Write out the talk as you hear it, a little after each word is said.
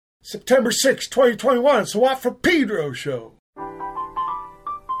September 6, 2021. So what for Pedro Show?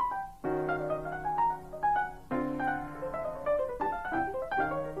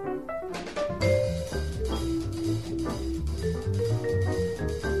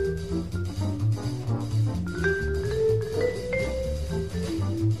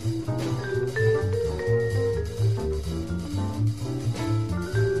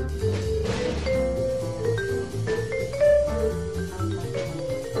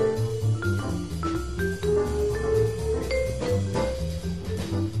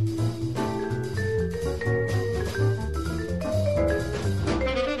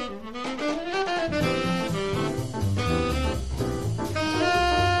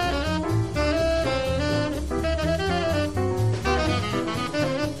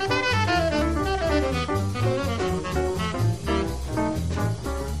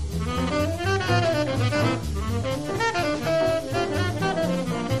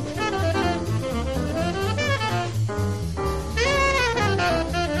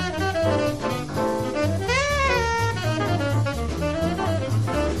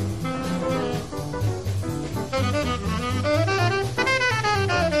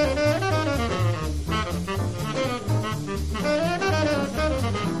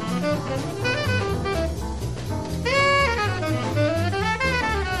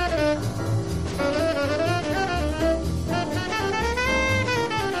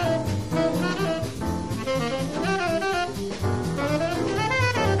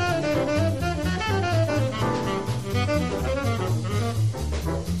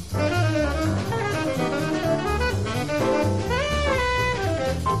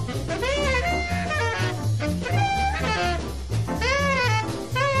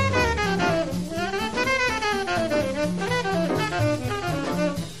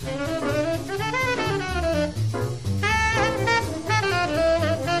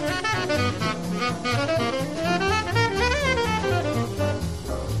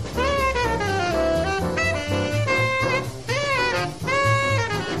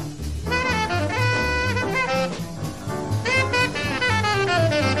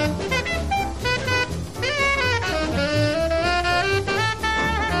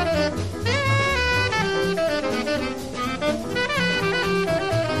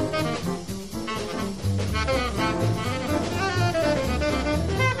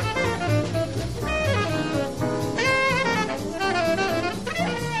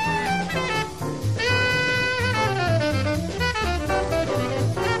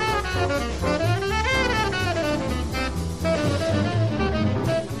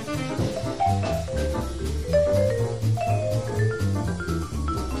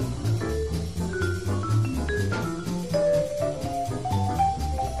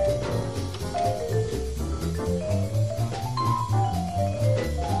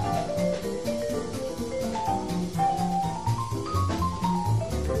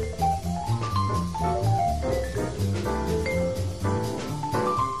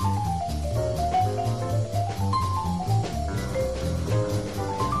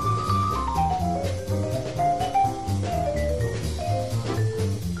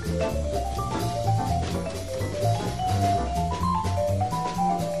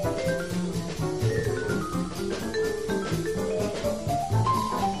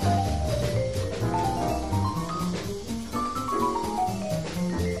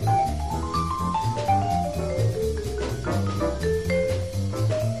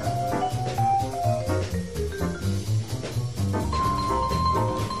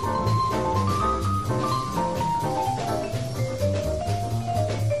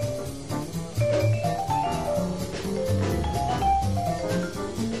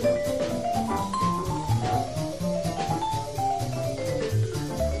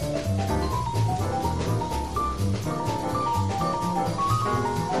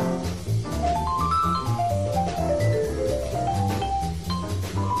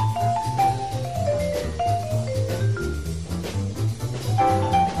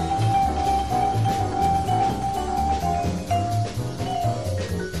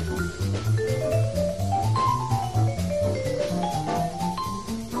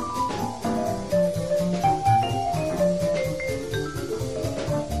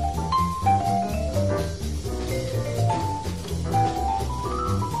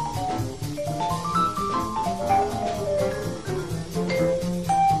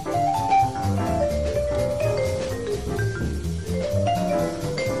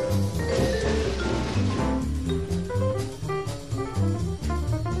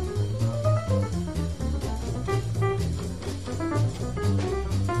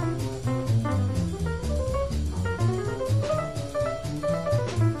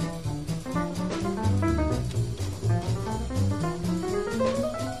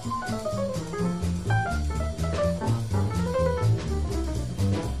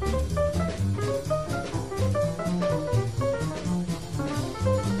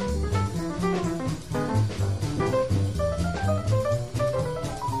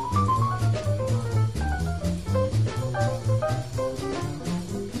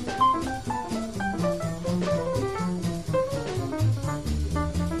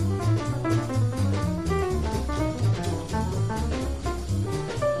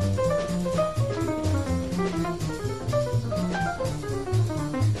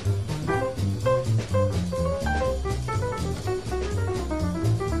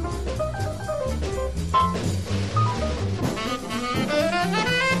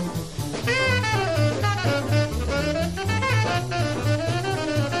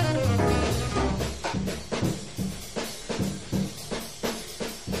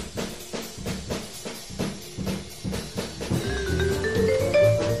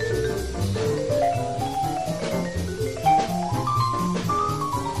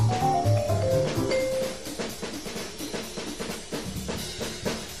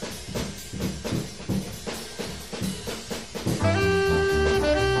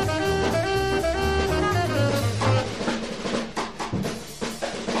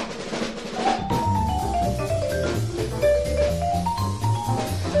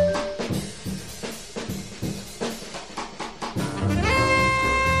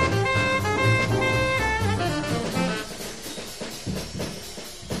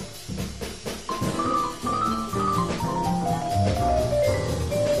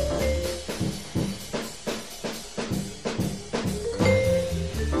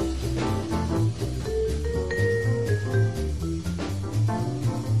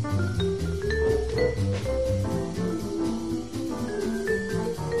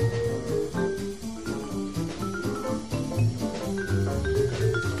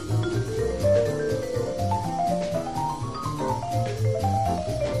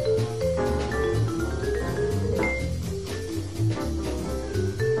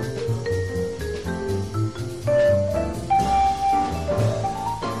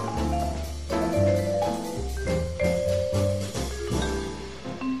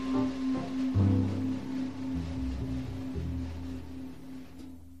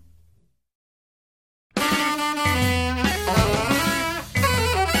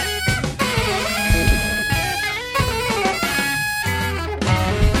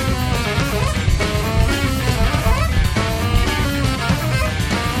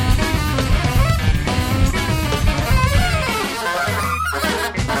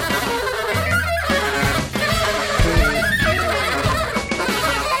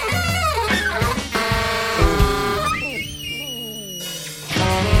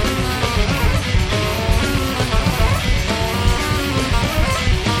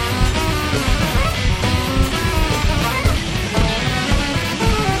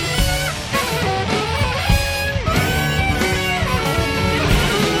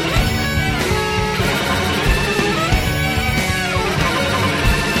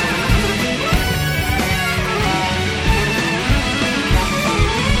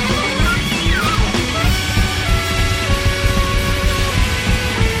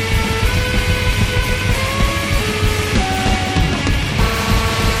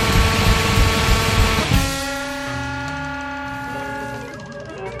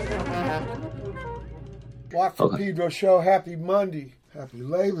 Watt for Pedro Show. Happy Monday. Happy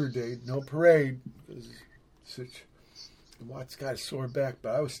Labor Day. No parade. Watt's got a sore back,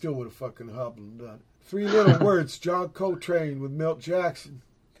 but I still would have fucking hobbled and done it. 3 little words. John Coltrane with Milt Jackson.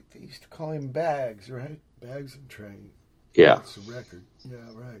 I think they used to call him Bags, right? Bags and Train. Yeah. That's the record. Yeah,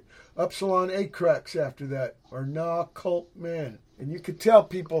 right. Upsilon acrux after that. Or Gnaw Cult Man. And you could tell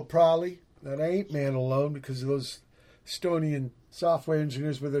people probably that I ain't man alone because of those Estonian software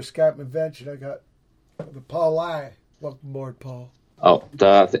engineers with their Skype invention. I got the Paul Lai. Welcome aboard, Paul. Oh,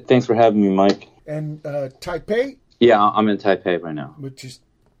 thanks for having me, Mike. And Taipei? Yeah, I'm in Taipei right now. Which is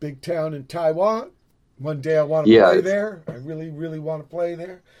big town in Taiwan. One day I want to play there. I really, really want to play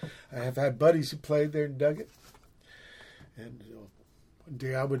there. I have had buddies who played there and dug it. And one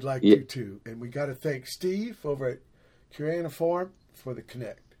day I would like to too. And we got to thank Steve over at Curianiform for the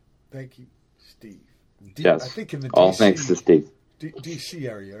Connect. Thank you, Steve. Yes. I think in the all DC, thanks to Steve. DC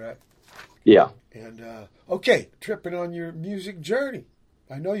area, right? Yeah. And okay, tripping on your music journey.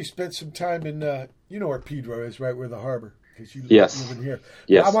 I know you spent some time in, you know where Pedro is, right? Where the harbor, because you live in here.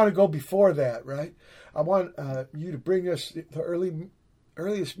 Yes. I want to go before that, right? I want you to bring us the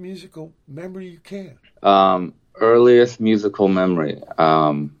earliest musical memory you can. Earliest musical memory.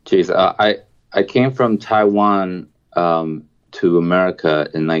 I came from Taiwan to America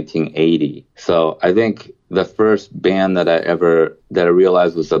in 1980. So I think the first band that I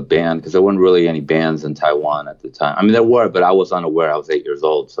realized was a band, because there weren't really any bands in Taiwan at the time. I mean, there were, but I was unaware. I was 8 years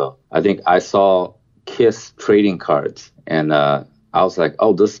old. So I think I saw Kiss trading cards, and I was like,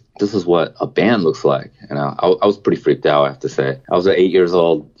 oh, this is what a band looks like. And I was pretty freaked out, I have to say. I was 8 years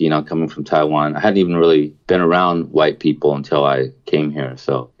old, coming from Taiwan. I hadn't even really been around white people until I came here.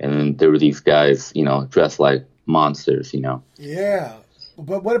 So, and then there were these guys, dressed like monsters, Yeah.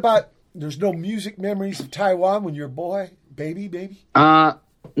 But what about, there's no music memories of Taiwan when you're a boy, baby? No,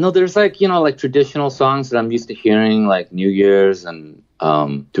 there's like traditional songs that I'm used to hearing, like New Year's and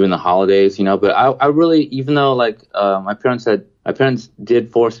during the holidays, but I really, even though my parents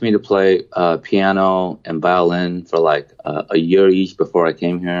did force me to play piano and violin for like a year each before I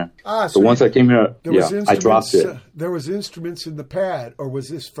came here. So once I came here, I dropped it. There was instruments in the pad, or was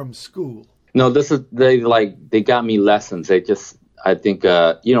this from school? No, they got me lessons. I think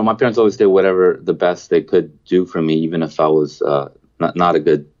my parents always did whatever the best they could do for me, even if I was not a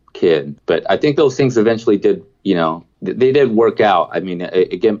good kid. But I think those things eventually did, they did work out. I mean,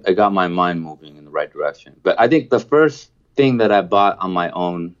 it got my mind moving in the right direction. But I think the first thing that I bought on my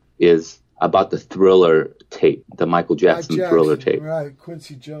own is I bought the Thriller tape, the Michael Jackson Thriller tape. Right,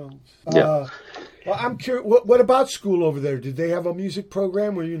 Quincy Jones. Yeah. Well, I'm curious, what about school over there? Did they have a music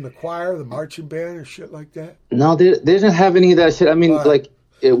program? Were you in the choir, the marching band, or shit like that? No, they didn't have any of that shit. I mean,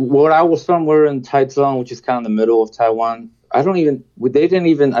 where I was from, we're in Taichung, which is kind of the middle of Taiwan. They didn't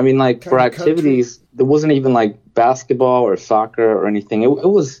even, I mean, like, for activities, there wasn't even, like, basketball or soccer or anything. It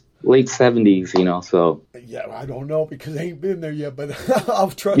was late 70s, so. Yeah, I don't know, because I ain't been there yet, but I'll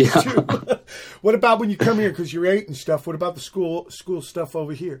trust you. What about when you come here, because you're 8 and stuff, what about the school stuff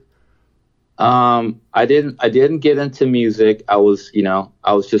over here? I didn't get into music. I was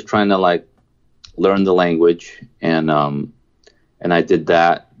just trying to like learn the language, and I did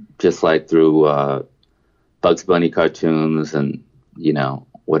that just like through Bugs Bunny cartoons and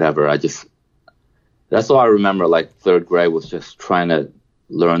whatever. That's all I remember. Like 3rd grade was just trying to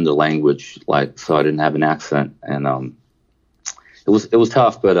learn the language, like so I didn't have an accent, and it was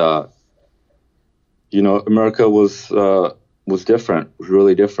tough, but America was different. It was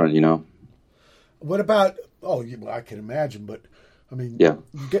really different, What about, I can imagine, but, I mean, you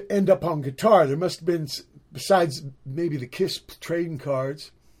end up on guitar. There must have been, besides maybe the Kiss trading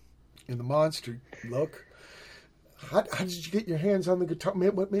cards and the Monster look, how did you get your hands on the guitar?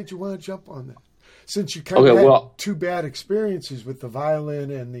 What made you want to jump on that? Since you kind of had 2 bad experiences with the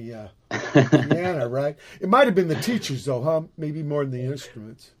violin and the piano, right? It might have been the teachers, though, huh? Maybe more than the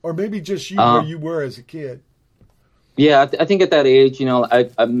instruments. Or maybe just you where you were as a kid. Yeah, I think at that age,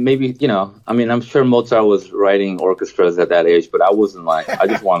 I maybe, I mean, I'm sure Mozart was writing orchestras at that age, but I wasn't like, I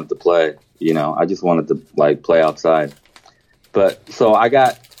just wanted to play, I just wanted to like play outside. But so I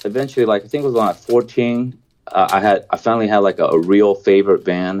got eventually, like, I think it was when I was 14, I finally had like a real favorite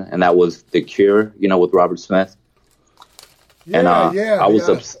band, and that was The Cure, with Robert Smith. Yeah, and,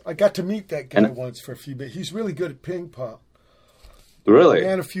 I got to meet that guy once for a few minutes. He's really good at ping pong. Really? He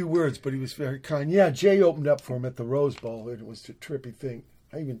had a few words, but he was very kind. Yeah, Jay opened up for him at the Rose Bowl, and it was a trippy thing.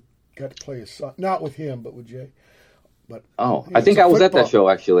 I even got to play a song, not with him, but with Jay. But I think I was at that show,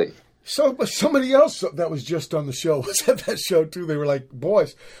 actually. So somebody else that was just on the show was at that show, too. They were like,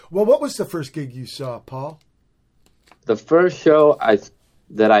 boys. Well, what was the first gig you saw, Paul? The first show,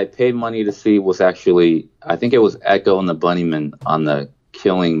 that I paid money to see was actually, I think it was Echo and the Bunnymen on the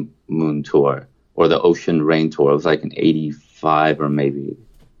Killing Moon tour or the Ocean Rain tour. It was like in 85 or maybe.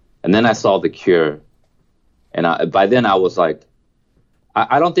 And then I saw The Cure. And by then I was like,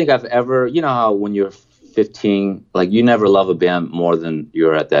 I don't think I've ever, you know how when you're 15, like you never love a band more than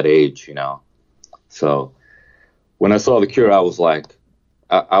you're at that age, you know? So when I saw The Cure, I was like,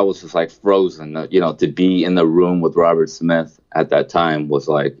 I was just like frozen, you know, to be in the room with Robert Smith at that time was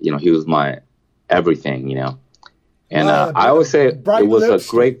like, you know, he was my everything, you know. And I always say it was lipstick.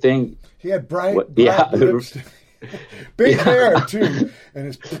 A great thing. He had bright lipstick. Big hair, too. And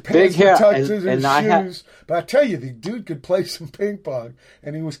his pants were tucked into his shoes. But I tell you, the dude could play some ping pong,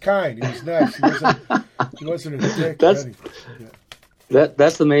 and he was kind. He was nice. He wasn't a dick or anything. Yeah.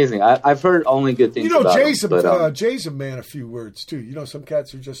 That's amazing. I've heard only good things about him. Jay's a man of few words, too. You know, some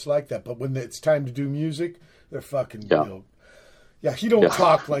cats are just like that. But when it's time to do music, they're fucking, you know. Yeah, he don't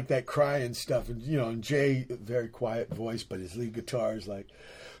talk like that crying stuff. And, you know, and Jay, very quiet voice, but his lead guitar is like...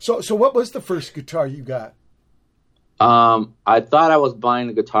 So what was the first guitar you got? I thought I was buying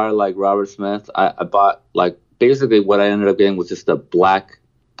a guitar like Robert Smith. I bought, like, basically what I ended up getting was just a black...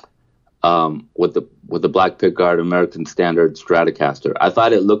 with the black pickguard American Standard Stratocaster. I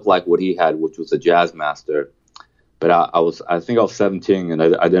thought it looked like what he had, which was a Jazzmaster, but I think I was 17 and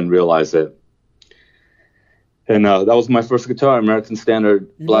I didn't realize it. And that was my first guitar, American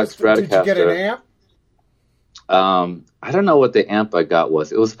Standard black Stratocaster. Did you get an amp? I don't know what the amp I got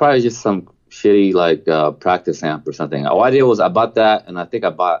was. It was probably just some shitty like practice amp or something. All I did was I bought that, and I think I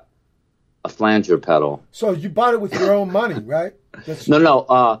bought a flanger pedal. So you bought it with your own money, right?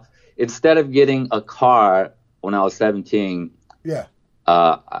 No. Instead of getting a car when I was 17,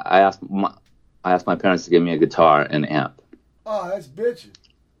 I asked my parents to give me a guitar and amp. Oh, that's bitchin'.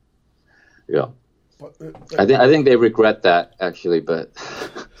 Yeah. I think they regret that actually, but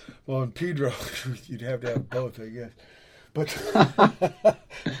well, in Pedro, you'd have to have both, I guess. But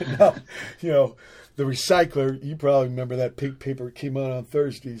no, you know, the recycler. You probably remember that pink paper came out on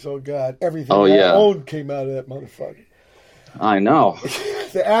Thursdays. Oh God, everything I owned came out of that motherfucker. I know.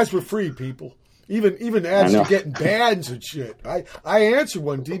 The ads were free, people. Even ads are getting bands and shit. I answered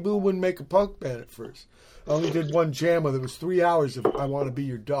one. D-Boo wouldn't make a punk band at first. I only did one jam that was 3 hours of I Want to Be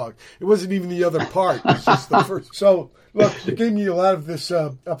Your Dog. It wasn't even the other part. It was just the first. So, look, you gave me a lot of this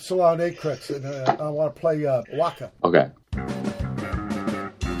upsilon acrux, and I want to play oaxaca. Okay.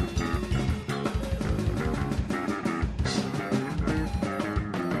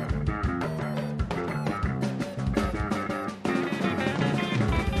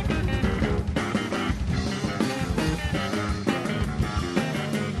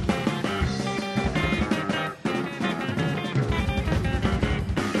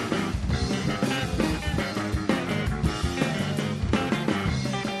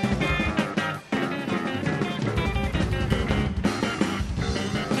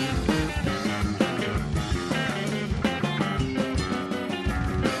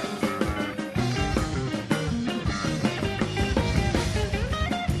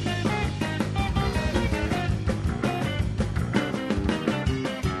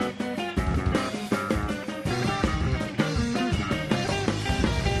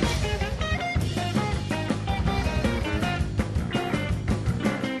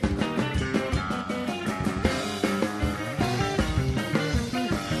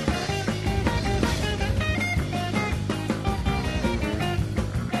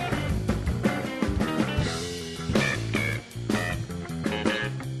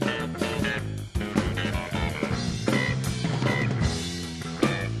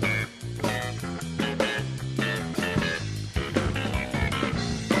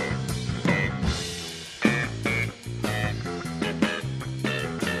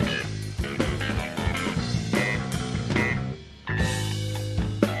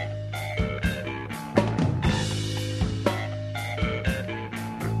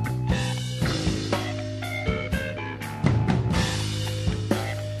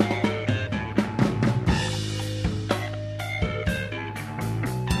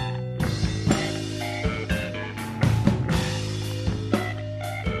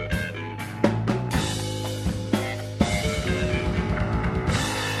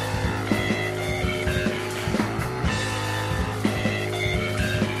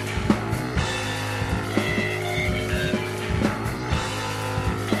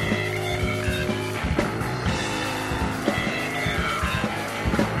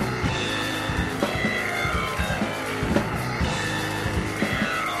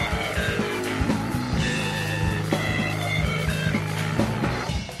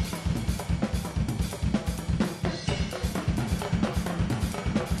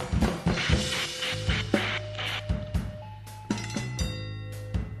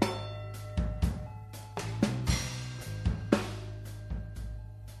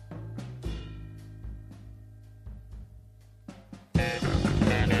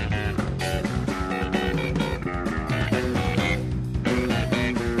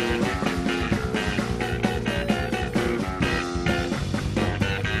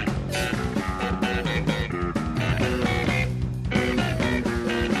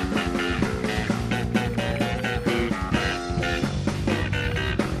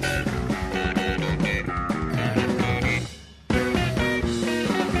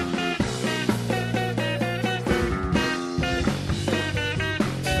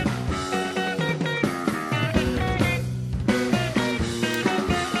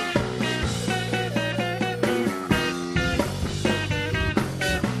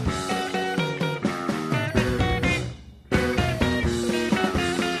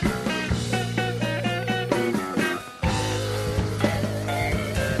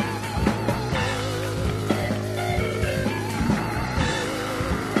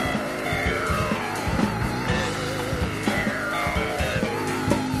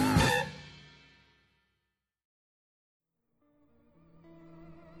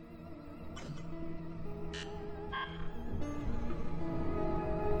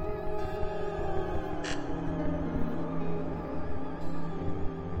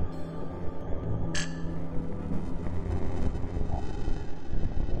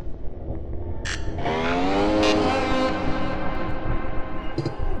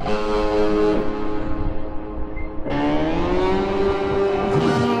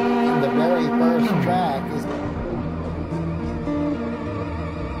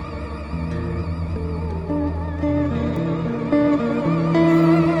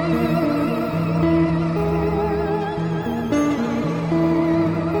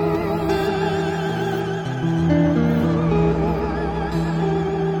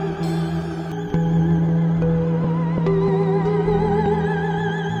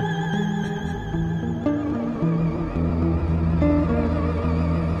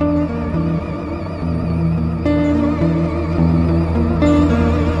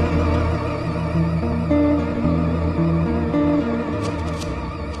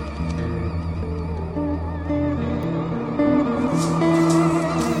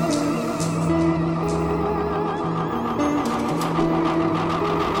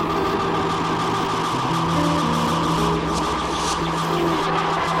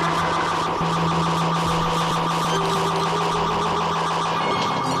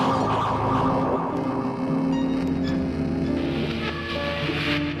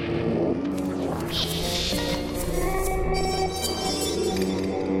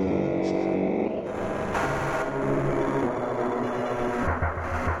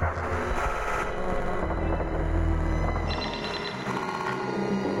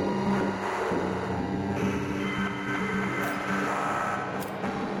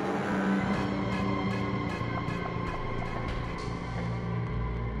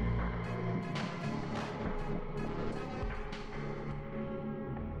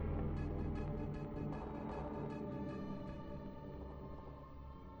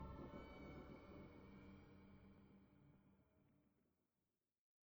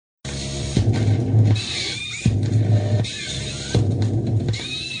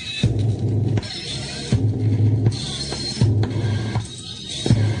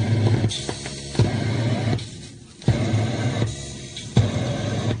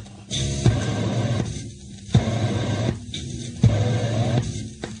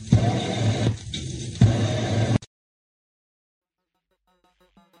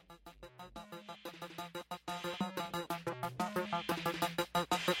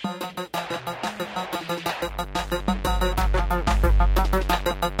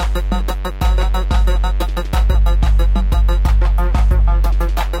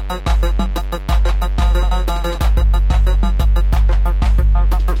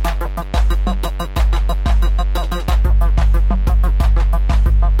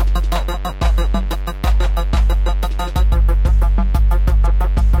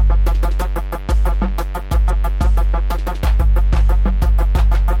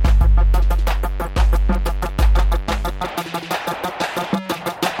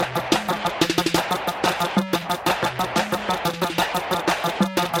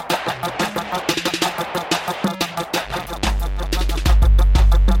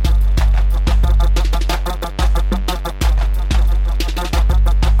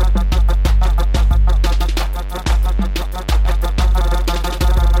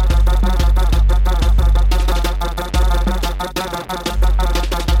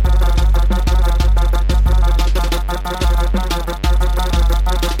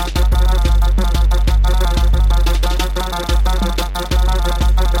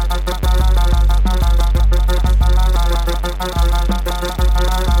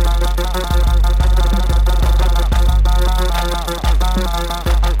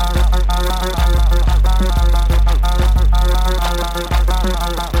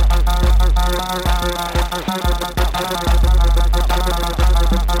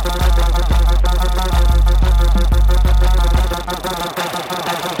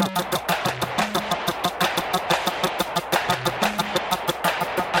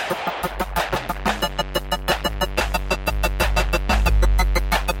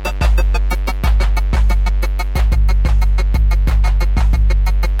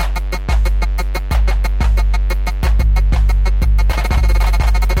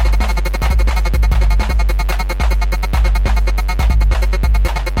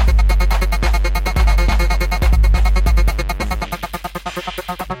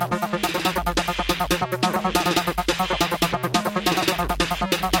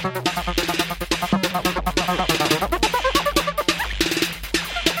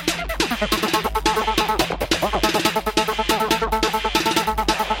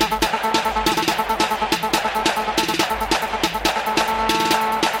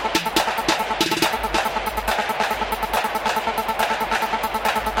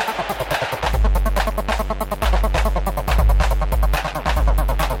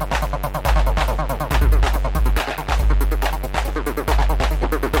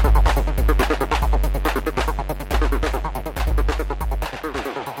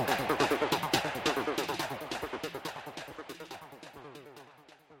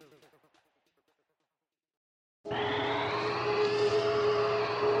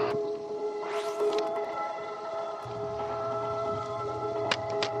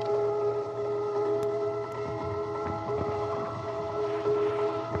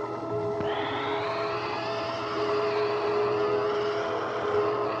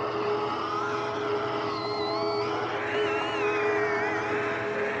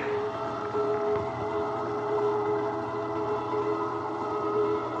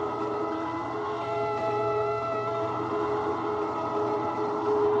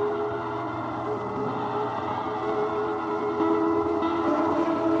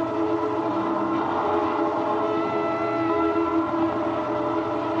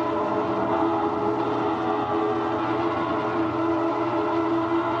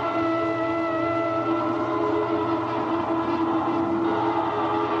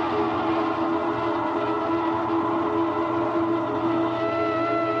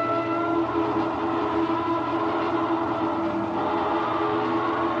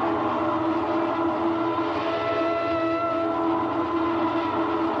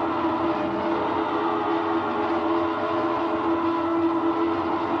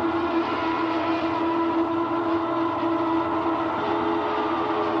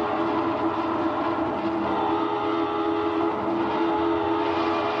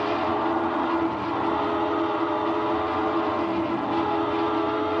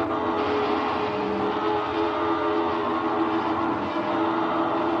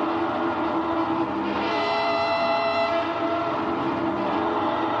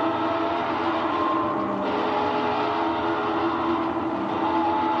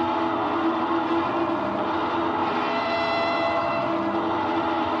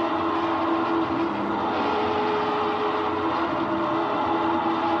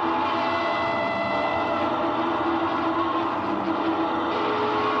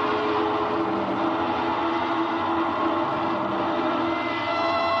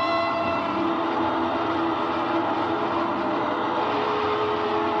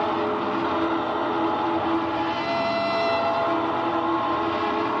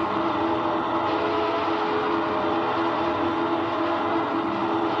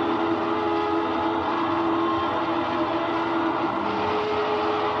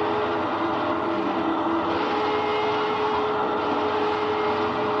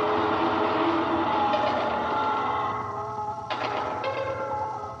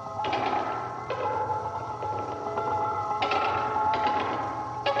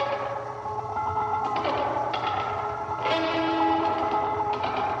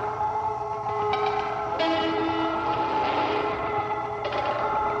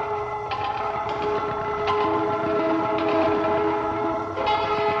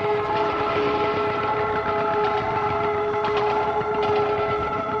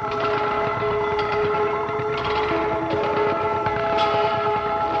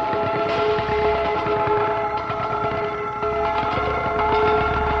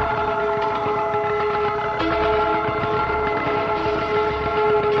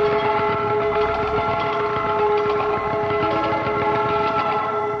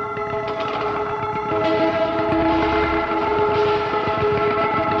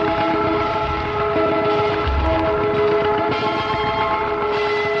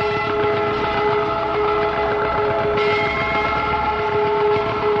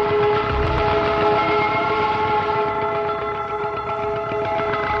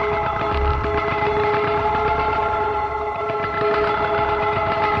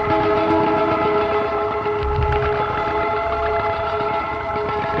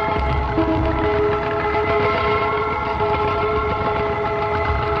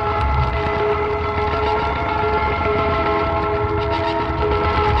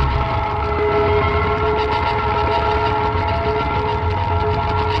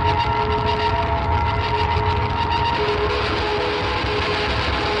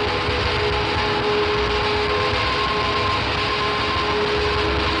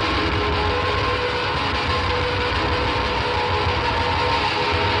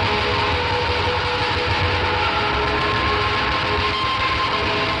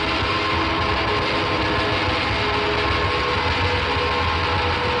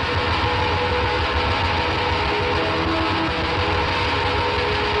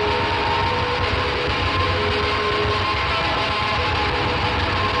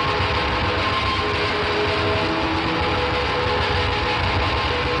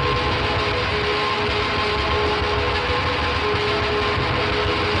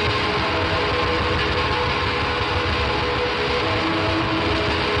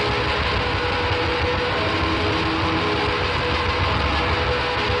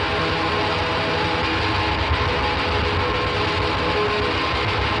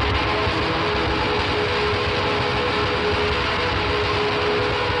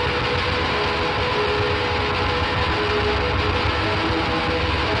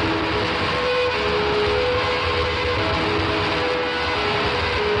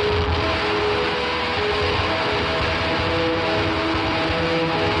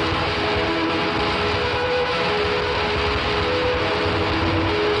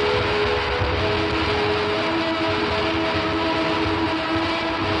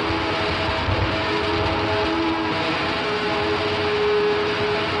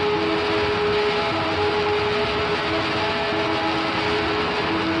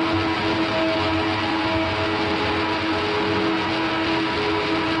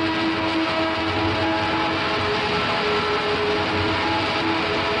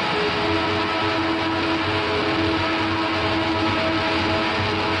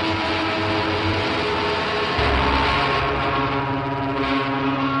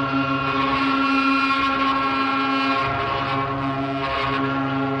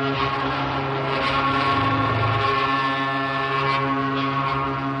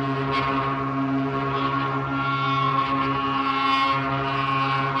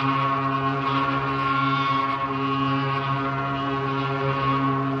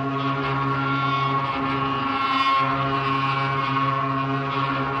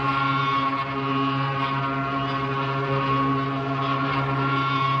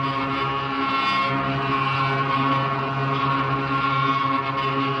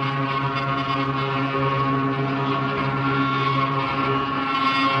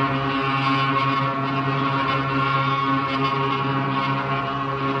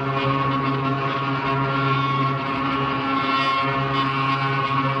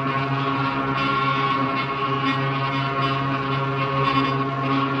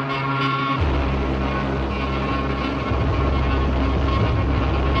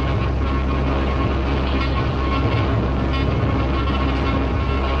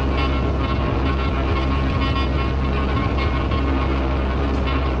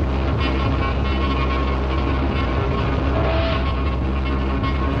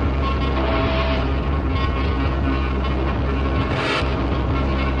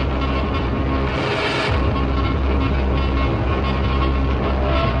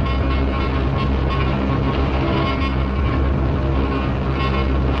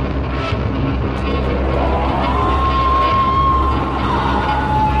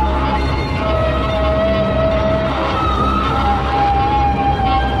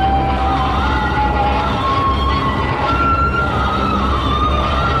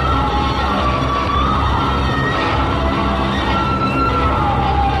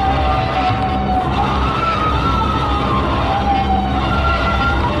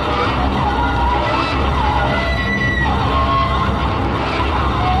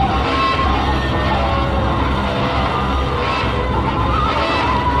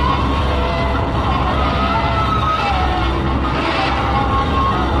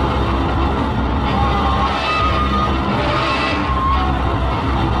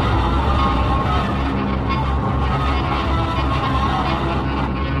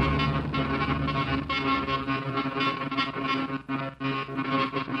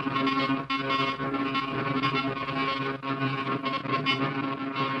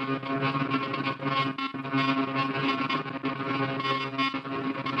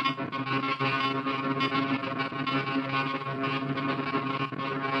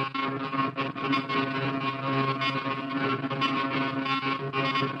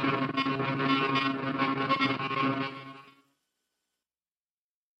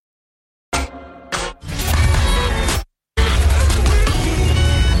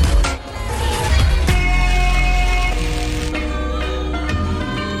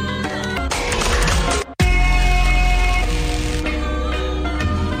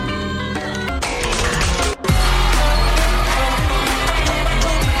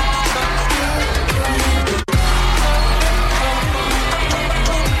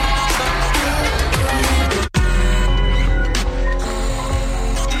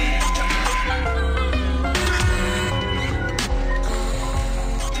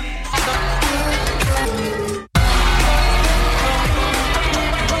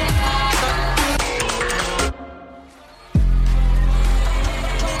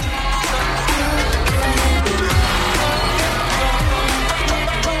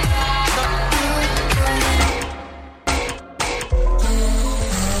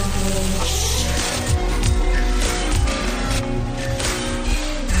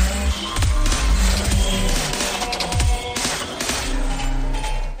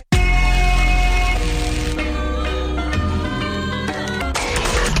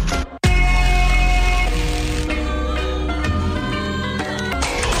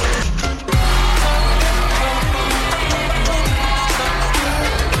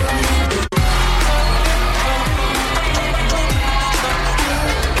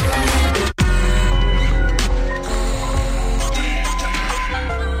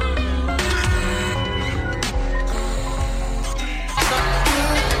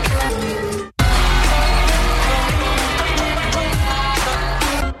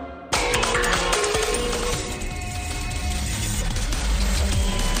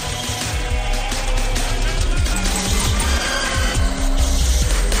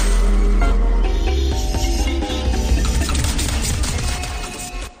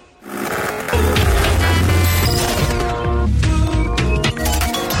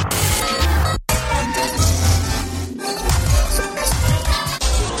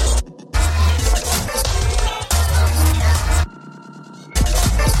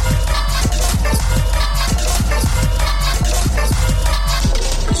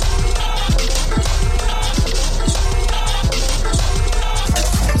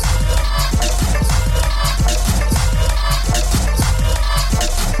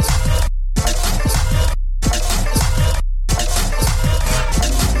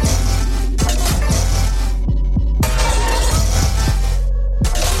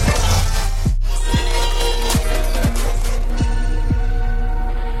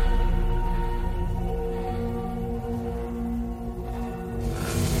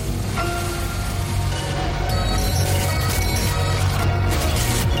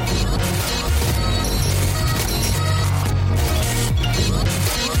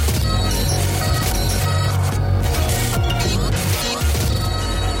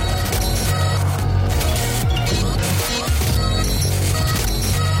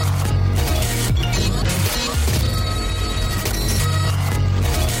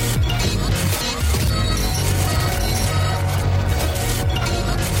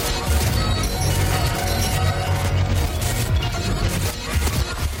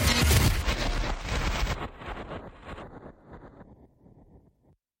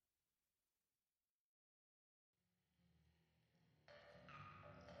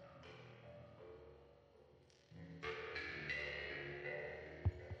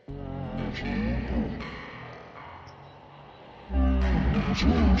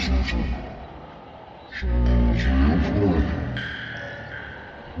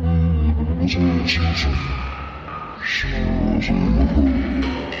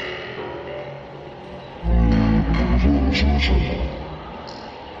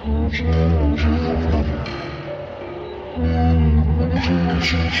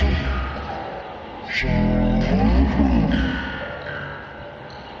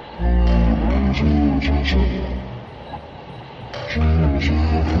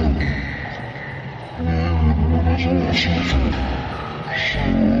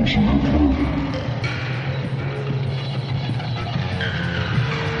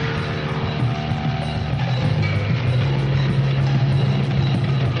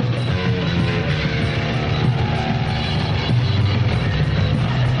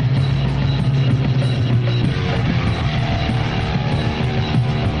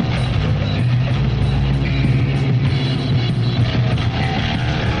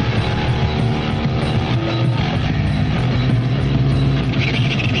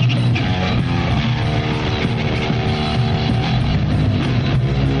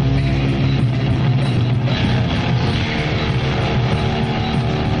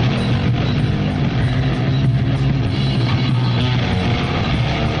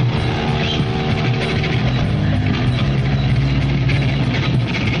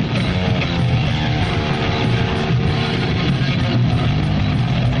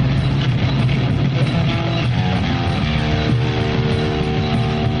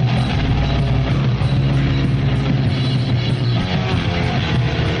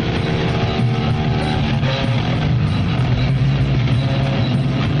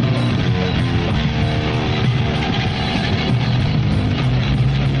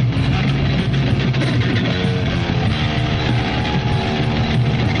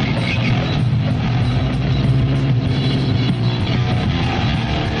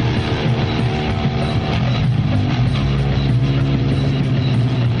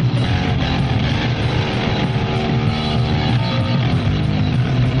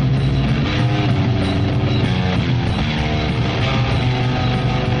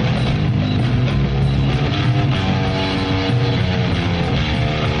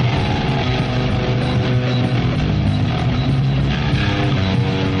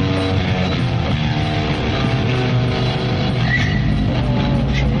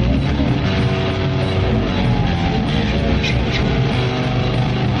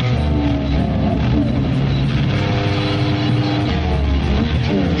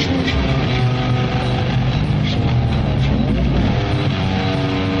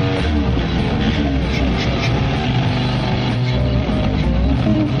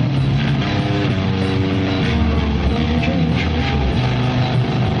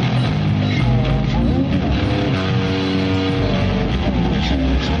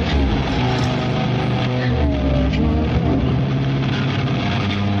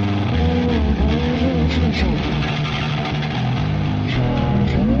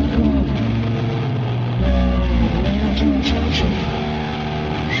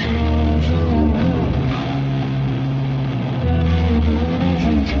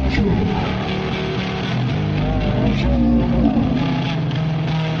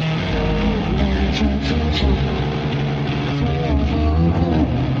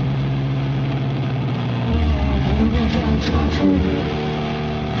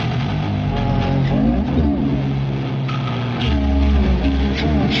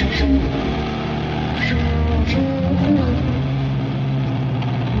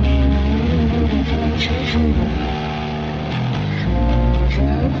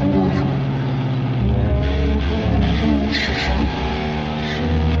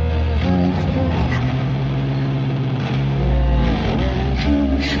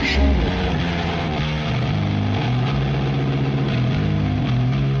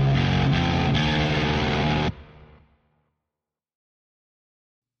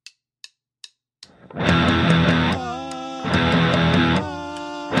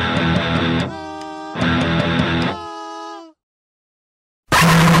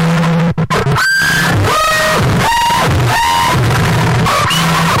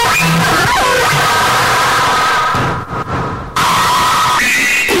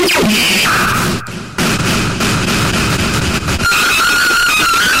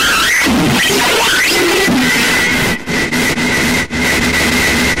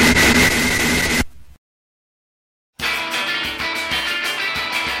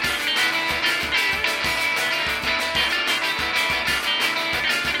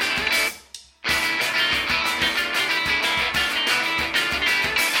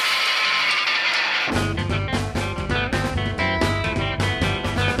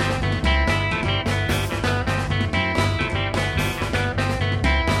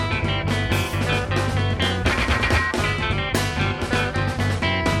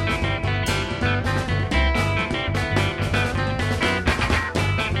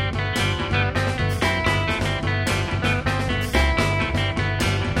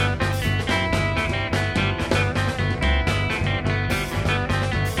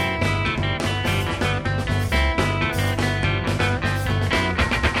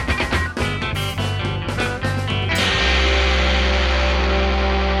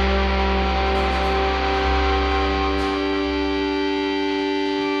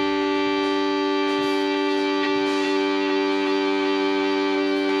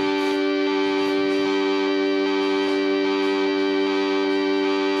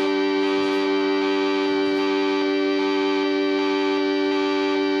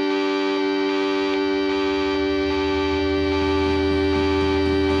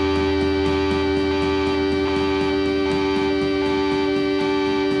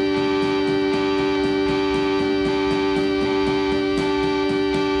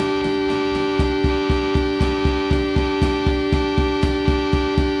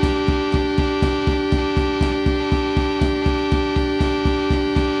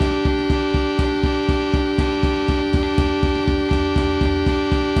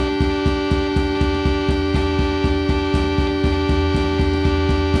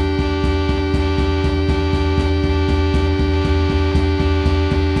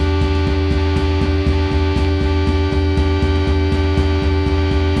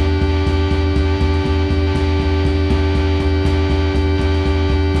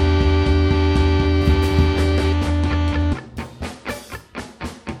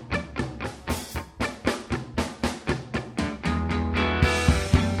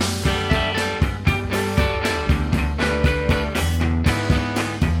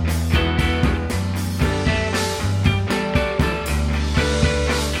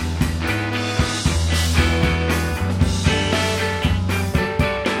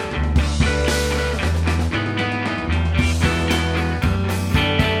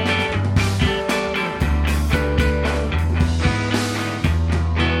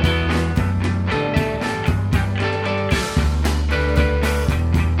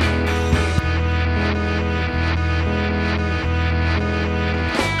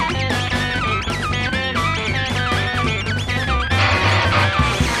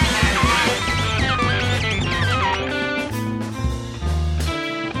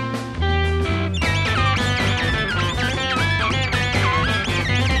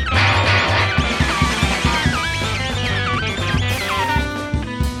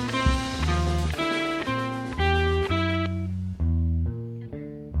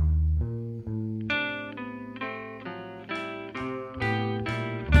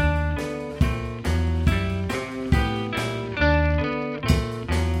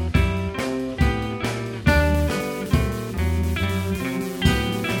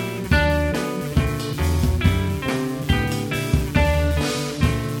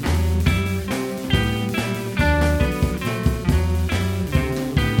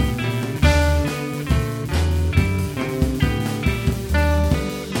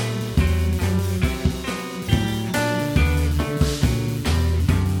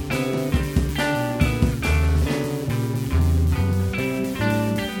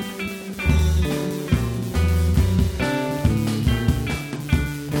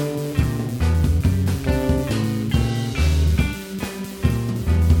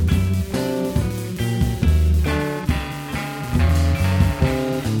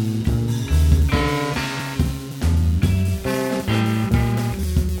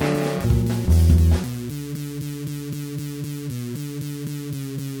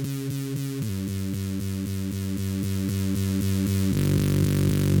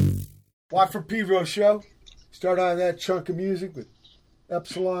 Watt from Pedro Show. Start on that chunk of music with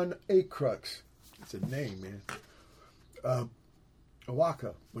upsilon acrux. It's a name, man.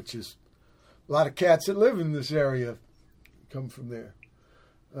 Oaxaca, which is a lot of cats that live in this area come from there.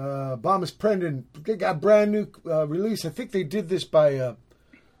 Bomis Prendin, they got a brand new release. I think they did this by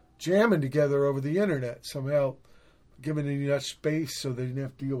jamming together over the internet somehow, giving it enough space so they didn't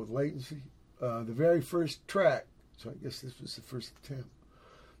have to deal with latency. The very first track, so I guess this was the first attempt,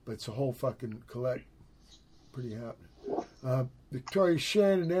 but it's a whole fucking collect. Pretty happening. Victoria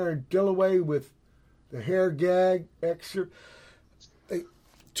Shen and Aaron Dilloway with the hair gag excerpt.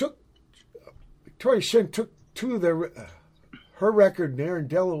 Victoria Shen took two of their her record and Aaron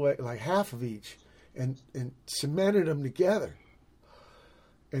Dilloway, like half of each, and cemented them together,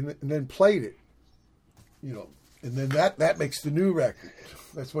 and then played it, you know, and then that makes the new record.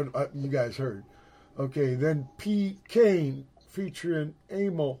 That's what you guys heard. Okay, then Cain featuring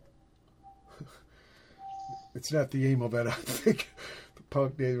Amal. It's not the Amal that I think, the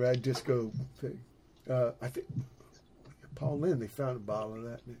punk day ride disco thing. I think Paul Lynn, they found a bottle of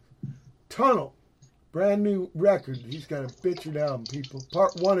that. Tunnel, brand new record. He's got a bitchin' album, people.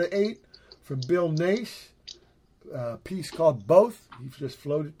 Part 1 of 8 from Bill Nace. Piece called Both. He just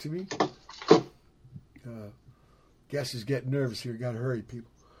floated to me. Guess he's getting nervous here. Got to hurry,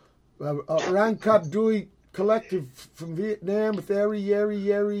 people. Rang Kap Duoi Collective from Vietnam with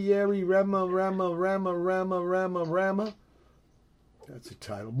Yeri, Rema. That's the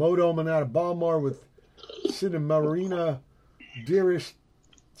title. Omen out of Baltimore with synmiamira, Dearest,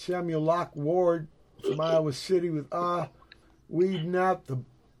 Samuel Locke Ward from Iowa City with Weeding Out the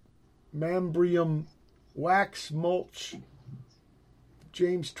Manubrium Wax Mulch,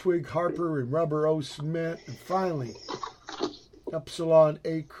 James Twig Harper and Rubber O Cement, and finally Upsilon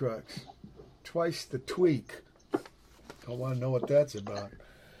acrux, twice the tweek. I want to know what that's about.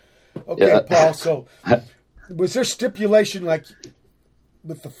 Okay, yeah. Paul, so was there stipulation like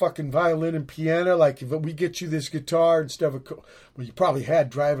with the fucking violin and piano, like if we get you this guitar instead of well, you probably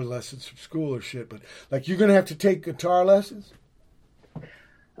had driving lessons from school or shit, but like you're gonna have to take guitar lessons?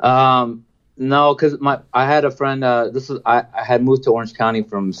 No, because I had a friend. I had moved to Orange County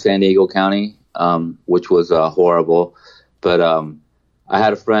from San Diego County, which was horrible. But I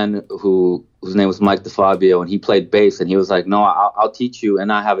had a friend whose name was Mike DeFabio, and he played bass, and he was like, "No, I'll teach you."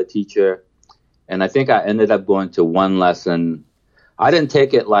 And I have a teacher, and I think I ended up going to one lesson. I didn't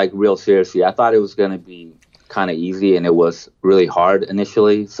take it like real seriously. I thought it was going to be kind of easy, and it was really hard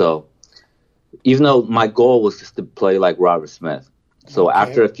initially. So even though my goal was just to play like Robert Smith. So okay.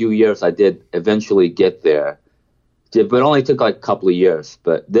 After a few years, I did eventually get there. But it only took like a couple of years.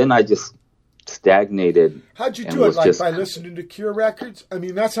 But then I just stagnated. How'd you do it? Like by listening to Cure records? I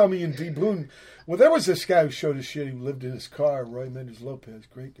mean, that's how me and D. Boone. Well, there was this guy who showed us shit. He lived in his car, Roy Mendez Lopez,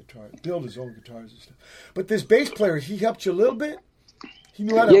 great guitar. Built his own guitars and stuff. But this bass player, he helped you a little bit? He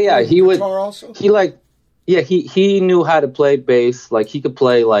knew how to play guitar also? He knew how to play bass. Like, he could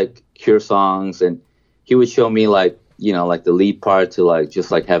play, like, Cure songs. And he would show me, like, you know, like the lead part to like Just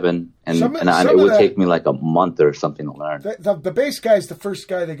Like Heaven, and it would take me like a month or something to learn. The bass guy is the first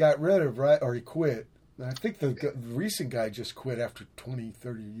guy they got rid of, right? Or he quit. And I think the recent guy just quit after 20,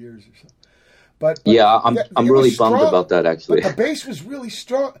 30 years or something. But yeah, I'm really bummed about that actually. But the bass was really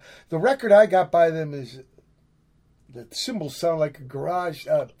strong. The record I got by them is the cymbals sound like a garage,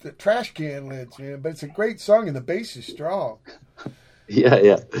 the trash can lids, man. But it's a great song, and the bass is strong.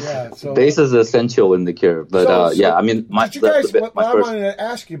 Yeah. So, bass is essential in the Cure, but I mean, I wanted to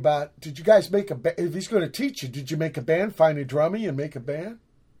ask you about. Did you guys make a? If he's going to teach you, did you make a band? Find a drummer and make a band?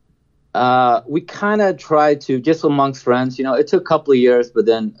 We kind of tried to, just amongst friends. You know, it took a couple of years, but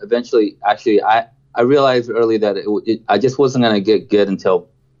then eventually, actually, I realized early that I just wasn't going to get good until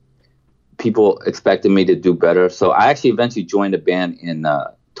people expected me to do better. So I actually eventually joined a band in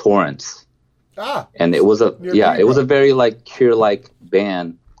Torrance. And it was a very like Cure-like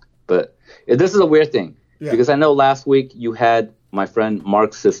band, but this is a weird thing because I know last week you had my friend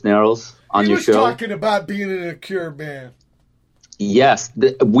Mark Cisneros on your show. He was talking about being in a Cure band. Yes,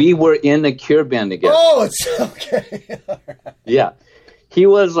 we were in a Cure band together. Oh, it's okay. Right. Yeah. He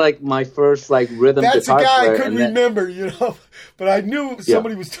was like my first like rhythm guitar player. That's a guy I couldn't remember, you know. But I knew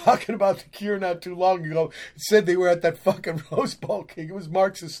somebody was talking about the Cure not too long ago. It said they were at that fucking Rose Bowl gig. It was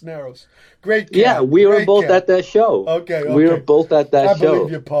Mark Cisneros. Great guy. Yeah, we were both at that show. Okay. We were both at that show. I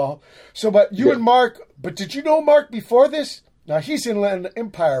believe you, Paul. So, but you and Mark, but did you know Mark before this? Now, he's in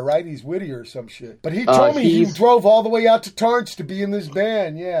Empire, right? He's Whittier or some shit. But he told me he drove all the way out to Torrance to be in this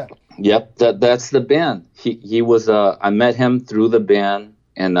band, yeah. Yep, that's the band. He was, I met him through the band,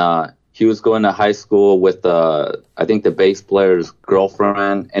 and he was going to high school with, I think, the bass player's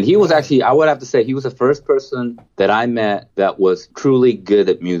girlfriend. And he was actually, I would have to say, he was the first person that I met that was truly good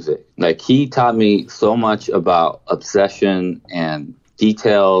at music. Like, he taught me so much about obsession and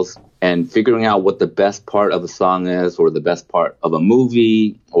details and figuring out what the best part of a song is, or the best part of a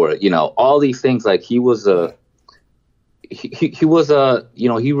movie, or, you know, all these things. Like, he was he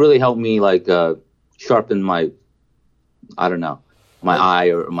really helped me, like, sharpen my, I don't know, my eye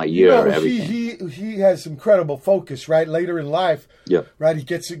or my ear or everything. He has incredible focus, right? Later in life, yeah, right? He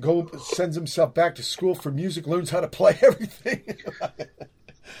gets it, sends himself back to school for music, learns how to play everything.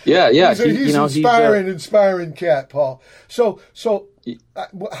 Yeah. He's inspiring cat, Paul. So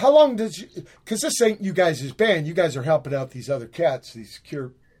how long does you? Because this ain't you guys' band. You guys are helping out these other cats, these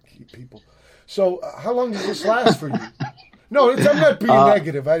cure people. So how long does this last for you? No, I'm not being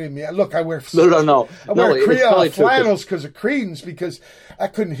negative. I didn't mean. Look, I wear no. I wear flannels because of Creedence, because I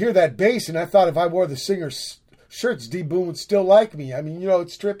couldn't hear that bass, and I thought if I wore the singer's shirts, D Boon would still like me. I mean, you know,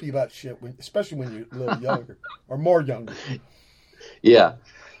 it's trippy about shit, especially when you're a little younger or more younger. Yeah.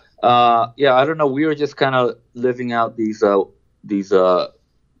 I don't know. We were just kind of living out these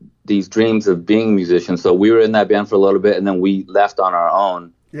dreams of being musicians. So we were in that band for a little bit, and then we left on our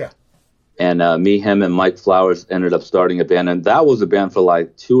own. Yeah. And me, him, and Mike Flowers ended up starting a band, and that was a band for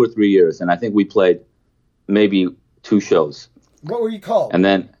like 2 or 3 years. And I think we played maybe 2 shows. What were you called? And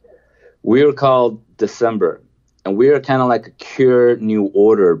then we were called December, and we were kind of like a Cure New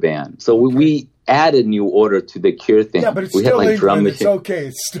Order band. So we added New Order to the Cure thing. Yeah, but it's we still had, like, England. It's okay.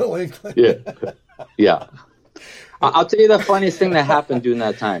 It's still England. Yeah. I'll tell you the funniest thing that happened during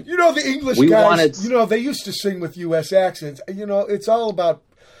that time. You know, the English guys, you know, they used to sing with U.S. accents. You know, it's all about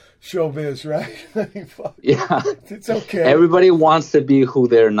showbiz, right? I mean, fuck. Yeah. It's okay. Everybody wants to be who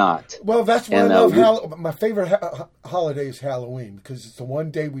they're not. Well, that's why I love my favorite holiday is Halloween, because it's the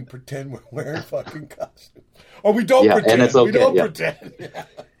one day we pretend we're wearing fucking costumes. Or we don't pretend. And it's okay. We don't pretend.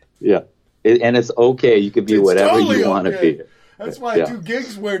 Yeah. And it's okay. You can be whatever you want to be. That's why I do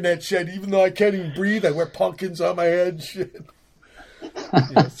gigs wearing that shit, even though I can't even breathe. I wear pumpkins on my head and shit.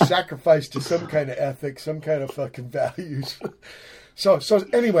 Sacrifice to some kind of ethic, some kind of fucking values. So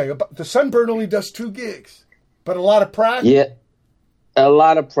anyway, the Sunburn only does 2 gigs, but a lot of practice. Yeah, a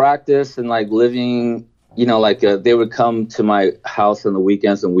lot of practice and, like, living, you know, like they would come to my house on the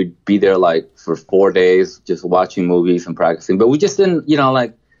weekends, and we'd be there like for 4 days just watching movies and practicing. But we just didn't, you know,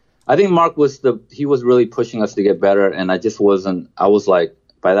 like, I think Mark was really pushing us to get better, and I just wasn't. I was like,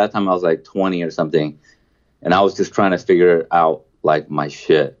 by that time I was like 20 or something, and I was just trying to figure out, like, my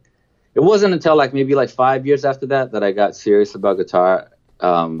shit. It wasn't until like maybe like 5 years after that I got serious about guitar.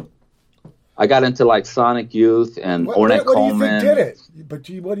 I got into like Sonic Youth and Ornette Coleman. What do you think did it? But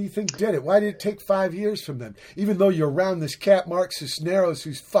what do you think did it? Why did it take 5 years from them? Even though you're around this cat, Mark Cisneros,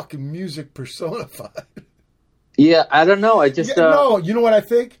 who's fucking music personified. Yeah, I don't know. I just no. You know what I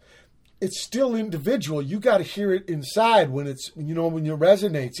think? It's still individual. You got to hear it inside when it's, you know, when it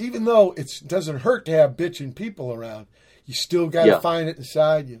resonates. Even though it doesn't hurt to have bitching people around, you still got to find it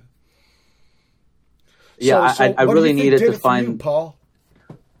inside you. Yeah, so I really needed to find. You, Paul?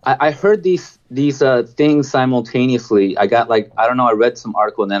 I heard these things simultaneously. I got like, I don't know, I read some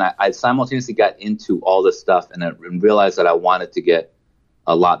article, and then I simultaneously got into all this stuff and realized that I wanted to get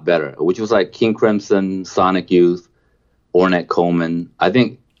a lot better, which was like King Crimson, Sonic Youth, Ornette Coleman. I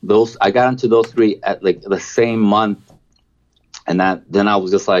think I got into those 3 at like the same month, and then I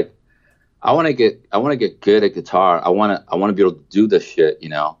was just like, I want to get good at guitar. I want to be able to do this shit, you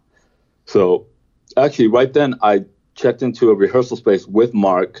know. So actually, right then I checked into a rehearsal space with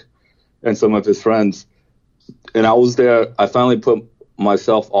Mark and some of his friends, and I was there. I finally put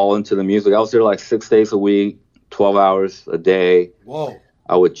myself all into the music. I was there like 6 days a week, 12 hours a day. Whoa!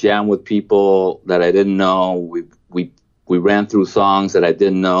 I would jam with people that I didn't know. We ran through songs that I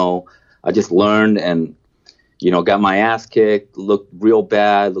didn't know. I just learned and, you know, got my ass kicked, looked real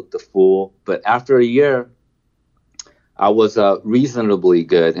bad, looked a fool. But after a year, I was reasonably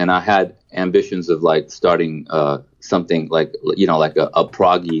good, and I had ambitions of like starting something like, you know, like a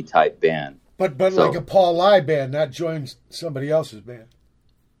proggy type band. But like a Paul Lai band, not join somebody else's band.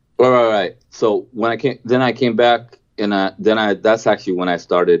 Right. So when I came back, and that's actually when I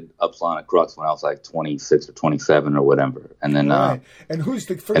started Upsilon acrux, when I was like 26 or 27 or whatever. And then and who's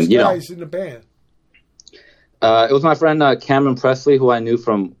the first guys in the band? It was my friend Cameron Presley, who I knew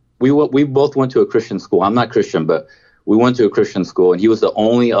from. We both went to a Christian school. I'm not Christian, but we went to a Christian school, and he was the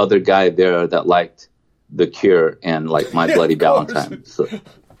only other guy there that liked The Cure and like My Bloody Valentine. So,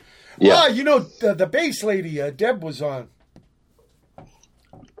 yeah, you know the bass lady Deb was on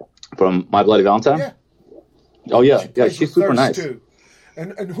from My Bloody Valentine. Yeah. Oh yeah, she's super nice. Too.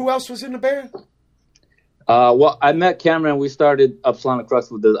 And who else was in the band? Well, I met Cameron. We started Upsilon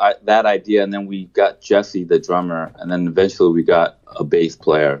Acrux with that idea, and then we got Jesse, the drummer, and then eventually we got a bass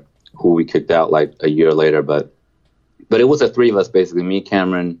player who we kicked out like a year later. But it was the three of us basically, me,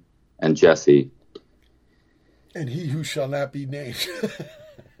 Cameron, and Jesse. And he who shall not be named.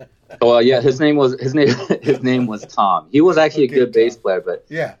 Well, yeah, his name was Tom. He was actually a good bass player, but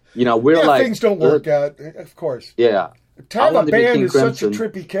yeah, we're like things don't work out, of course. Yeah. Time of band is such a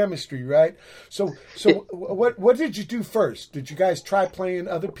trippy chemistry, right? So what did you do first? Did you guys try playing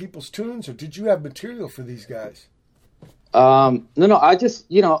other people's tunes, or did you have material for these guys? No. I just,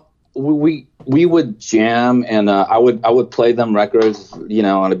 we would jam, and I would play them records, and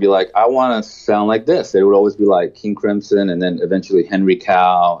I'd be like, I want to sound like this. It would always be like King Crimson, and then eventually Henry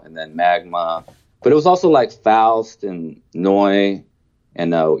Cow, and then Magma. But it was also like Faust and Noi,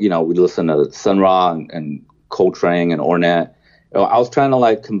 and we'd listen to Sun Ra and Coltrane and Ornette. I was trying to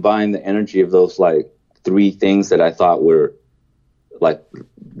like combine the energy of those like three things that I thought were like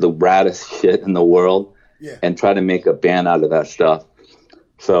the raddest shit in the world, and try to make a band out of that stuff.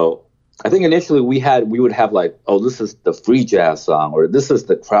 So I think initially we would have like, oh, this is the free jazz song, or this is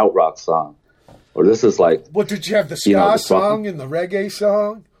the krautrock song, or this is like. What did you have, the ska song and the reggae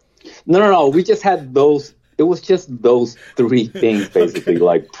song? No. We just had those. It was just those three things basically,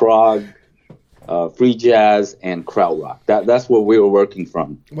 like prog, free jazz, and krautrock. That's what we were working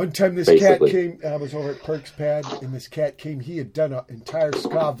from. One time this cat came, I was over at Perk's Pad, and this cat came. He had done an entire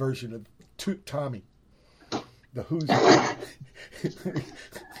ska version of Tommy, the Who's.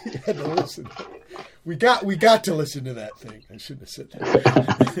 We had to listen. We got to listen to that thing. I shouldn't have said that.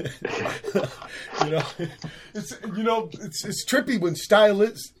 It's trippy when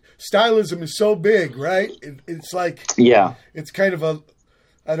stylism is so big, right? It's like, it's kind of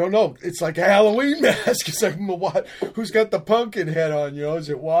I don't know. It's like a Halloween mask. It's like, what? Who's got the pumpkin head on? Is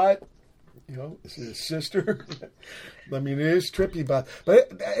it what? Is it his sister? I mean, it is trippy, but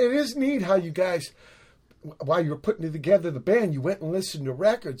it is neat how you guys, while you were putting together the band, you went and listened to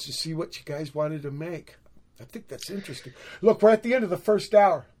records to see what you guys wanted to make. I think that's interesting. Look, we're at the end of the first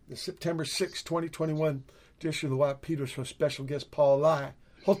hour. The September 6, 2021 edition of the Watt Pedro Show, special guest Paul Lai.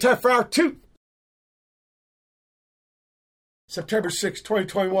 Hold tight for hour 2. September 6,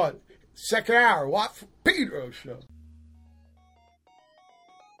 2021. Second hour, Watt Pedro Show.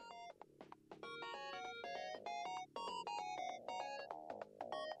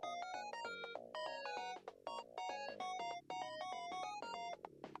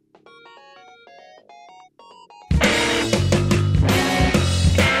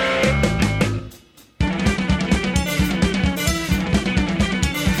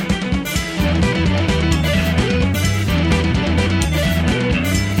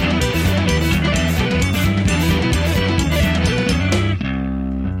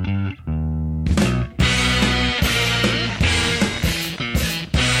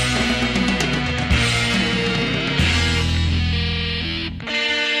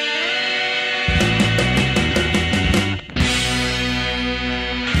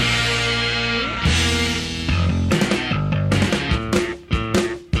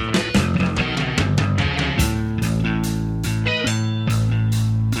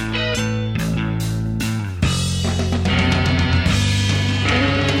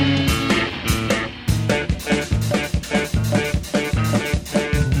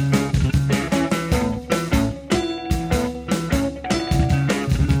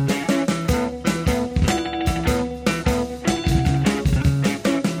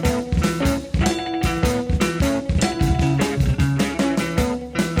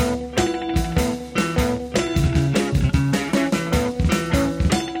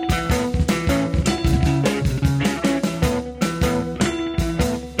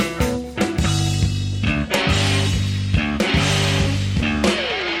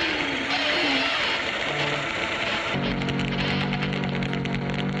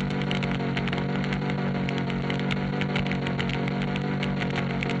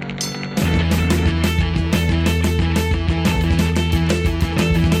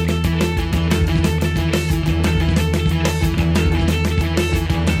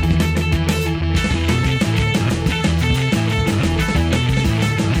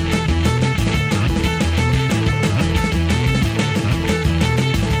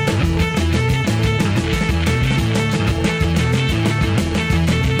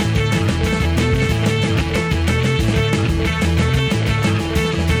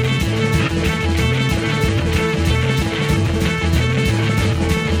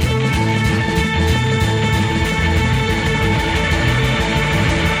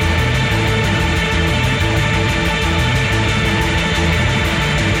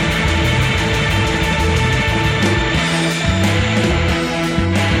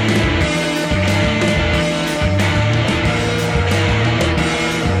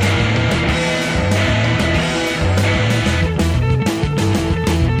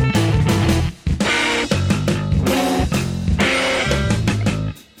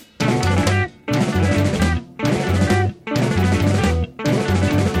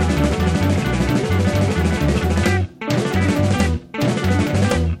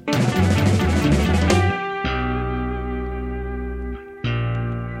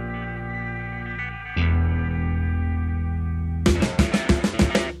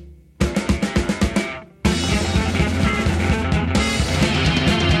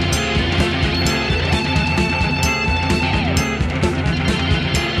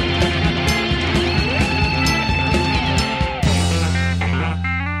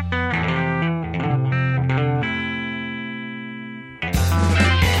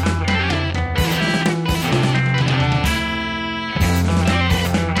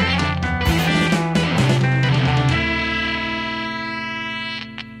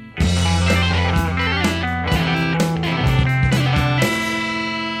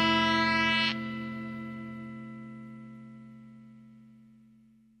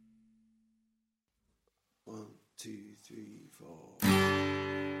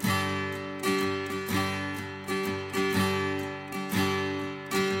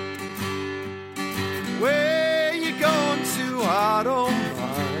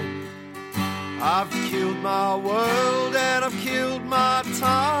 I've killed my world and I've killed my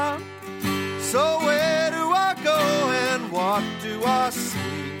time. So where do I go and what do I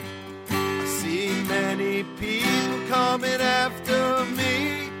see? I see many people coming after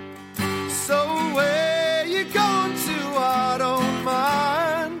me. So where you going to? I don't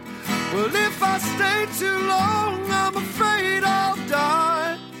mind. Well, if I stay too long, I'm afraid I'll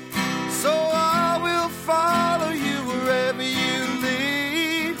die. So I will follow you wherever you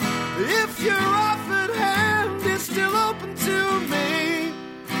lead. If your offered hand is still open to me.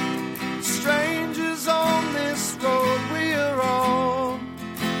 Strangers on this road we are on.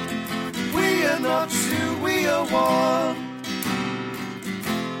 We are not two, we are one.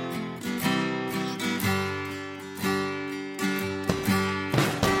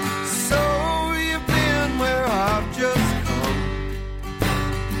 So you've been where I've just come,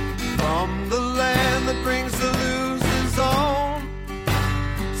 from the land that brings the losers on.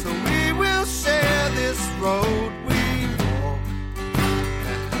 So we will share this road we walk,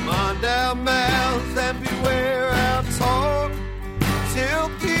 and mind our mouths and beware our talk. Till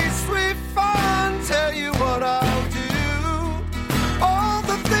peace we find, tell you what I'll do. All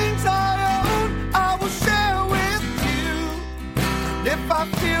the things I own, I will share with you. And if I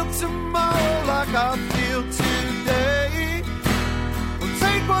feel tomorrow like I feel today, we'll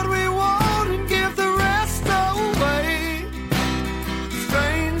take what we want and give the rest away.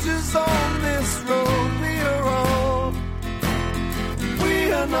 Strangers on this road we are on.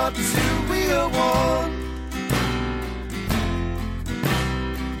 We are not two, we are one.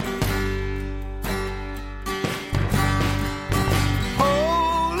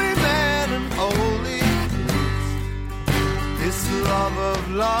 Holy man and holy priest, this love of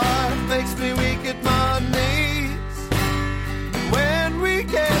life makes me weak at my knees. When we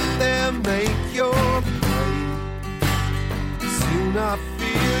get there, make your plea. Soon I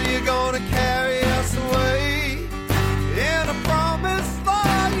feel you're gonna carry us away in a promise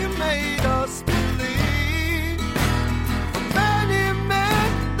that you made us believe. For many men,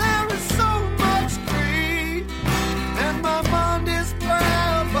 there is so much greed, and my mind is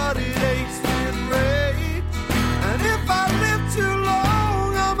proud, but it aches with rage. And if I live too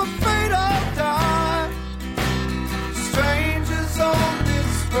long, I'm afraid I'll die. Strangers on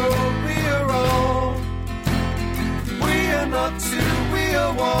this road we are on. We are not two, we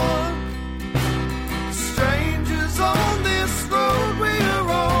are one.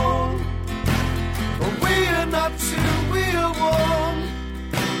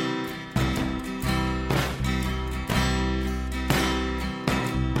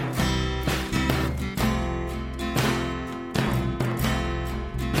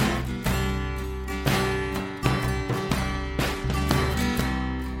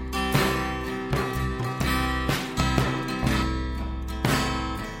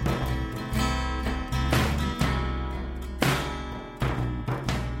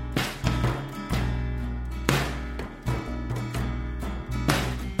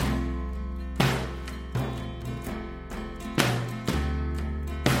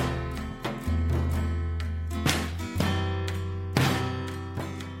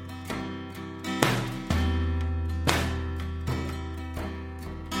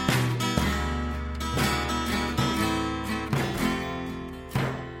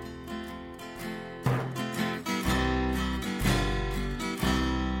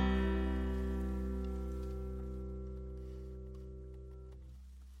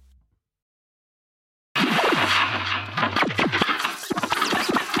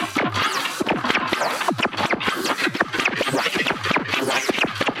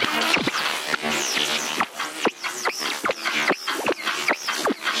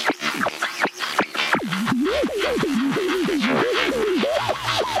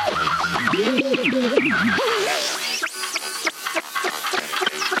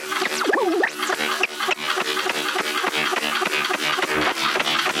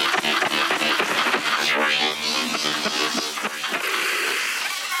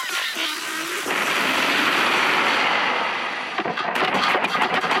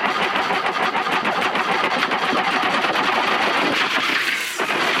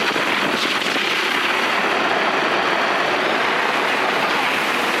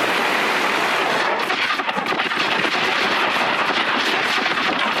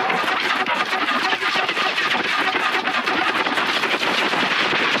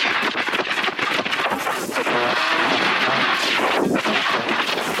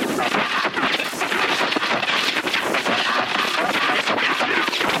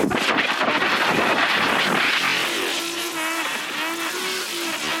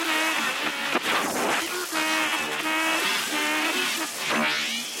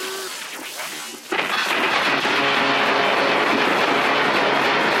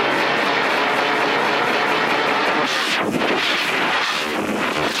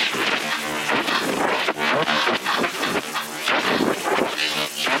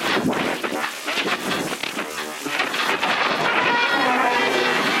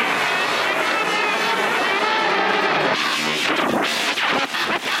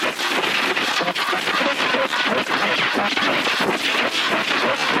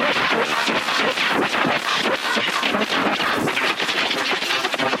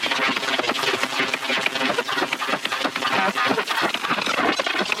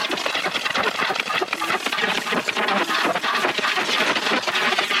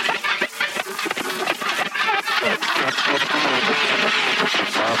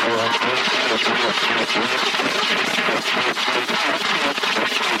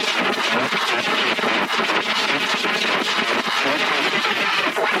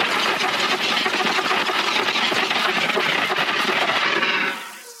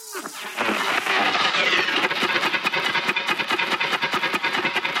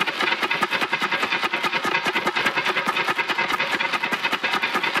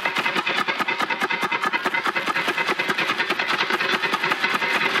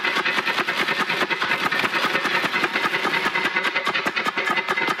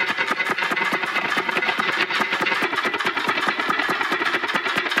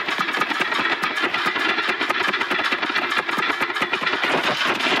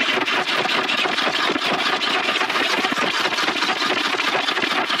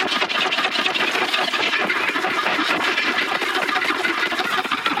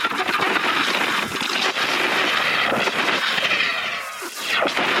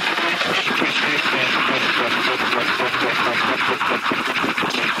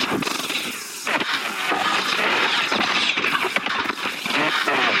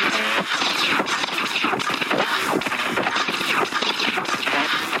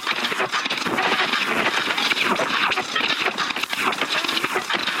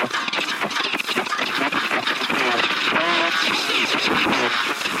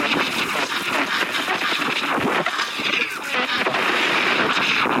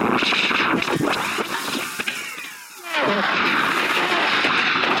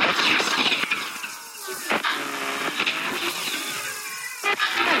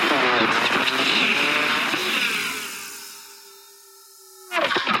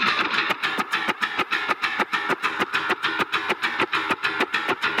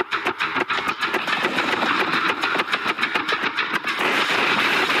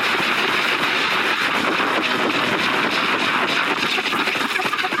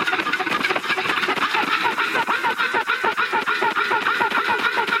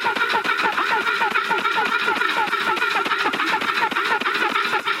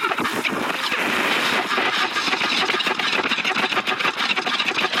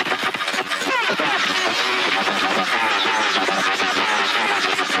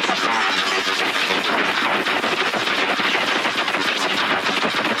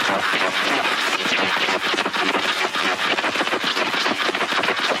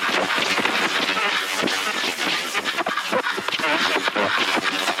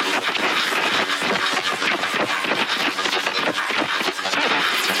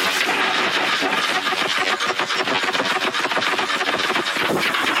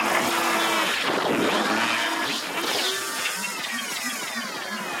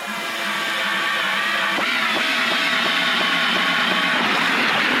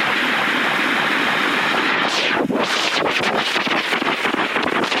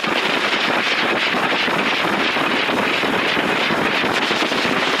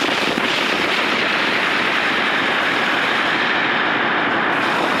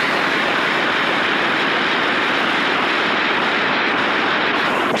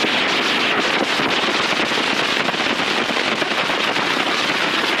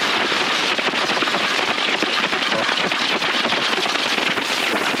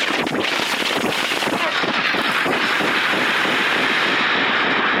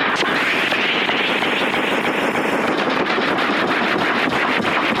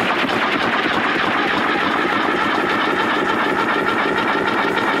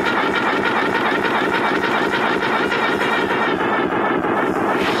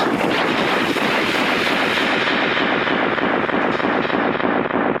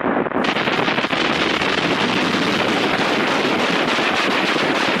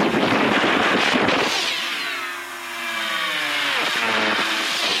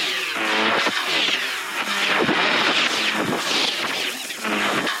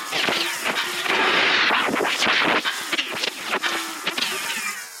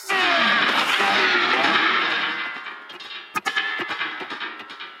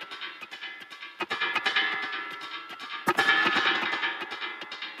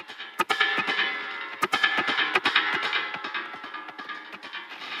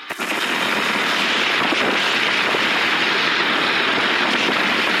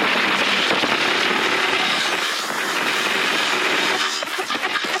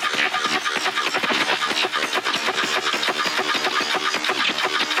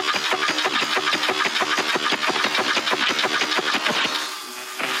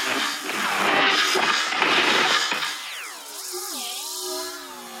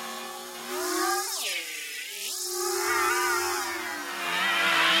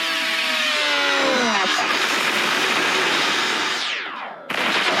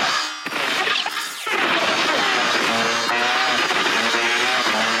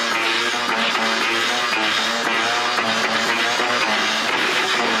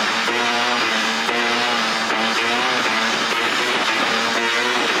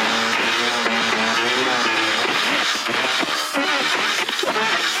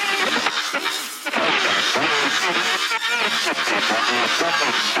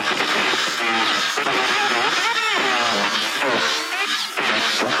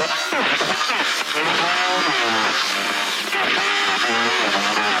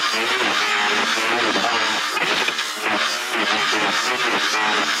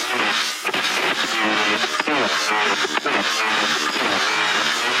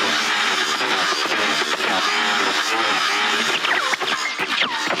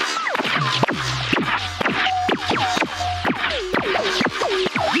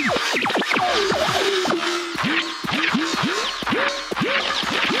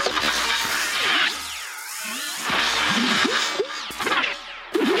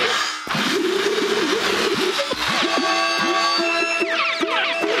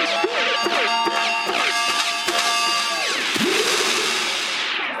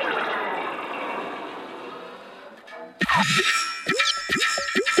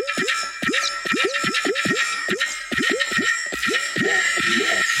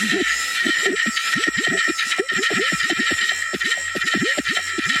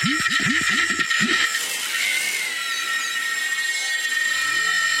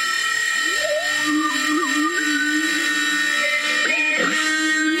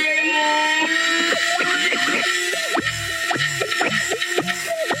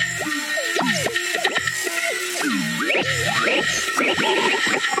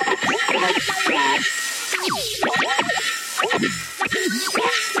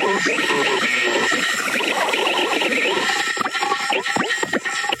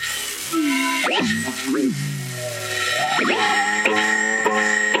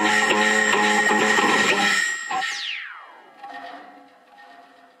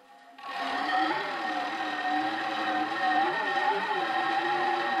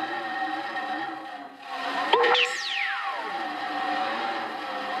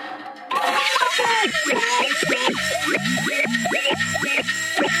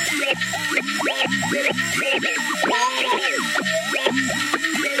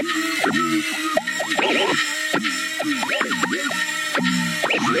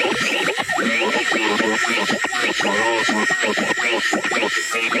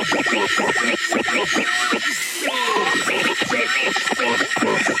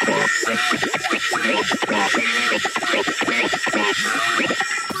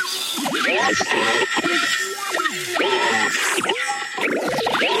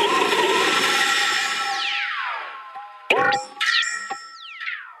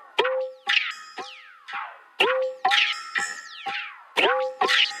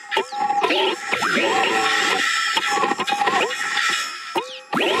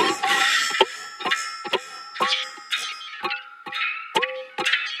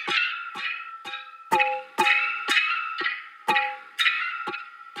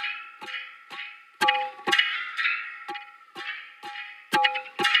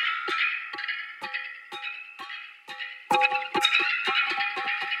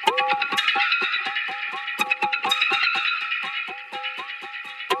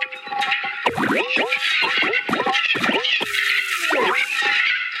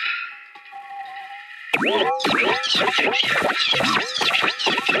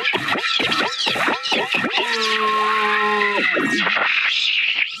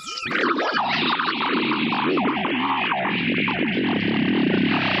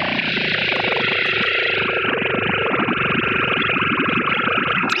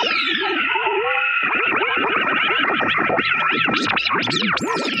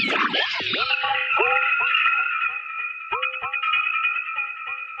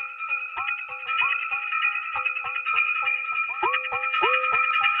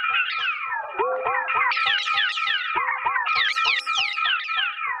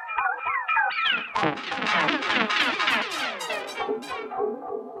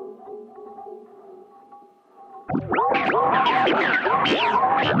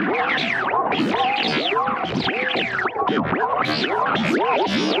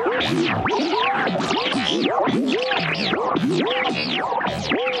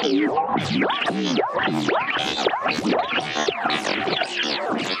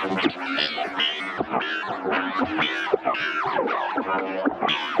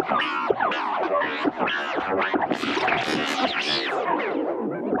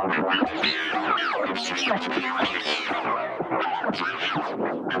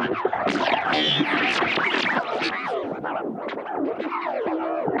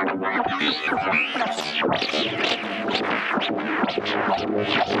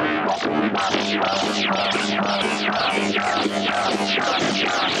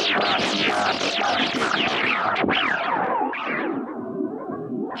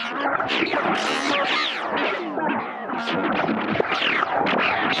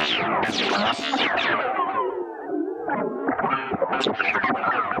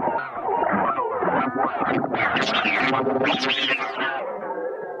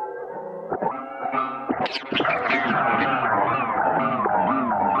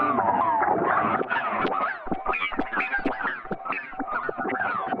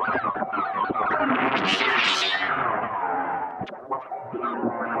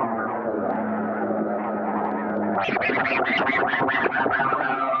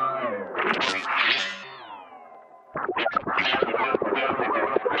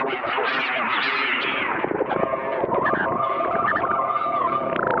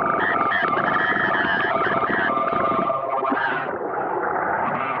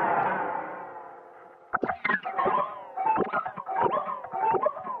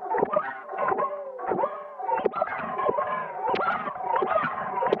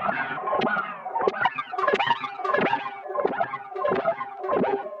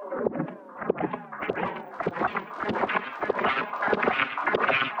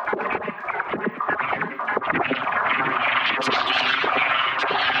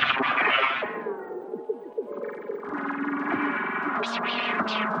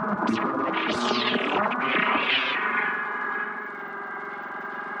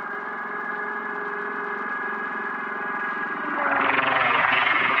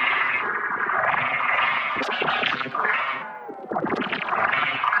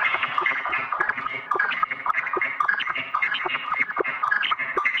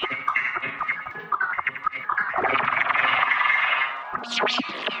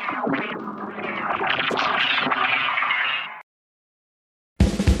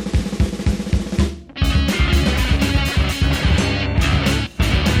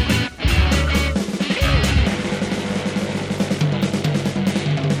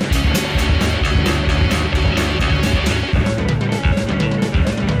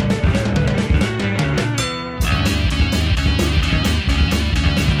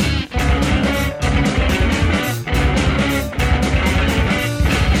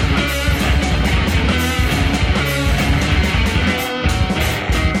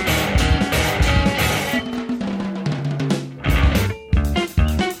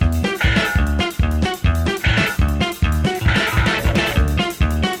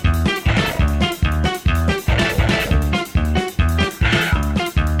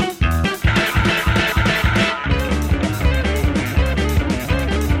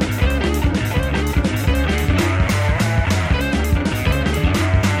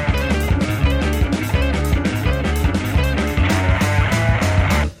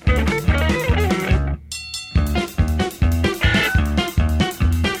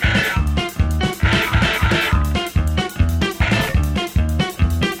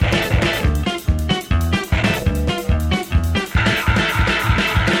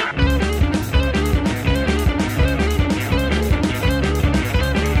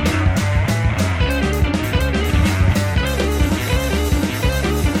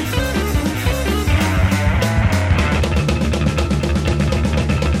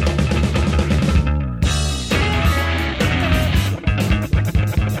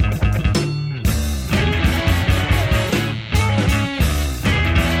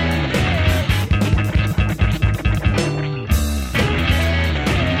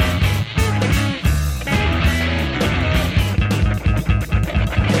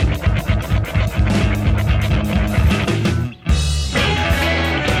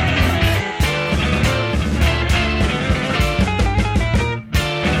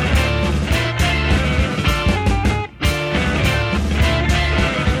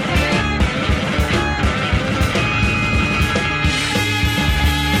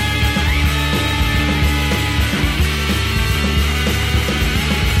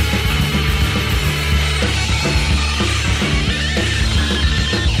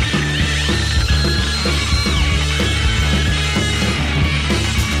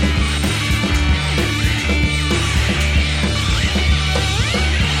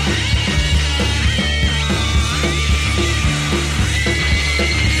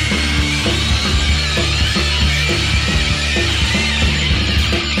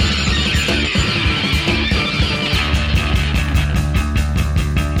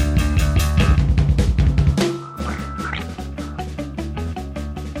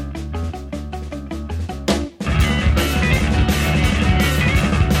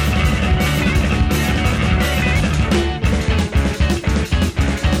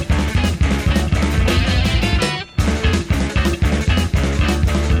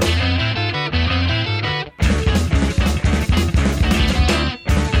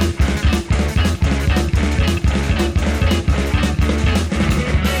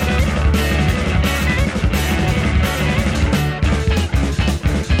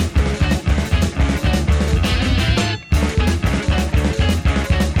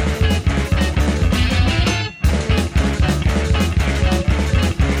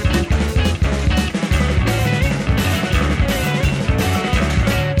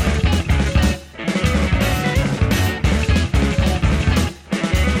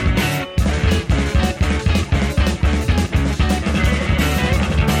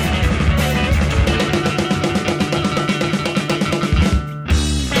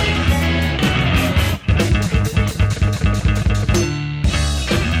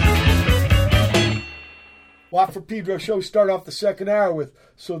 for Pedro Show. Start off the second hour with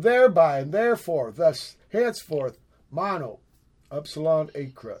so thereby and therefore, thus, henceforth, mono, upsilon,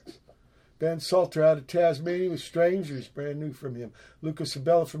 acrux. Ben Salter out of Tasmania with Strangers, brand new from him. Lucas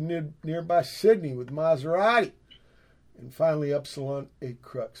Abela from nearby Sydney with Maserati. And finally, upsilon,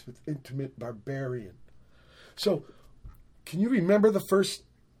 acrux with Intimate Barbarian. So, can you remember the first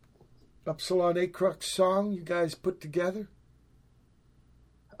upsilon, acrux song you guys put together?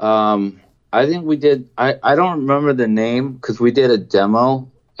 I think we did. I don't remember the name because we did a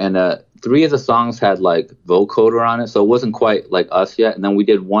demo and 3 of the songs had like vocoder on it, so it wasn't quite like us yet. And then we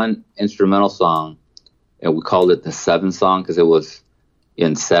did one instrumental song, and we called it the 7 song because it was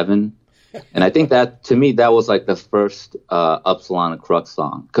in 7. And I think that to me that was like the first upsilon acrux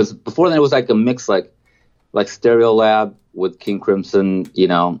song, because before then it was like a mix like Stereo Lab with King Crimson, you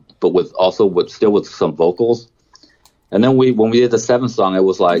know, but with some vocals. And then when we did the 7th song, it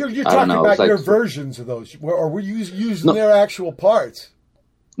was like you're I don't talking know, about it was like your versions of those, or were you using their actual parts?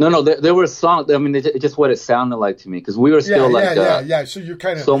 No, there were songs. I mean, it's just what it sounded like to me, because we were still So you're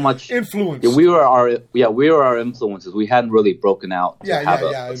kind of so much influenced. Yeah, we were our influences. We hadn't really broken out to have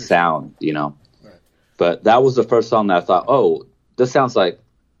a sound, you know. Right. But that was the first song that I thought, oh, this sounds like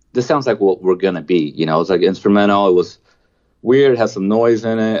what we're gonna be, you know. It's like instrumental. It was weird, had some noise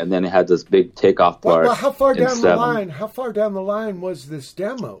in it, and then it had this big takeoff part. Well, how far down the line was this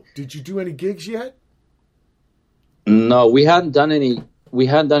demo? Did you do any gigs yet? No, we hadn't done any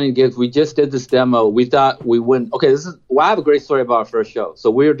gigs. We just did this demo. We thought we wouldn't. Okay, I have a great story about our first show. So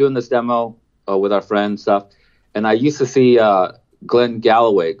we were doing this demo with our friends stuff, and I used to see Glenn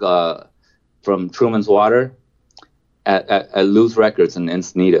Galloway from Truman's Water at Lou's Records in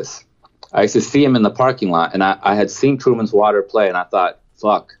Encinitas. I used to see him in the parking lot, and I had seen Truman's Water play, and I thought,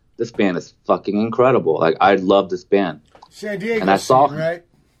 fuck, this band is fucking incredible. Like, I love this band. San Diego and I saw scene, right?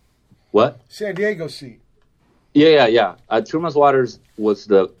 What? San Diego scene. Yeah. Truman's Waters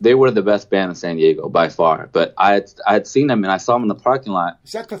they were the best band in San Diego by far. But I had seen them, and I saw them in the parking lot.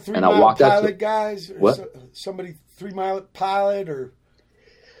 Is that the 3 Mile Pilot guys? Or what? Somebody 3 Mile Pilot or?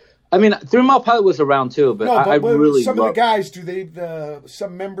 I mean, 3 Mile Pilot was around too, but I really some of the guys. Do they?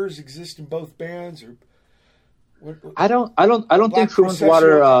 Some members exist in both bands, or? I don't think Truman's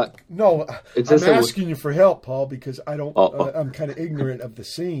Water. No, I'm asking you for help, Paul, because I don't. I'm kind of ignorant of the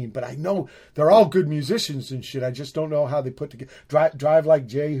scene, but I know they're all good musicians and shit. I just don't know how they put together Drive Like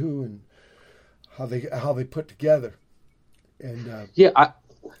Jehu and how they put together. And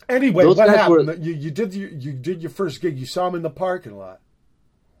anyway, what happened? You did your first gig. You saw him in the parking lot.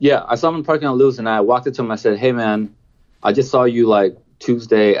 Yeah, I saw him in the parking lot, Lewis, and I walked up to him. I said, "Hey, man, I just saw you like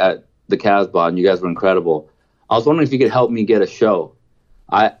Tuesday at the Casbah, and you guys were incredible. I was wondering if you could help me get a show.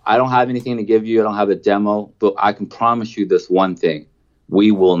 I don't have anything to give you. I don't have a demo, but I can promise you this one thing.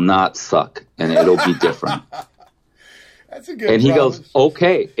 We will not suck, and it'll be different." That's a good And he promise. goes,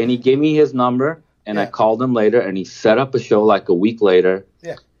 okay. And he gave me his number, and I called him later, and he set up a show like a week later.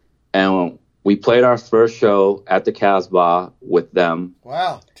 Yeah. And we played our first show at the Casbah with them.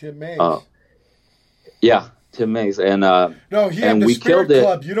 Wow, Tim Mays. Yeah, Tim Mays. And no, he had and the we Spirit killed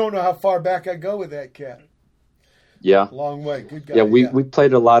Club. it. You don't know how far back I go with that cat. Yeah. Long way. Good guy. Yeah, we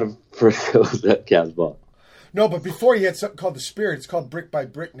played a lot of first shows at Casbah. No, but before he had something called the Spirit. It's called Brick by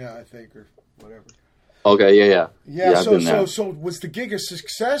Brick now, I think, or whatever. Okay, yeah. Yeah, so was the gig a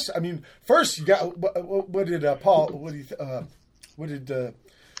success? I mean, first you got what did Paul? What did the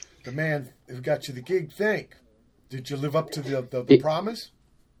man who got you the gig think? Did you live up to the promise?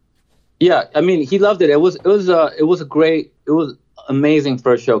 Yeah, I mean, he loved it. It was amazing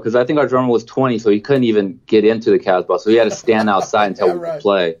first show, because I think our drummer was 20, so he couldn't even get into the Casbah, so he had to stand outside until we could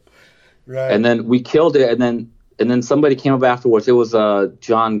play. Right. And then we killed it, and then somebody came up afterwards. It was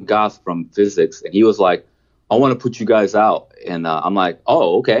John Goff from Physics, and he was like, "I want to put you guys out." And I'm like,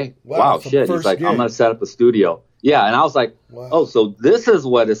 "Oh, okay. Wow, shit." He's like, "I'm going to set up a studio." Yeah, and I was like, wow. "Oh, so this is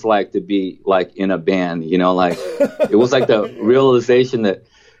what it's like to be like in a band, you know?" Like, it was like the realization that,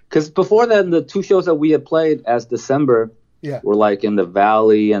 because before then, the 2 shows that we had played as December were like in the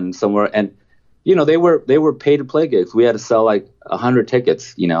Valley and somewhere, and you know, they were pay to play gigs. We had to sell like 100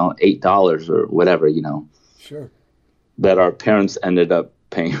 tickets, you know, $8 or whatever, you know. Sure. That our parents ended up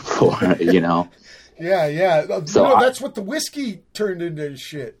paying for, you know. Yeah. So that's what the whiskey turned into and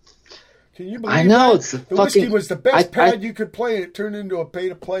shit. Can you believe I know, that? The whiskey was the best pad you could play, and it turned into a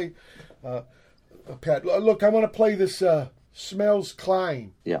pay-to-play pad. Look, I want to play this Smells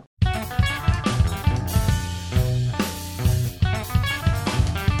Kline. Yeah.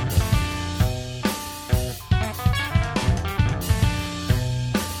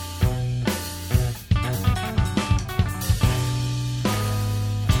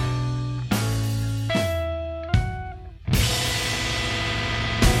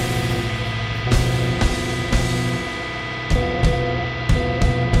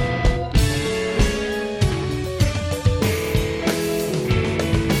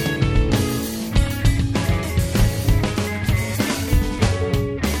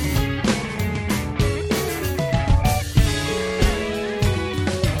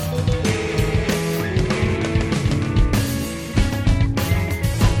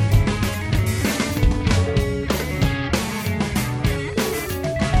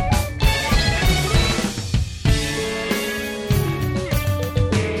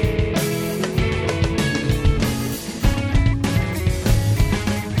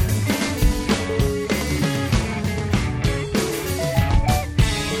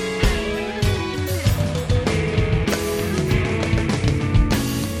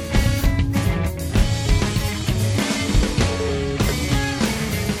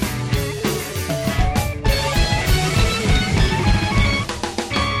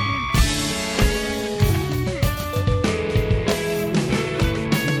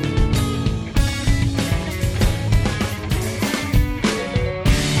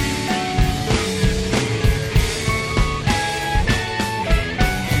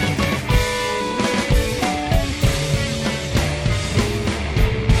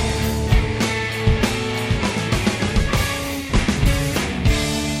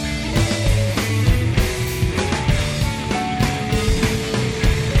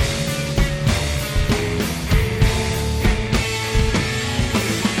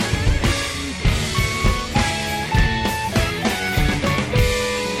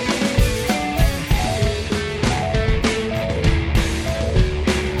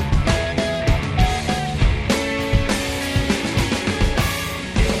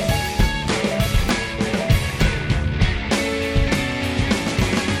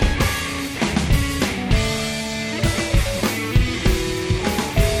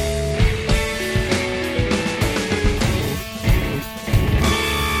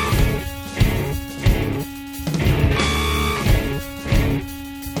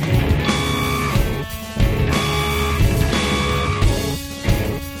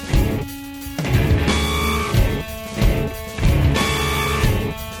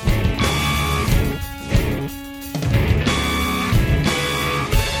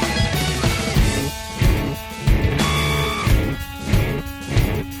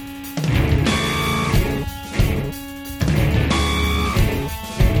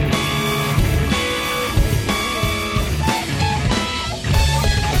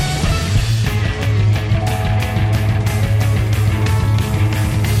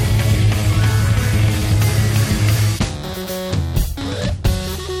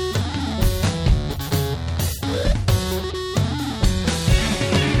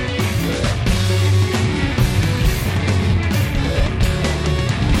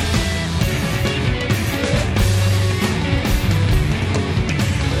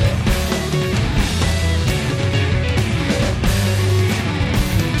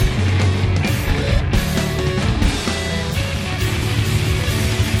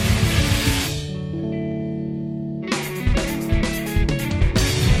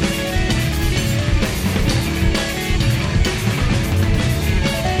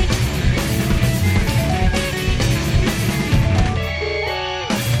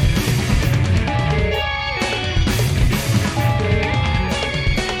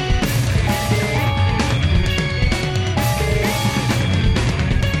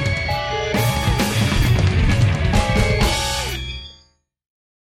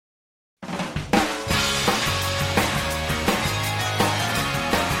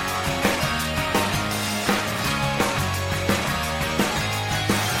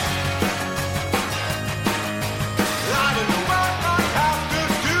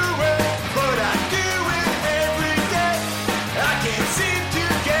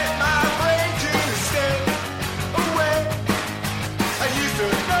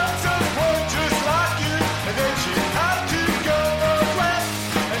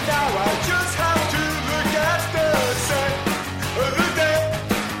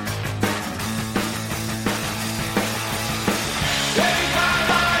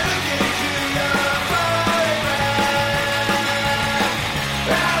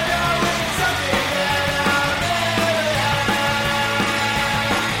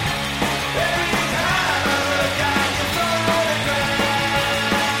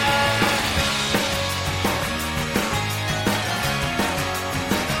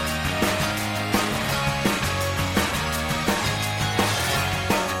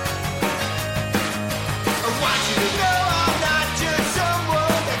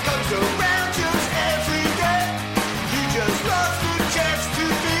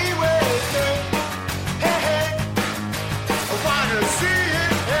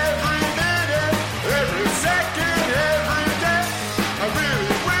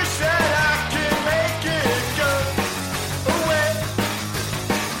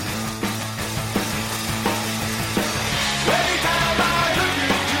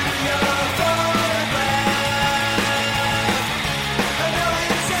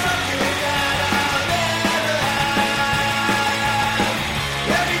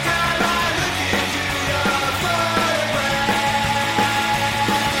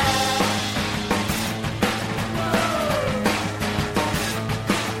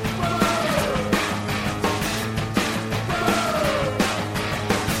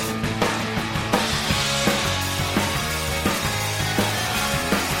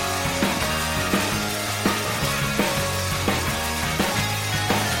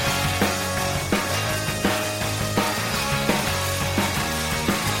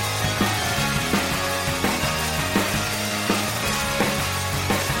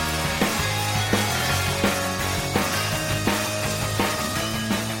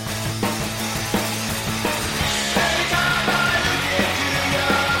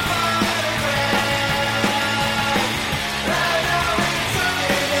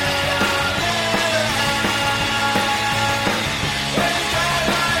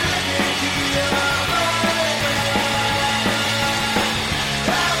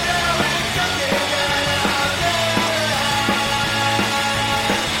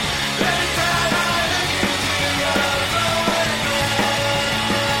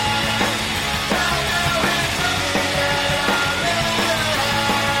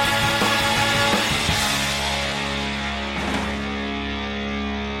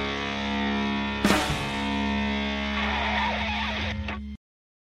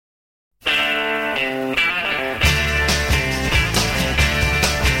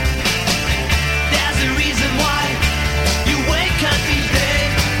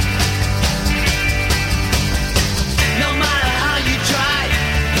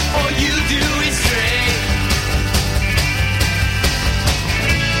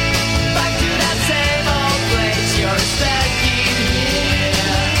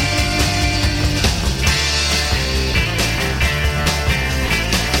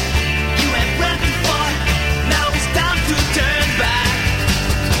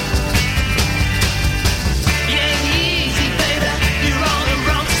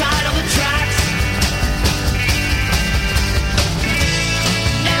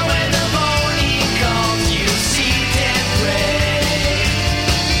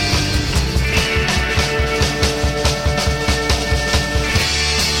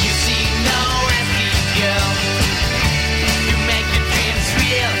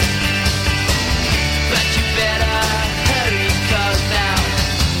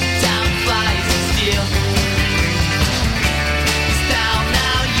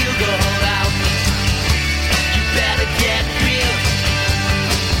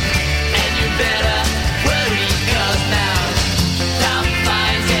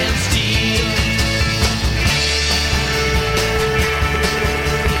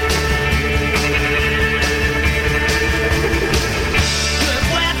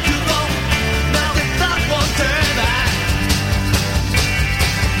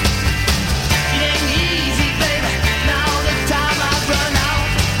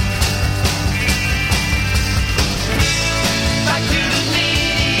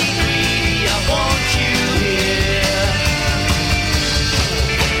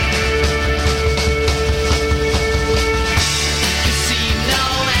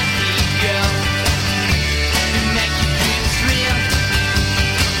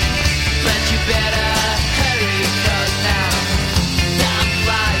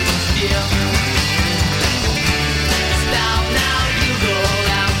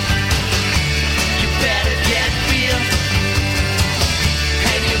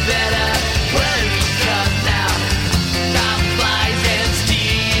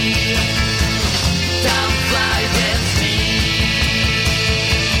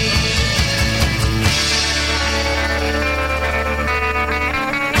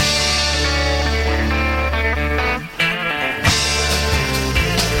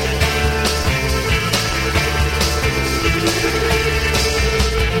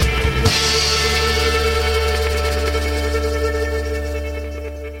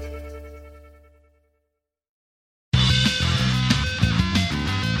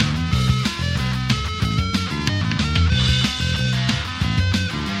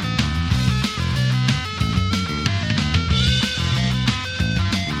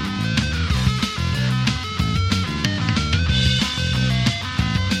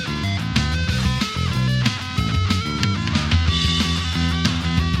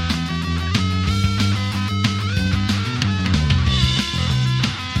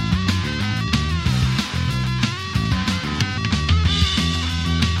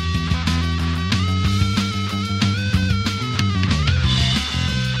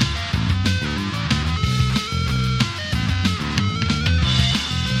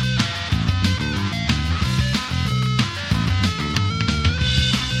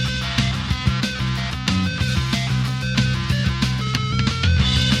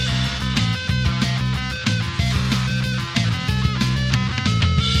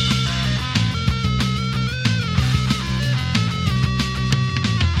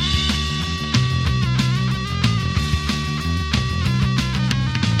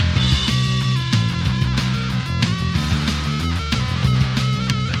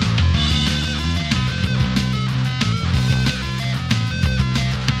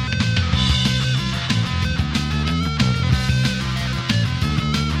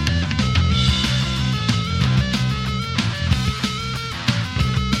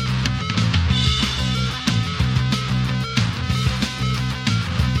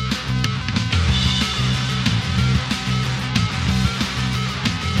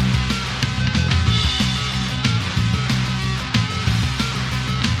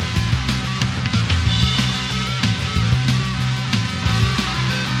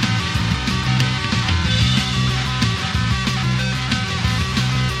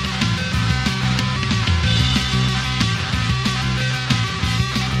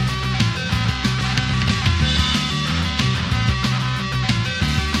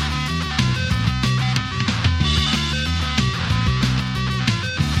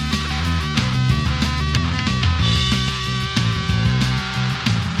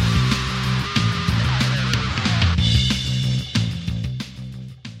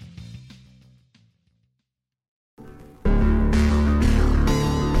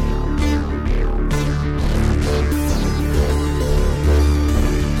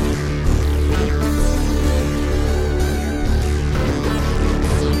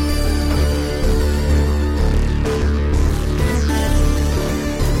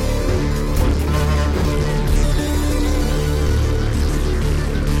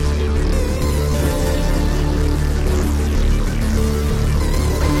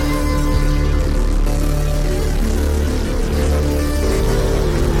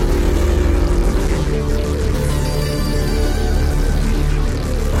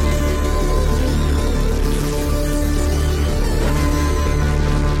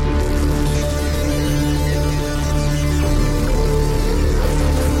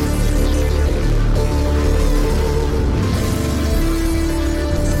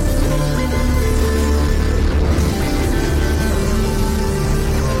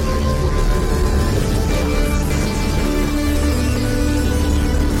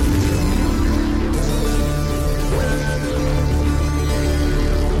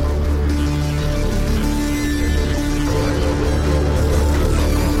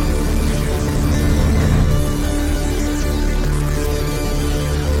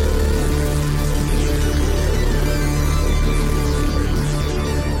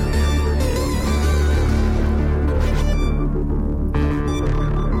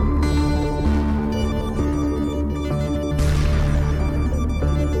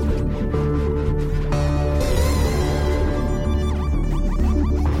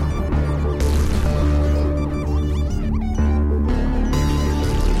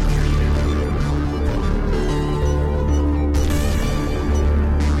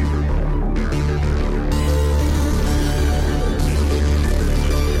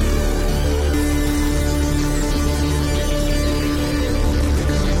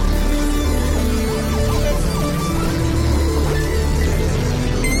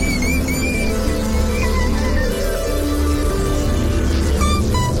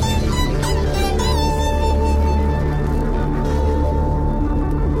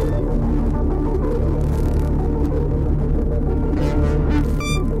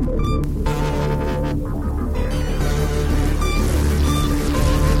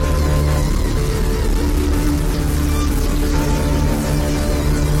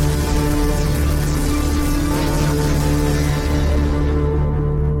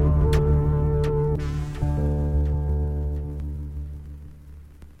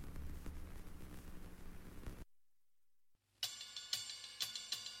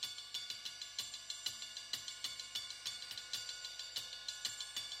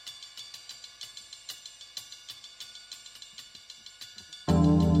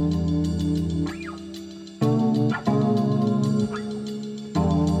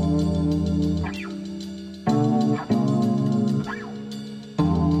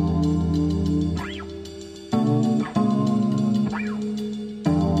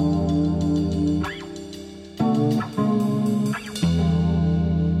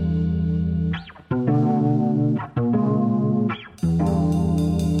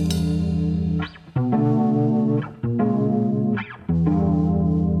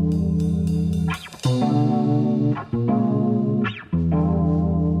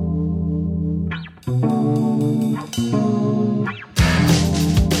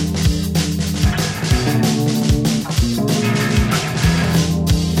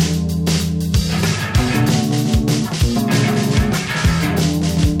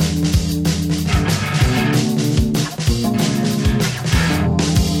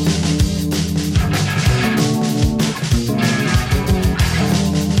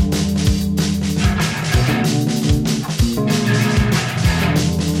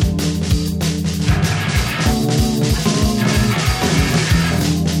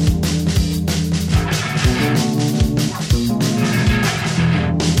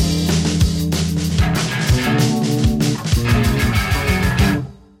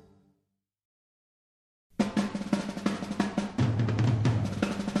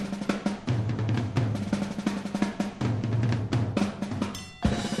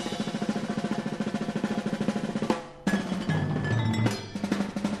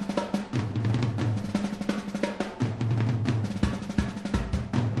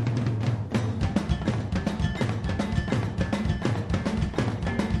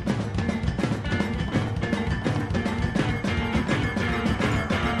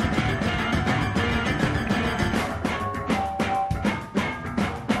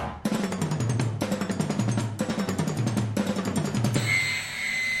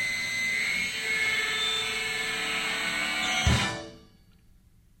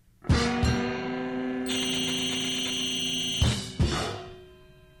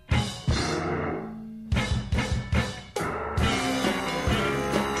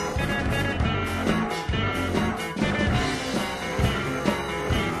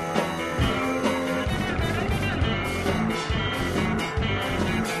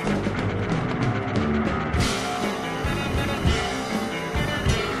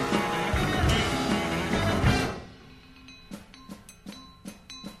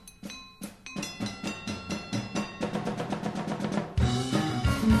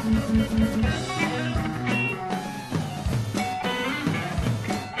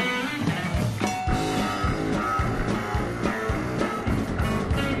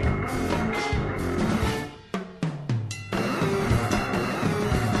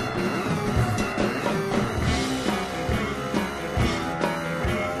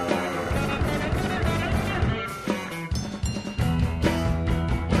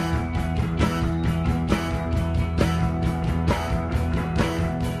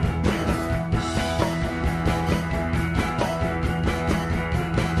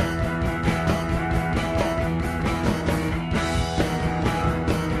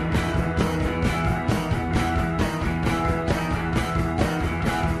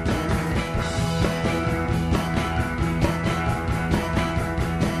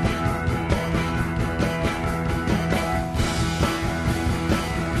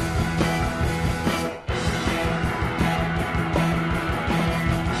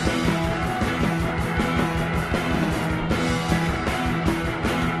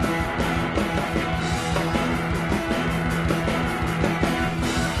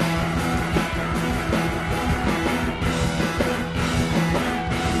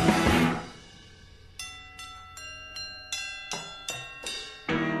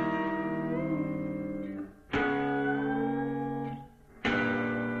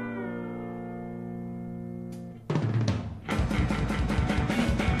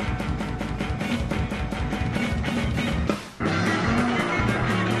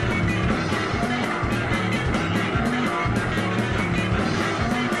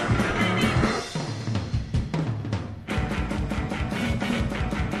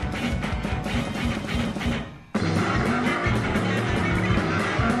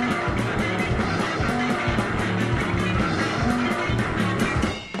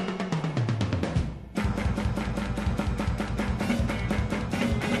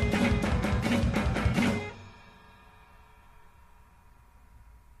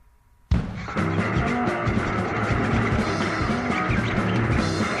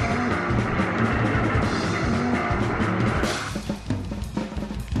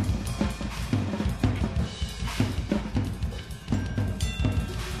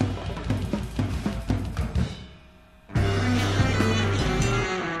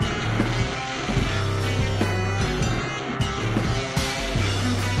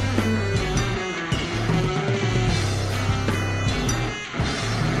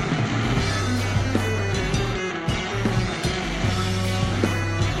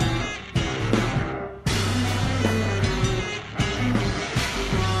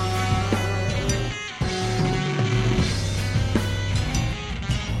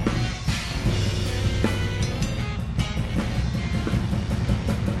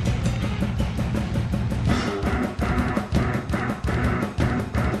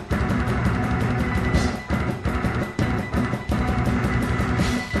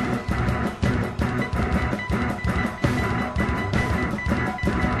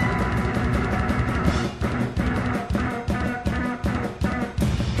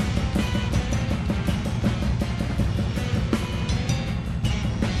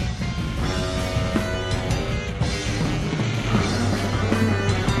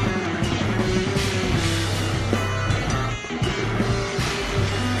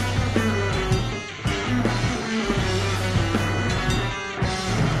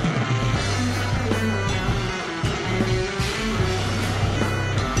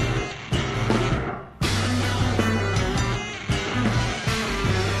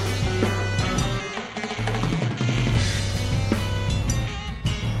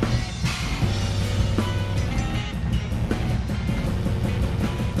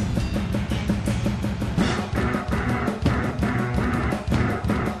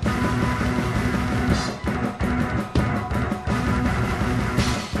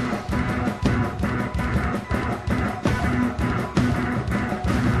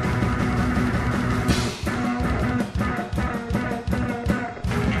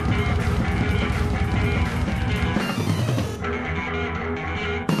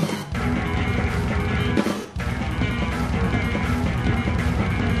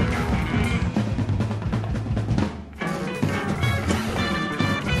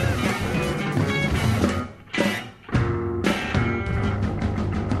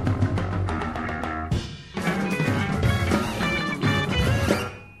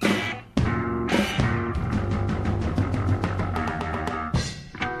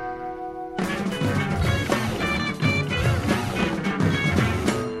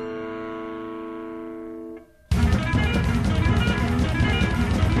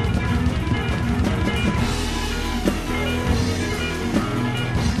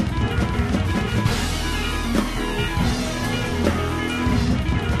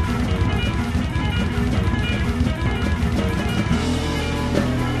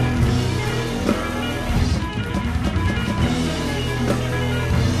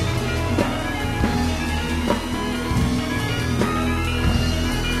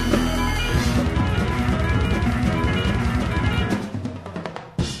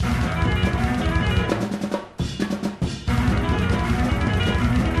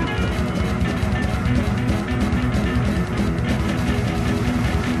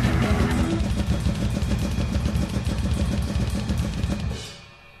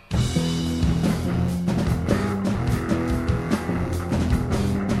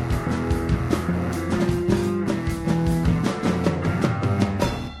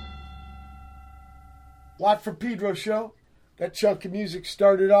 Watt for Pedro Show. That chunk of music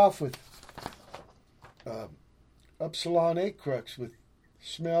started off with upsilon acrux with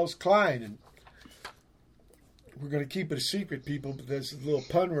smells kline, and we're going to keep it a secret, people, but there's a little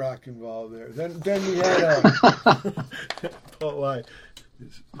pun rock involved there. Then we had Paul White,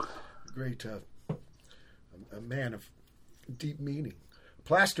 great, a man of deep meaning.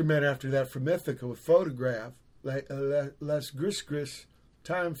 Plaster Man after that from Ithaca with Photograph, Les Grys-grys,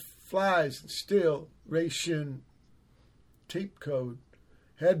 Time Flies and Still, Ray Shin, Tape Code,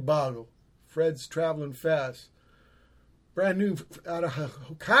 Head Boggle, Fred's Traveling Fast, brand new out of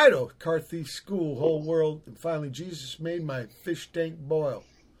Hokkaido, Carthy School, Whole World, and finally Jesus Made My Fish Tank Boil,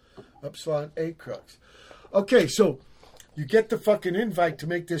 Upsilon acrux. Okay, so you get the fucking invite to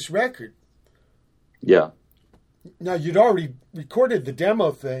make this record. Yeah. Now, you'd already recorded the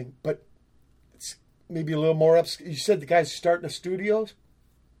demo thing, but it's maybe a little more up. You said the guy's starting a studio?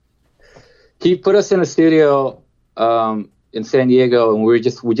 He put us in a studio in San Diego, and we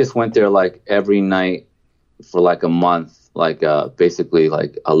just went there like every night for like a month, like basically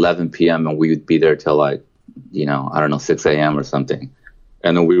like 11 p.m. and we would be there till like, I don't know, 6 a.m. or something.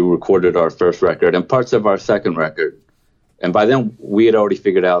 And then we recorded our first record and parts of our second record. And by then we had already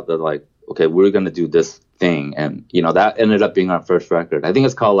figured out that like, okay, we're going to do this thing. And, that ended up being our first record. I think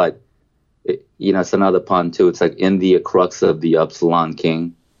it's called like, it's another pun too. It's like in the acrux of the Upsilon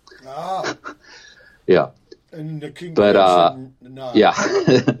King. Ah. Yeah. And the King but, Crimson, no. Yeah,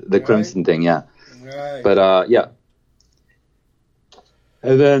 the right? Crimson thing. Yeah. Right. But, yeah.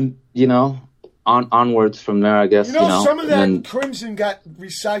 And then, onwards from there, I guess, some of that Crimson got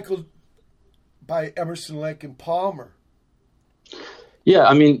recycled by Emerson, Lake and Palmer. Yeah,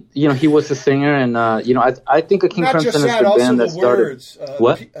 I mean, he was a singer, and I think King Not Crimson just that, is the also band the that started. Words.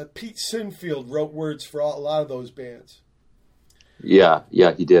 What? Pete Sinfield wrote words for a lot of those bands. Yeah,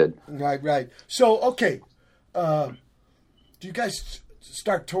 he did. Right. So, okay, do you guys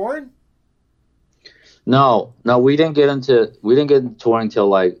start touring? No, we didn't get into touring until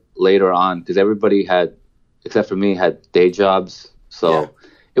like later on because everybody had, except for me, had day jobs. So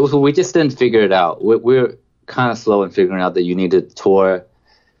we just didn't figure it out. We're kind of slow in figuring out that you need to tour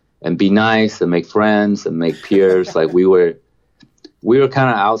and be nice and make friends and make peers. Like we were kind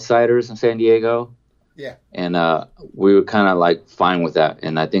of outsiders in San Diego. Yeah. And we were kind of like fine with that.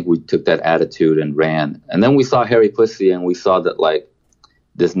 And I think we took that attitude and ran. And then we saw Harry Pussy and we saw that like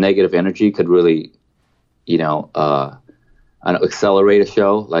this negative energy could really, accelerate a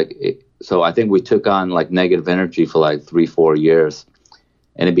show. So I think we took on like negative energy for like 3-4 years.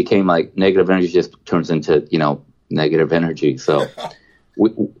 And it became like negative energy just turns into, negative energy. So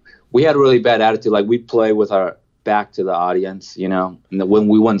we had a really bad attitude. Like we'd play with our back to the audience, and when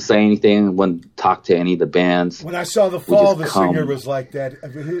we wouldn't say anything, wouldn't talk to any of the bands. When I saw The Fall, the singer was like that.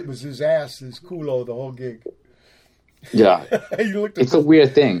 It was his ass, his culo, the whole gig. Yeah. It's a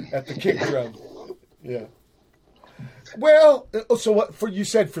weird thing. At the kick drum. Yeah. Well, so what? You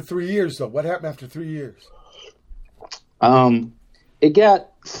said for 3 years though. What happened after 3 years? It got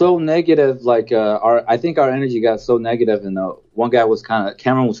so negative. Like I think our energy got so negative, and one guy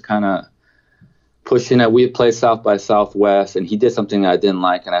Cameron was kind of pushing it. We had played South by Southwest, and he did something I didn't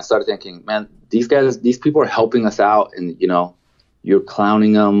like, and I started thinking, man, these people are helping us out, and you're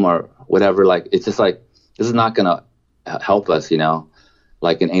clowning them or whatever. Like it's just like this is not gonna help us,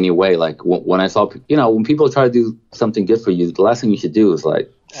 like in any way. Like when I saw, when people try to do something good for you, the last thing you should do is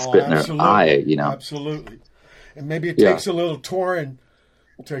like spit in their eye, Absolutely. And maybe it takes a little touring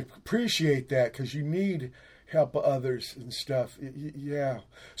to appreciate that because you need help others and stuff. Yeah.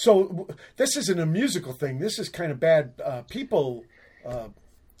 So this isn't a musical thing. This is kind of bad people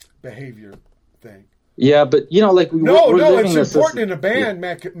behavior thing. Yeah, but like we're it's important in a band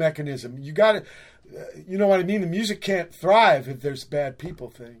mechanism. You got to, you know what I mean? The music can't thrive if there's bad people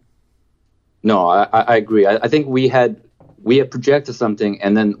thing. No, I agree. I think we had projected something,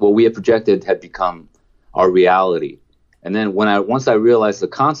 and then what we had projected had become our reality. And then once I realized the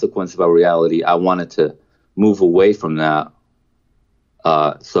consequence of our reality, I wanted to move away from that.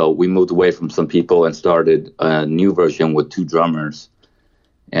 So we moved away from some people and started a new version with 2 drummers.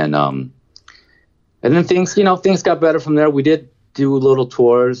 And then things got better from there. We did do little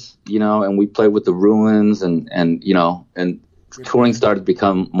tours, and we played with the Ruins and touring started to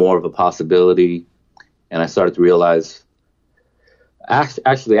become more of a possibility. And I started to realize,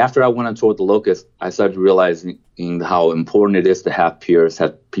 actually, after I went on tour with the Locust, I started realizing how important it is to have peers,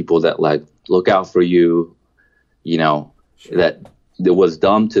 have people that like look out for you, that it was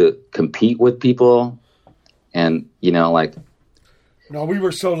dumb to compete with people. And, No, we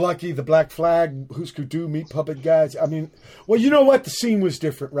were so lucky. The Black Flag, Husker Du, Meat Puppet Guys. I mean, well, you know what? The scene was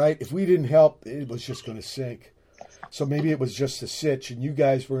different, right? If we didn't help, it was just going to sink. So maybe it was just a sitch, and you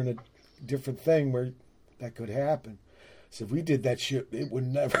guys were in a different thing where that could happen. So if we did that shit, it would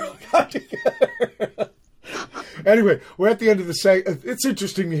never have got together. Anyway, we're at the end of the segment. It's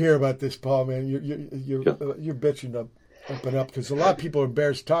interesting to hear about this, Paul, man. You're bitching to open up because a lot of people are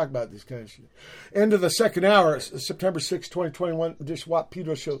embarrassed to talk about this kind of shit. End of the second hour, September 6, 2021, edition Watt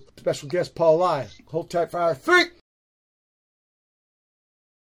Pedro Show. Special guest, Paul Lai. Hold tight for hour 3.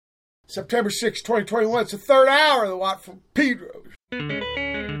 September 6, 2021. It's the third hour of the Watt from Pedro.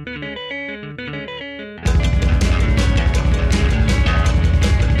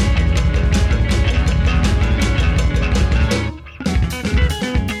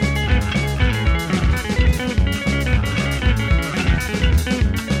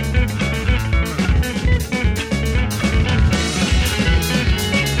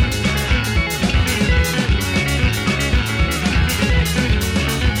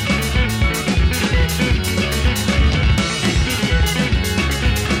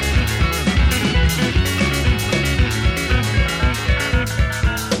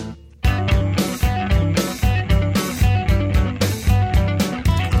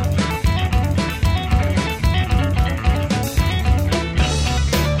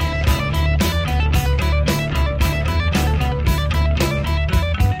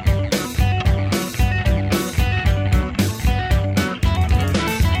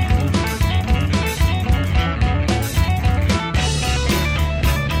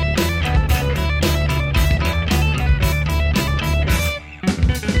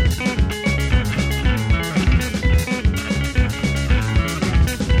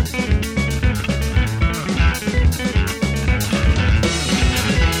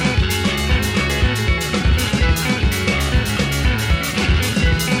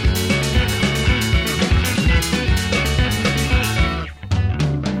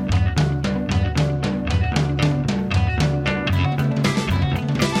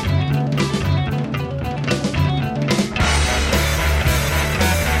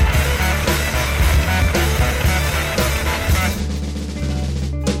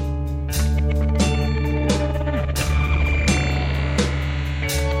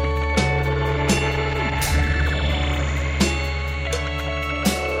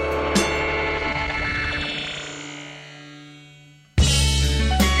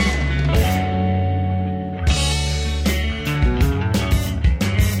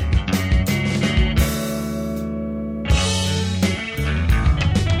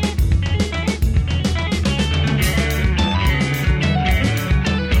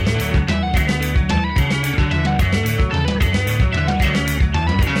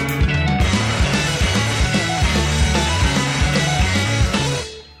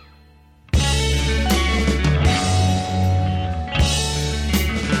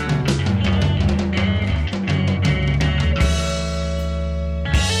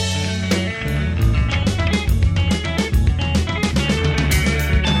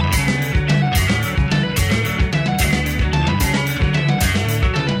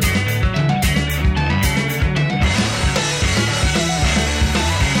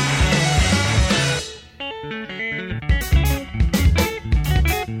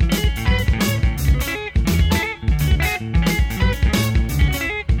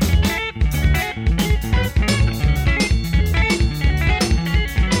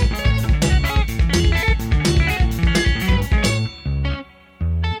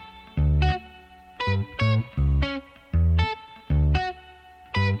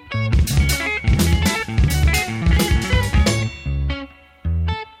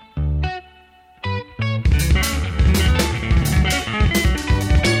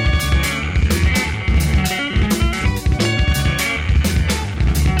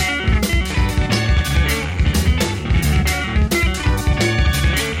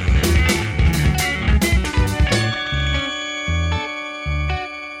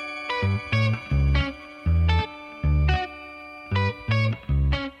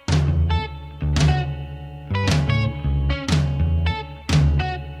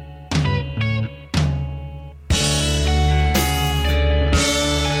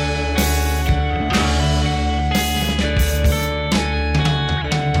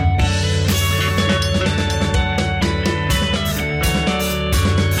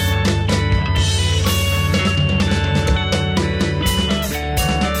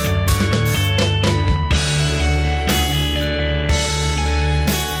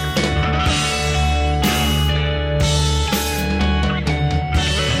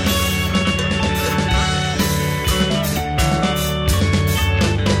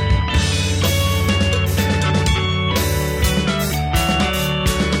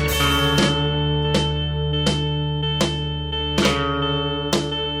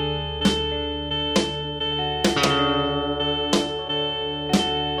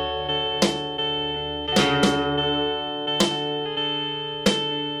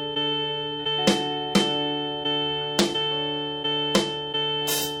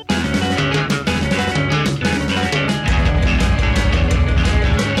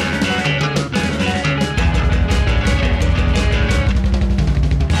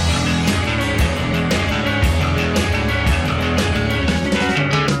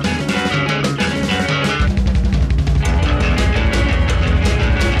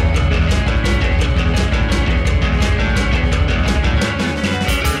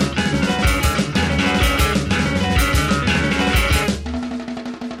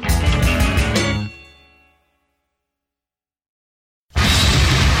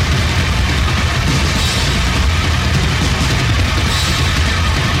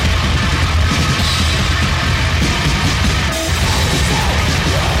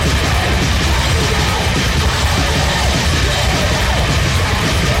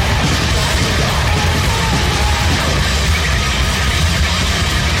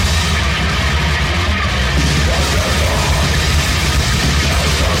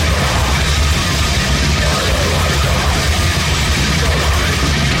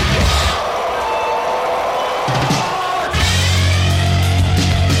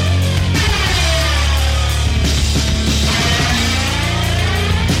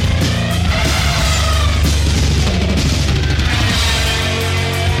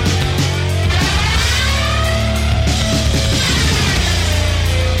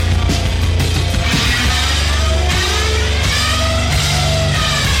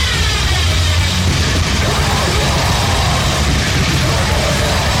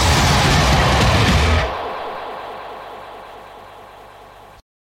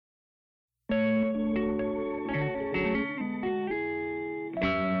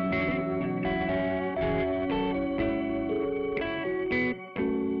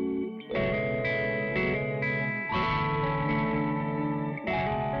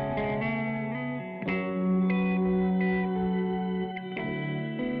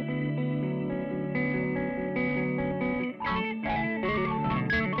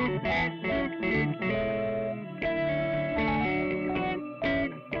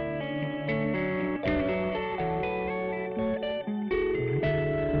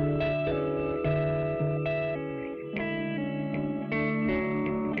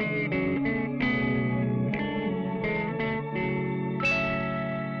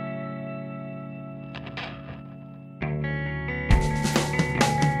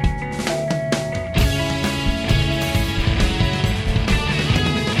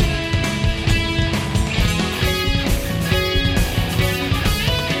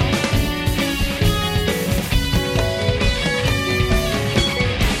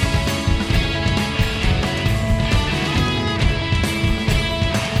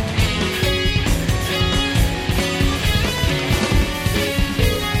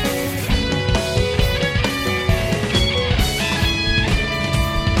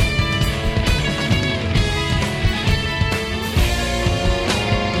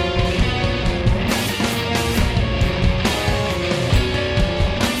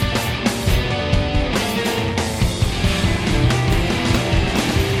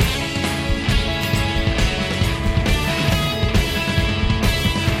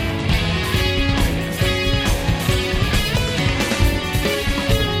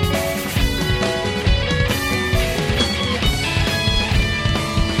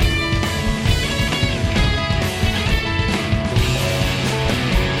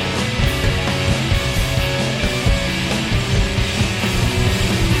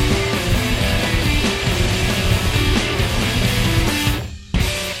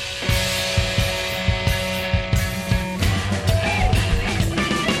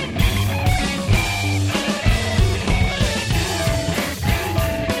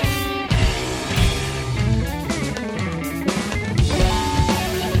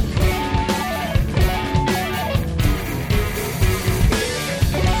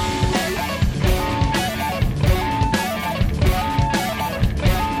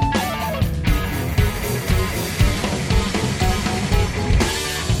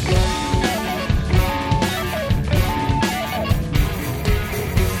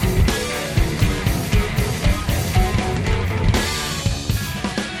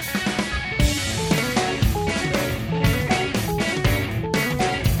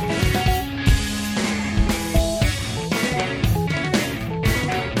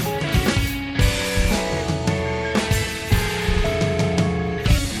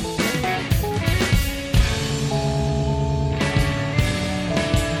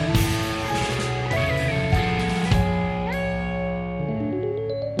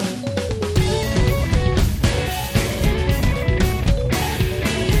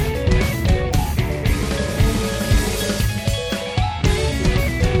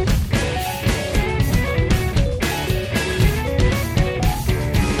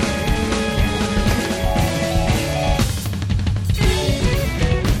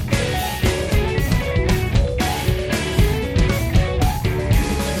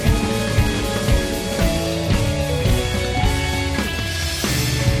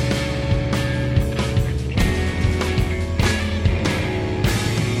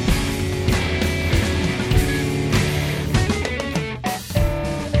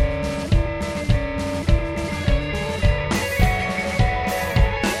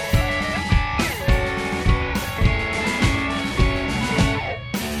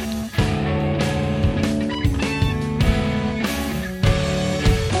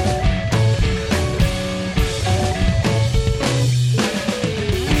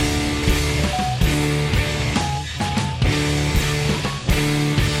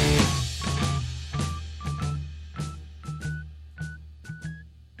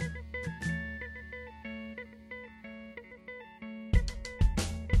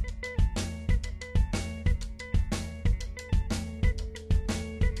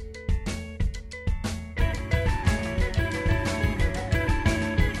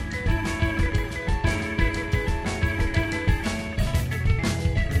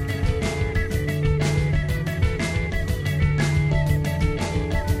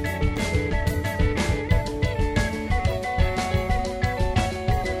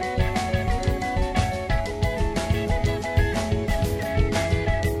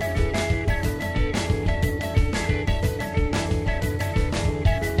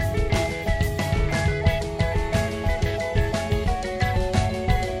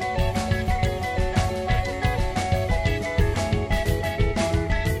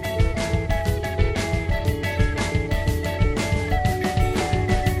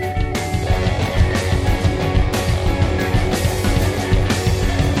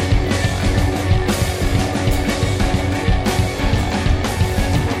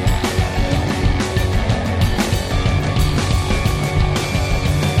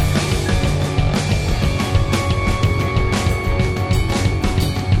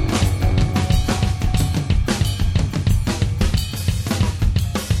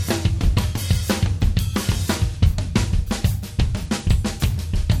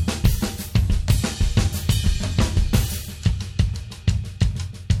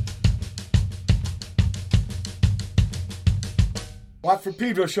 got for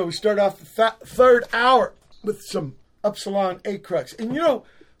Pedro Show. We start off the third hour with some upsilon acrux. And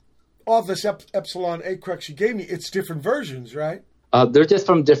all this upsilon acrux you gave me, it's different versions, right? They're just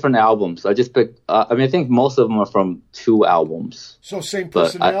from different albums. I just picked, I think most of them are from 2 albums. So same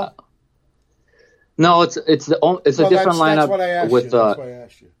personnel? No, it's a different lineup. That's what I asked you. That's why I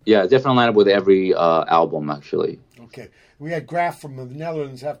asked you. Yeah, different lineup with every album, actually. Okay. We had Graf from the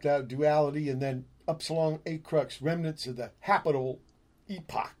Netherlands have to have duality, and then upsilon acrux, remnants of the Hapital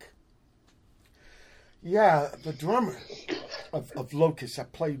epoch. Yeah, the drummer of Locust I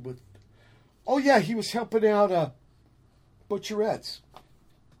played with. Oh, yeah, he was helping out Butcherettes.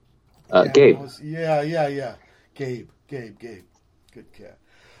 Gabe. Yeah. Gabe. Good cat.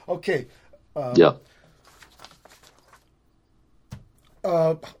 Okay. Yeah.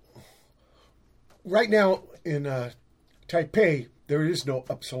 Right now in Taipei, there is no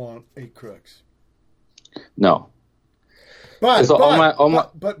upsilon acrux. No. But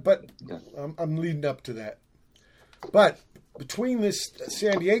yeah. I'm leading up to that. But between this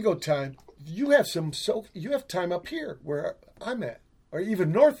San Diego time, you have time up here where I'm at, or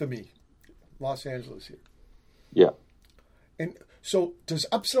even north of me, Los Angeles here. Yeah. And so, does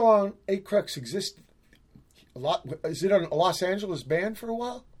upsilon acrux exist a lot? Is it a Los Angeles band for a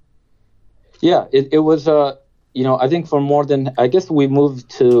while? Yeah, it was. I think for more than, I guess we moved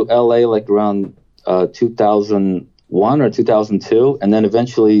to LA like around 2001 or 2002, and then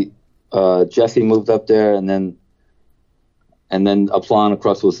eventually Jesse moved up there, and then upsilon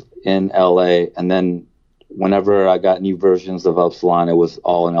acrux was in LA, and then whenever I got new versions of upsilon, it was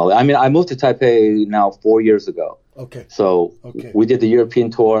all in LA. I mean, I moved to Taipei now 4 years ago. Okay. So we did the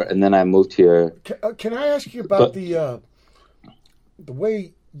European tour, and then I moved here. Can I ask you about the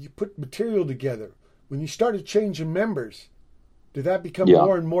way you put material together? When you started changing members, did that become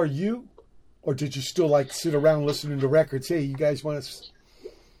more and more you? Or did you still sit around listening to records? Hey, you guys want to...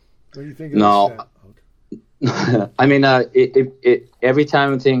 What do you think of this? Okay. I mean, every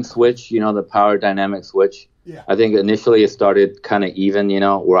time things switch, the power dynamic switch. Yeah. I think initially it started kind of even,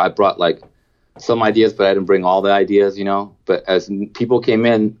 where I brought some ideas, but I didn't bring all the ideas, But as people came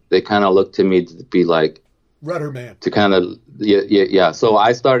in, they kind of looked to me to be like... Rudder man. To kind of, yeah. So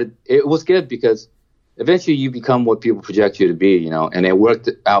I started... It was good because eventually you become what people project you to be, And it worked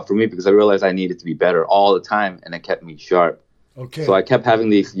out for me because I realized I needed to be better all the time, and it kept me sharp. Okay. So I kept having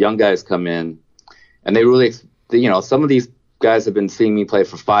these young guys come in, and they really, some of these guys have been seeing me play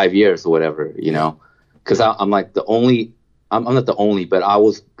for 5 years or whatever, Because I'm like I'm not the only, but I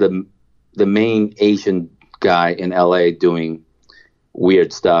was the main Asian guy in LA doing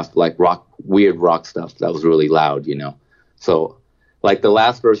weird stuff, like weird rock stuff that was really loud, So like the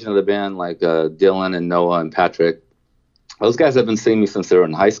last version of the band, like Dylan and Noah and Patrick, those guys have been seeing me since they were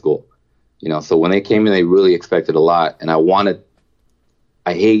in high school, So when they came in, they really expected a lot, and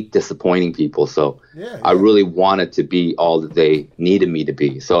I hate disappointing people, so I really wanted to be all that they needed me to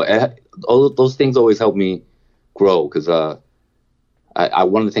be. So all those things always help me grow, because one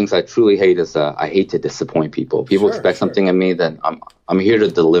of the things I truly hate is I hate to disappoint people. People expect something of me, then I'm here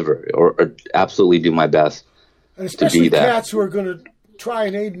to deliver or absolutely do my best. And especially to be that. Cats who are going to try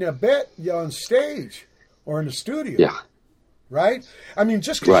and aid and abet you on stage or in the studio. Yeah. Right? I mean,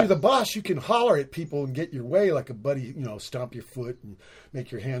 just because you're the boss, you can holler at people and get your way like a buddy, stomp your foot and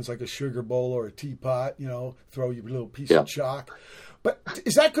make your hands like a sugar bowl or a teapot, throw your little piece of chalk. But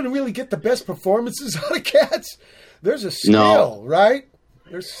is that going to really get the best performances out of Cats? There's a skill, right?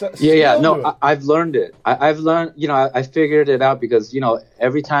 There's I've learned it. I've learned, I figured it out because,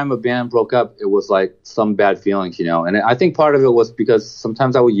 every time a band broke up, it was like some bad feelings, And I think part of it was because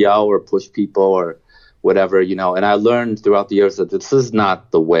sometimes I would yell or push people or whatever, and I learned throughout the years that this is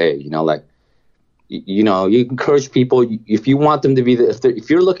not the way, you encourage people. If you want them to be, if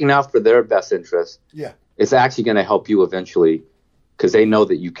you're looking out for their best interest, it's actually going to help you eventually because they know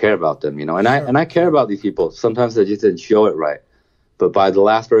that you care about them, and I care about these people. Sometimes I just didn't show it right. But by the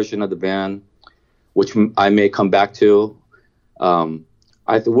last version of the band, which I may come back to,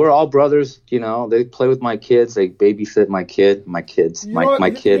 we're all brothers, they play with my kids. They babysit my kids, my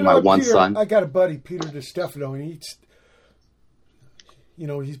one Peter, son. I got a buddy, Peter DeStefano, and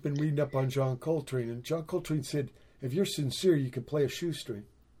he's been reading up on John Coltrane. And John Coltrane said, if you're sincere, you can play a shoestring.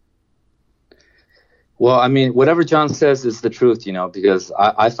 Well, I mean, whatever John says is the truth, because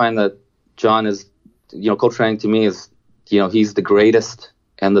I find that John is, Coltrane to me is, he's the greatest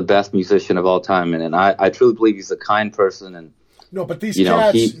and the best musician of all time. And I truly believe he's a kind person. And no, but these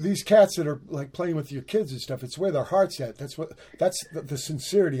cats that are like playing with your kids and stuff, it's where their heart's at. That's the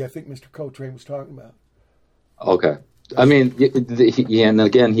sincerity I think Mr. Coltrane was talking about. Okay. I mean, and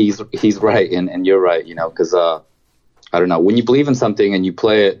again, he's right. And you're right, because I don't know, when you believe in something and you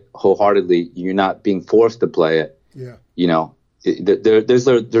play it wholeheartedly, you're not being forced to play it. Yeah. You know, there's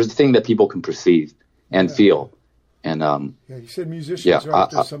a thing that people can perceive and feel. And yeah, you said musicians are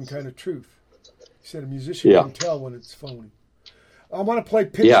after some kind of truth. You said a musician can tell when it's phony. I want to play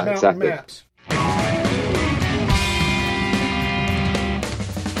Pitch Mountain exactly. Maps.